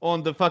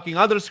on the fucking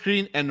other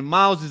screen, and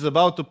Mouse is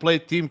about to play a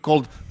team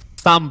called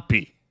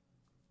Stumpy.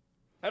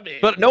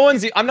 But no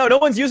one's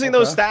using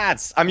those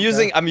stats. I'm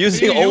using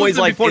always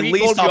like at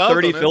least top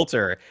 30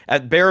 filter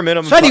at bare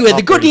minimum. So anyway,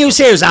 the good news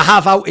here is I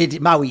have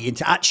outed Maui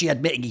into actually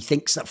admitting he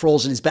thinks that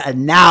Frozen is better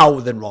now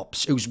than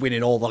Rops, who's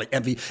winning all the like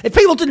MVP. If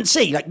people didn't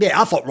see, like,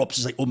 I thought Rops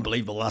was like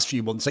unbelievable the last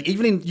few months. Like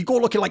even in you go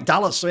looking like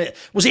Dallas,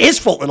 was it his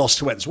fault they lost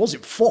to Wentz? Was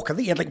it? Fuck, I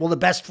think he had like one of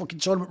the best fucking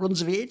tournament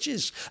runs of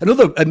ages.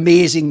 Another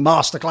amazing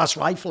masterclass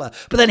rifler.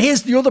 But then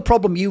here's the other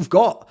problem you've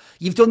got.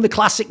 You've done the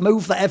classic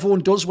move that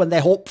everyone does when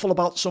they're hopeful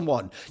about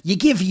someone. You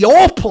give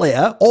your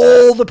player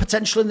all the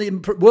potential in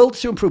the world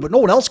to improve, but no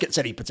one else gets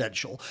any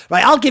potential,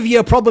 right? I'll give you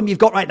a problem you've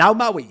got right now,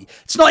 Maui.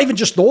 It's not even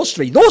just those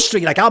three. Those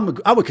three, like I'm with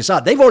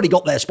Kassad, they've already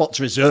got their spots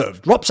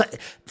reserved.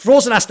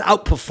 Frozen has to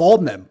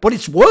outperform them, but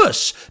it's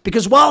worse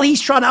because while he's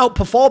trying to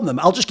outperform them,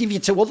 I'll just give you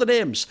 2 other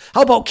names.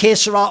 How about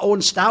kassad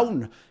and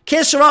Stown?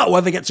 kassad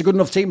ever gets a good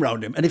enough team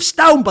around him, and if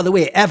Stown, by the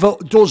way, ever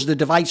does the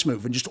device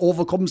move and just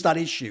overcomes that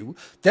issue,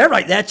 they're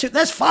right there too.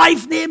 There's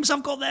 5 names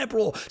I've got there,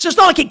 bro. So it's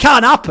not like it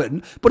can't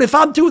happen, but if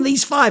I'm doing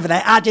these 5 and I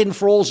add in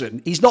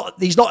Frozen, he's not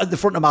at the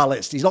front of my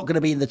list. He's not going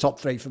to be in the top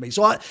 3 for me.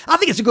 So I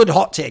think it's a good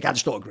hot take. I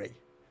just don't agree.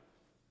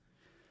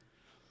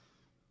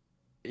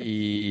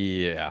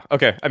 Yeah.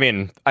 Okay. I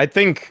mean, I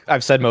think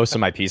I've said most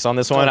of my piece on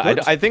this one.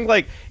 I think,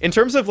 like, in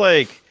terms of,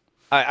 like,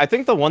 I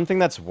think the one thing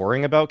that's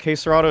worrying about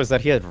kassad is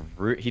that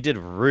he did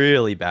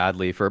really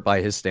badly by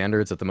his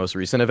standards at the most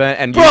recent event.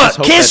 And but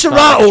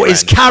kassad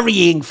is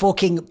carrying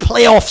fucking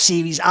playoff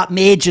series at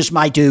majors,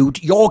 my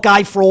dude. Your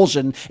guy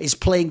Frozen is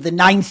playing the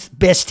 9th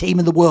best team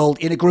in the world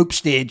in a group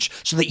stage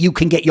so that you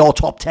can get your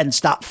top 10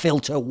 stat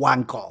filter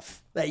wank off.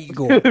 There you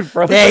go.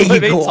 There you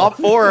go. Top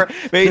 4.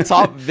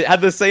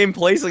 Had the same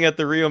placing at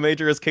the Rio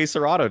Major as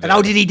kassad did. And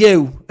how did he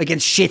do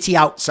against shitty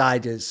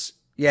outsiders?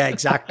 Yeah,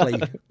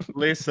 exactly.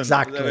 Listen,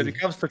 when it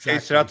comes to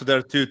kassad, there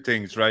are 2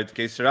 things, right?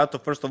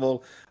 Kassad, first of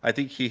all, I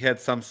think he had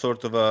some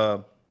sort of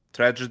a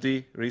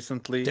tragedy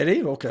recently. Did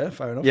he? Okay,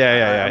 fair enough.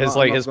 Yeah.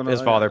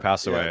 His father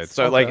passed away. Yeah,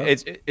 so okay.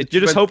 You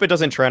just hope it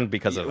doesn't trend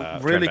because of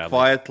that. Really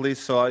quietly.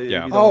 So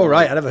yeah.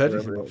 Right. I never heard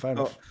anything about. Fair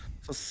enough.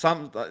 So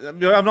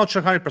I'm not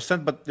sure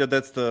 100%, but yeah,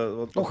 that's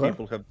what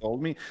people have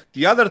told me.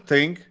 The other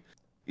thing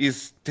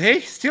is they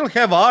still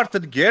have Art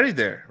and Gary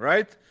there,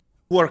 right?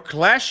 Who are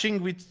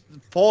clashing with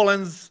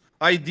Fallen's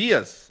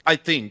ideas, I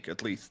think,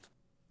 at least.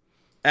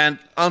 And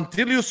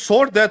until you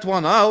sort that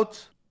one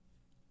out,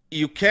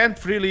 you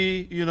can't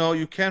really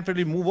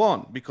move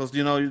on because,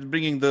 you're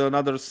bringing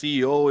another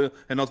CEO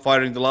and not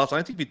firing the last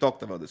one. I think we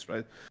talked about this,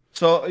 right?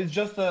 So it's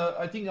just,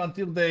 I think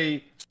until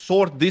they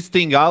sort this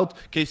thing out,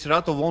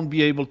 kassad won't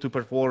be able to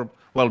perform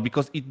well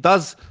because it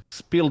does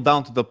spill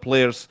down to the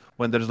players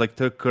when there's like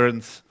 2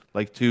 currents,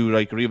 like 2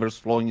 like rivers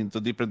flowing into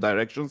different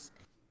directions.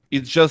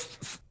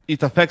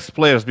 It affects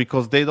players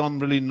because they don't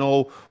really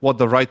know what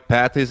the right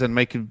path is and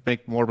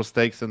make more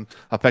mistakes and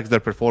affects their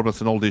performance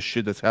and all this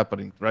shit that's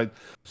happening, right?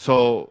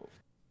 So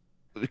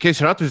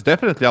kassad is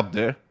definitely up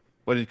there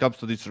when it comes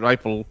to these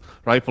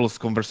rifles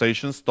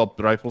conversations, top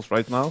rifles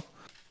right now.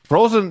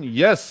 Frozen,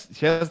 yes,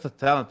 he has the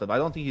talent, but I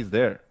don't think he's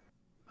there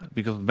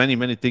because of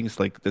many things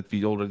like that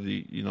we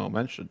already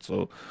mentioned.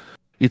 So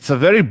it's a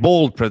very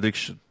bold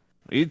prediction.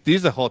 It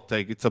is a hot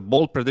take. It's a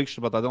bold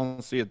prediction, but I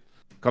don't see it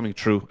coming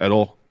true at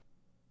all.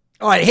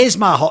 All right, here's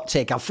my hot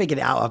take. I've figured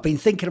it out. I've been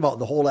thinking about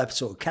the whole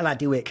episode. Can I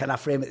do it? Can I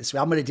frame it this way?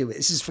 I'm going to do it.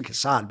 This is for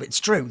kassad, but it's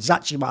true. It's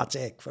actually my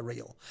take for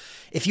real.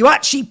 If you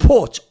actually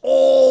put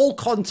all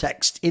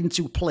context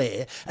into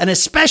play, and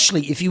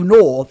especially if you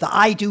know that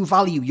I do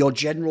value your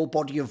general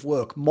body of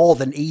work more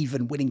than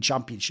even winning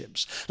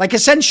championships. Like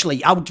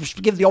essentially, I would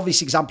just give the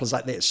obvious examples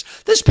like this.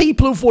 There's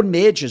people who've won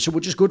majors who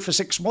were just good for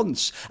 6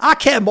 months. I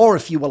care more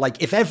if you were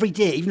like, if every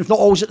day, even if not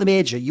always at the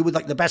major, you were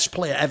like the best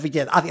player every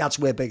day. I think that's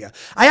way bigger.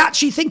 I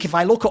actually think if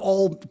I look at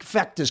all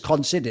factors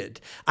considered,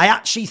 I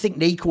actually think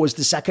Nico is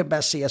the second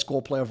best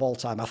CSGO player of all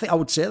time. I think I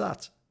would say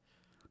that.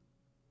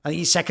 I think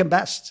he's second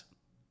best.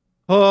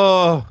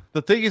 Oh,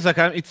 the thing is, like,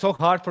 it's so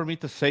hard for me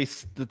to say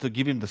to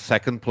give him the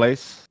second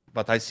place.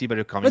 But I see where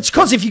you're coming. It's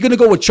because if you're going to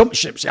go with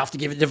championship, you have to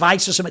give it a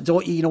device or something,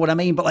 don't you? You know what I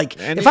mean? But like,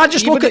 and if I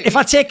just look at, if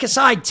I take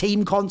aside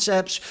team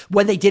concepts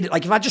when they did it,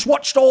 like if I just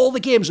watched all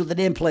the games with the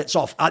nameplates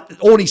off,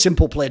 only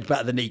Simple played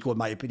better than Nico in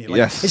my opinion. Like,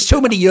 yes, it's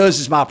too many years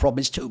is my problem.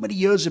 It's too many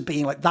years of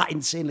being like that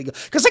insanely good.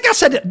 Because like I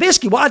said,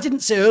 basically what I didn't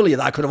say earlier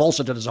that I could have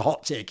also done as a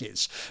hot take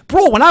is,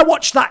 bro, when I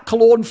watched that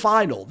Cologne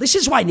final, this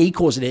is why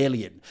Nico's an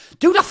alien,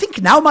 dude. I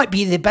think now might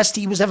be the best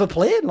he was ever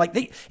playing. Like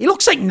he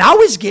looks like now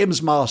his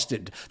game's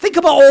mastered. Think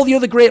about all the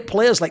other great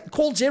players. Like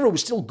Cold Zero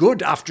was still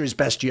good after his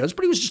best years,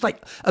 but he was just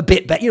like a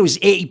bit better. You know, he was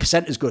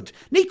 80% as good.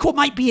 Nico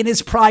might be in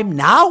his prime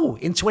now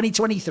in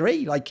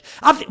 2023. Like,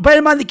 bear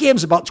in mind the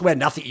game's about to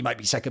end. I think he might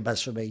be second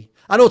best for me.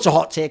 I know it's a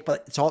hot take,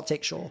 but it's a hot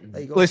take, sure.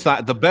 There you go.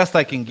 Listen, the best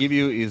I can give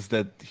you is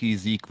that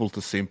he's equal to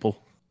Simple.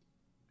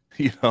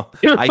 You know,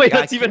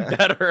 that's even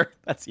better.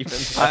 That's even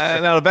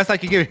better. No, the best I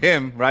can give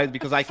him, right?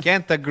 Because I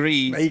can't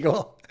agree. There you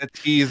go. That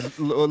he's.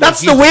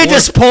 That's the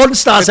weirdest Porn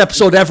Stars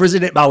episode ever,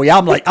 isn't it, Maui?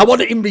 I'm like, I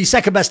want him to be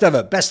second best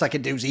ever. Best I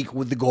can do is equal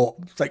with the GOAT.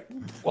 It's like,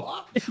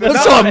 what?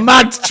 What sort of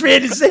mad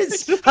trade is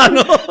this? I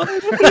know.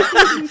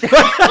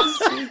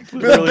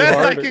 The best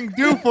I can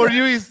do for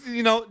you is,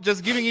 you know,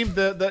 just giving him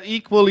the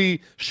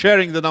equally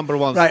sharing the number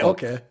one. Right. spot.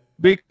 Okay.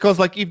 Because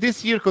like if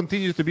this year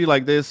continues to be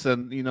like this,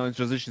 and you know, in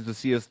transition to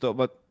CS stuff,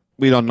 but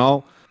we don't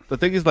know. The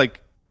thing is,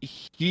 like,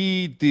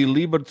 he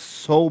delivered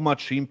so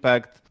much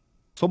impact,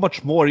 so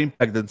much more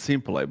impact than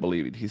Simple, I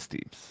believe, in his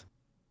teams.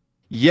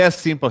 Yes,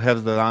 Simple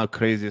has the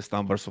craziest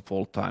numbers of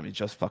all time. It's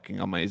just fucking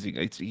amazing.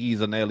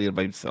 He's an alien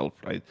by himself,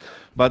 right?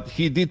 But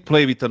he did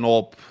play with an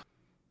AWP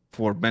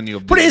for many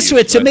of the Put it this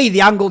way, to right? me,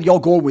 the angle you're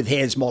going with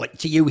here is more like,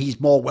 to you, he's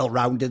more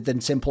well-rounded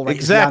than Simple, right?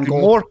 Exactly,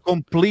 more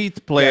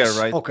complete player yes.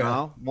 right okay.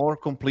 now. More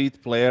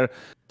complete player.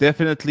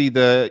 Definitely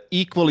the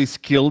equally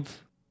skilled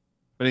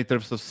in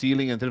terms of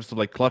sealing, in terms of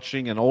like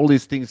clutching and all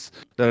these things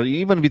that are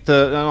even with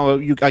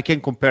I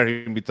can't compare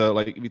him with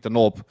like with an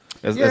AWP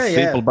as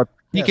Simple, but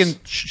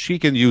she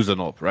can use an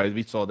AWP, right?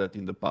 We saw that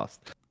in the past.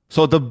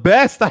 So the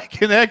best I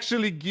can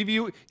actually give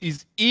you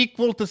is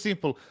equal to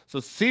Simple. So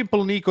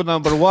Simple Nico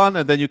number one,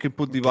 and then you can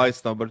put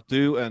device number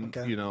two, and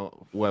you know,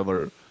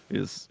 whoever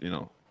is, you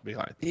know,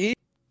 behind.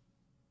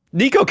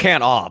 Nico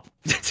can't op.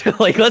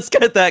 Like, let's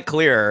get that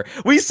clear.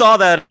 We saw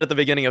that at the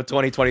beginning of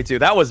 2022.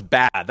 That was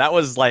bad. That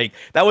was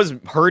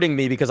hurting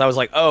me because I was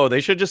like, oh,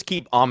 they should just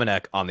keep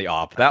Mauisnake on the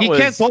op. He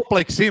can't op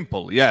like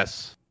Simple,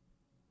 yes.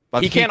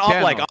 But he can't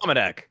op like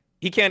Mauisnake.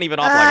 He can't even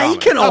op like Mauisnake. He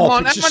can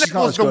op. Mauisnake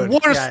was the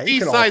worst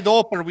C-side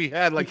opper we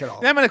had. Like,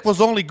 Mauisnake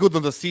was only good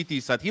on the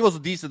CT side. He was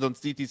decent on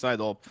CT side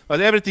op. But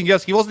everything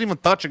else, he wasn't even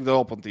touching the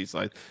op on T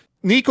side.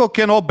 Nico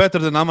can op better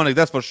than Mauisnake,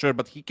 that's for sure,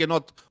 but he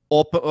cannot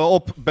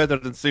op better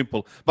than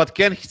Simple. But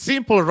can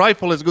Simple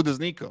rifle as good as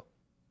Nico?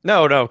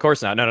 No, of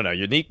course not. No.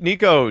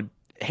 Nico,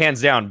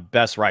 hands down,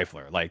 best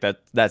rifler. Like,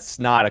 that's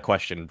not a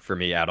question for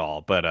me at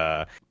all. But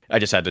I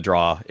just had to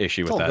draw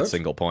issue with that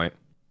single point.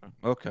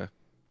 Okay.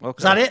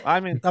 Is that it? I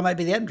mean, that might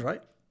be the end,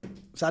 right?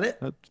 Is that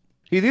it?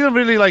 He didn't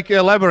really like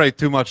elaborate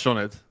too much on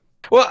it.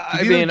 Well,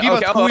 I mean,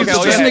 okay.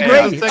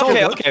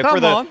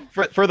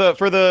 For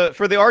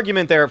the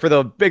argument there, for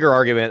the bigger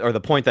argument or the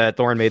point that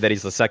Thorin made that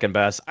he's the second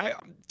best, I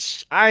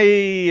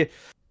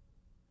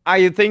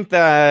think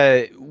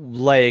that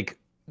like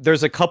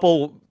there's a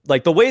couple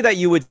like the way that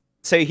you would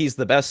say he's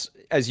the best,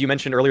 as you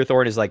mentioned earlier,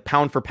 Thorin, is like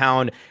pound for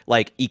pound,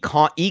 like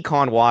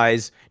econ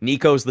wise,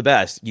 Nico's the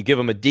best. You give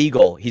him a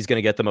Deagle, he's going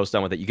to get the most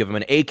done with it. You give him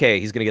an AK,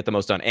 he's going to get the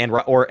most done, and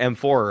or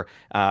M4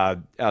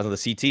 on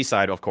the CT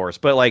side, of course.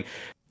 But like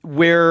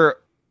where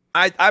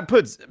I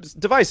put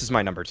Device is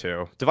my number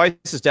two. Device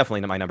is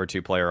definitely my number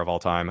two player of all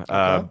time.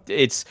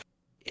 Okay.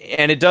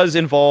 It does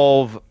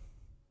involve,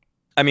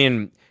 I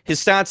mean, his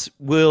stats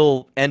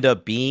will end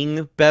up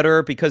being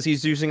better because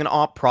he's using an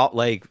op prop,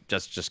 like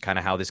just kind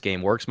of how this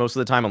game works most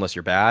of the time, unless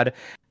you're bad.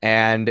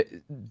 And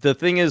the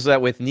thing is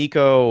that with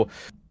Nico,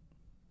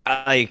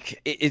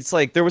 like it's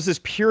like there was this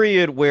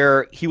period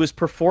where he was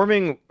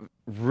performing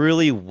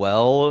really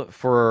well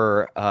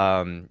for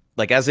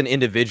like as an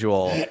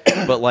individual,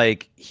 but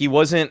like he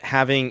wasn't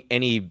having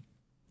any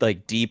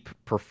like deep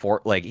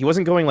like he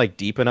wasn't going like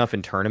deep enough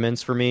in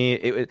tournaments for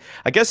me.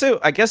 I guess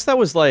that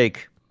was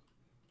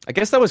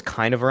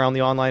kind of around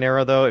the online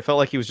era, though. It felt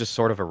like he was just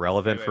sort of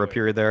irrelevant for a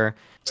period there.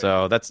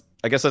 So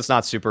I guess that's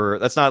not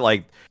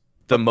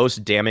the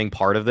most damning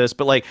part of this.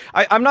 But like,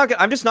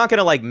 I'm just not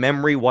gonna like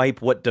memory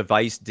wipe what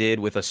Device did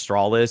with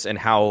Astralis and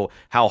how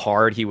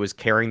hard he was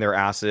carrying their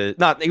asses.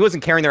 He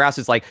wasn't carrying their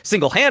asses like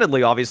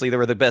single-handedly. Obviously, they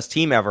were the best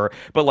team ever,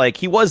 but like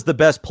he was the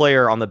best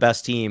player on the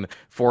best team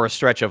for a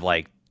stretch of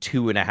like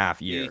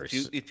 2.5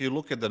 years. If you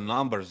look at the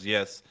numbers,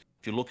 yes.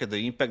 If you look at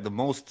the impact, the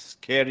most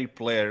scary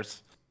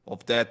players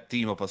of that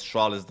team of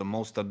Astralis, the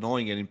most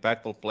annoying and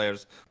impactful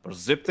players were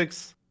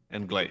Ziptix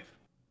and Glaive.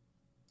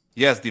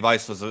 Yes,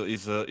 Device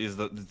is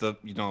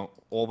the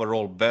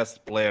overall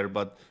best player,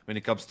 but when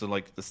it comes to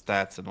like the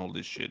stats and all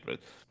this shit, right?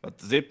 But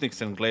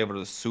Ziptix and Glaive are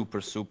the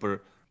super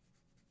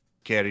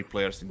scary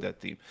players in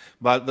that team.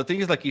 But the thing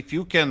is, like, if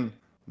you can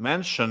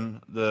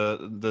mention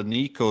the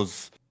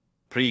Nico's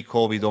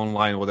pre-COVID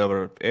online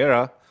whatever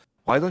era,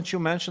 why don't you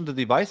mention the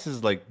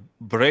Devices like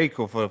break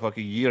of a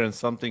fucking year and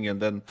something,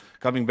 and then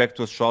coming back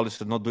to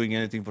Astralis and not doing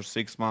anything for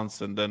 6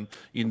 months, and then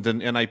in the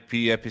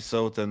NIP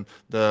episode and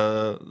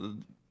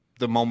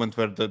the moment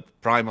where the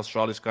prime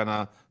Astralis kind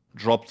of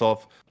dropped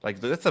off, like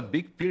that's a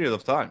big period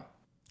of time.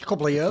 A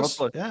couple of years,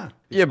 but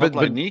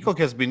Nico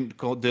has been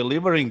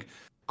delivering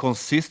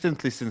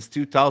consistently since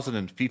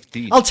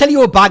 2015. I'll tell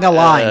you a banger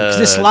line, because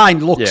this line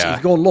looks, if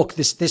you go look,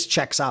 this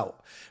checks out.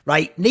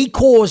 Right,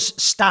 Nico's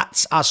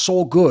stats are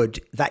so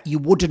good that you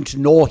wouldn't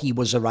know he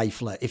was a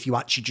rifler if you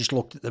actually just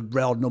looked at the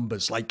raw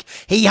numbers. Like,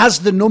 he has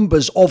the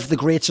numbers of the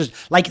greatest.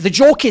 Like, the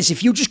joke is,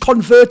 if you just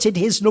converted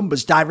his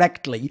numbers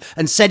directly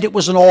and said it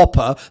was an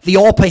AWPer, the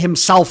AWPer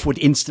himself would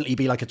instantly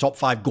be like a top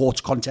 5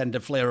 GOAT contender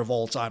player of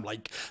all time.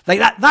 Like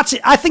that's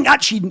it. I think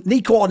actually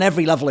Nico on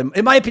every level,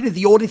 in my opinion,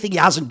 the only thing he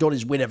hasn't done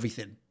is win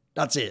everything.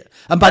 That's it.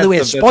 And by the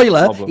way,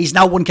 spoiler, he's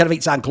now won kind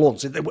of 8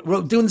 clones.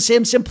 We're doing the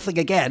same simple thing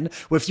again,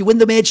 where if you win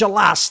the major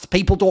last,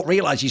 people don't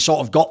realise you sort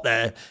of got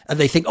there, and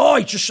they think,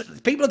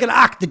 people are going to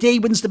act, the day he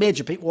wins the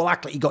major, people will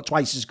act like he got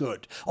twice as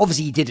good.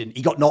 Obviously he didn't.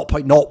 He got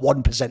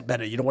 0.01%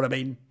 better, you know what I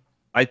mean?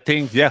 I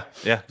think, yeah,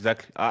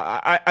 exactly.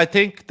 I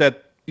think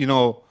that,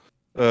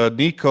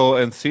 Nico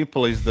and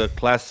Simple is the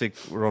classic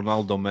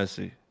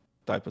Ronaldo-Messi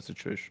type of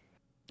situation.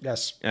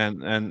 Yes.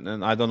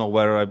 And I don't know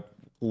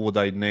who would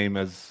I name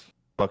as...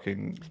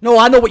 No,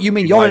 I know what you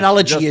mean. Your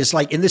analogy is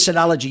like, in this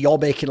analogy, you're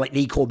making like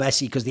Nico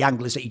Messi because the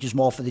angle is that he does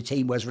more for the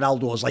team, whereas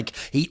Ronaldo is like,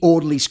 he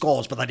only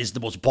scores, but that is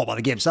the most important of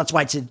the game. So that's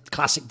why it's a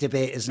classic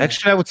debate, isn't it?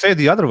 Actually, I would say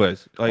the other way.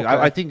 Like, okay.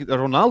 I think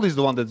Ronaldo is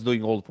the one that's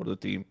doing all for the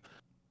team.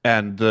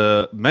 And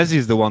Messi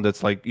is the one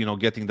that's like,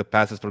 getting the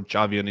passes from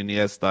Xavi and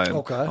Iniesta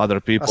and other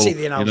people. I see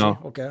the analogy.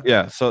 Okay.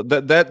 Yeah, so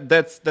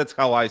that's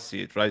how I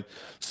see it, right?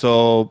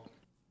 So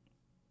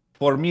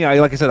for me,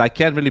 like I said, I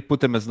can't really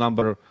put him as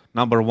number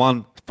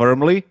one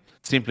firmly,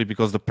 simply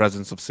because the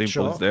presence of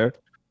Simple is there.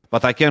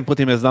 But I can put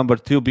him as number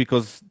 2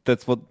 because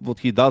that's what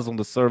he does on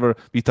the server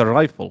with a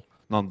rifle,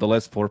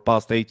 nonetheless, for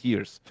past 8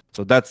 years.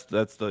 So that's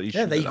the issue.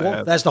 Yeah, there you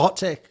go. There's the hot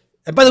take.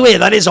 And by the way,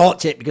 that is a hot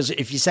take, because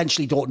if you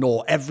essentially don't know,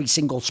 every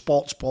single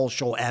sports ball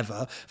show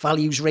ever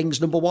values rings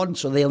number 1,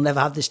 so they'll never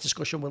have this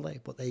discussion, will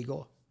they? But there you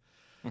go.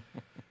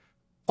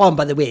 And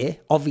by the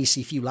way,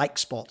 obviously, if you like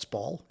sports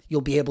ball,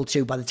 you'll be able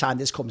to, by the time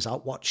this comes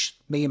out, watch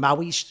me and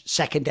Maui's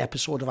second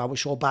episode of our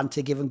show,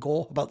 Banter Give and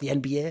Go, about the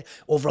NBA,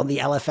 over on the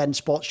LFN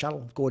Sports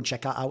Channel. Go and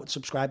check that out and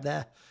subscribe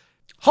there.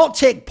 Hot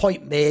Take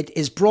Point Made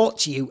is brought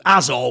to you,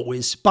 as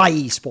always, by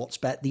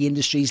eSportsBet, the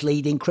industry's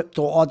leading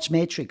crypto odds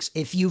matrix.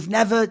 If you've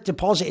never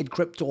deposited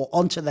crypto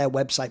onto their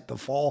website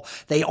before,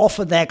 they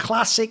offer their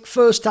classic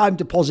first-time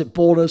deposit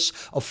bonus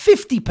of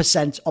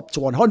 50% up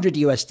to 100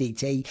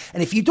 USDT.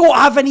 And if you don't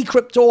have any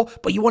crypto,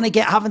 but you want to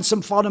get having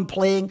some fun and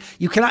playing,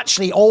 you can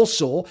actually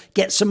also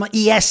get some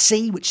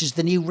ESC, which is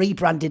the new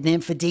rebranded name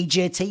for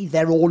DJT,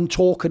 their own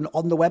token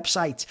on the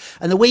website.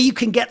 And the way you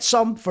can get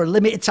some for a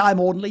limited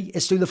time only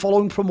is through the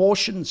following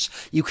promotion.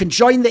 You can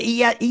join the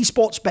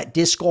eSportsBet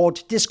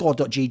Discord,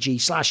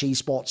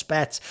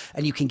 discord.gg/esportsbet,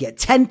 and you can get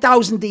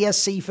 10,000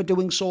 DSC for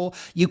doing so.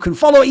 You can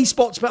follow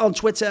eSportsBet on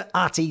Twitter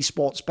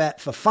 @eSportsBet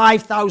for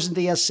 5,000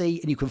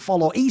 DSC, and you can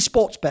follow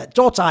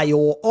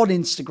eSportsBet.io on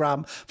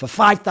Instagram for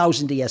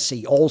 5,000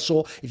 DSC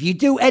also. If you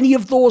do any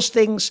of those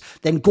things,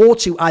 then go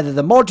to either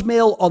the mod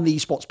mail on the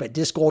eSportsBet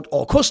Discord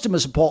or customer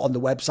support on the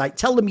website.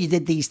 Tell them you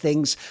did these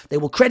things. They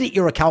will credit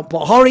your account,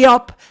 but hurry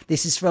up.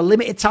 This is for a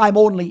limited time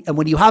only, and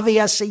when you have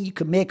ESC, you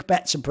can make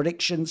bets and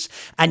predictions,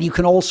 and you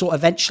can also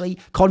eventually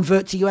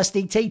convert to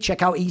USDT.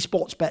 Check out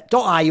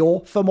esportsbet.io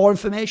for more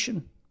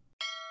information.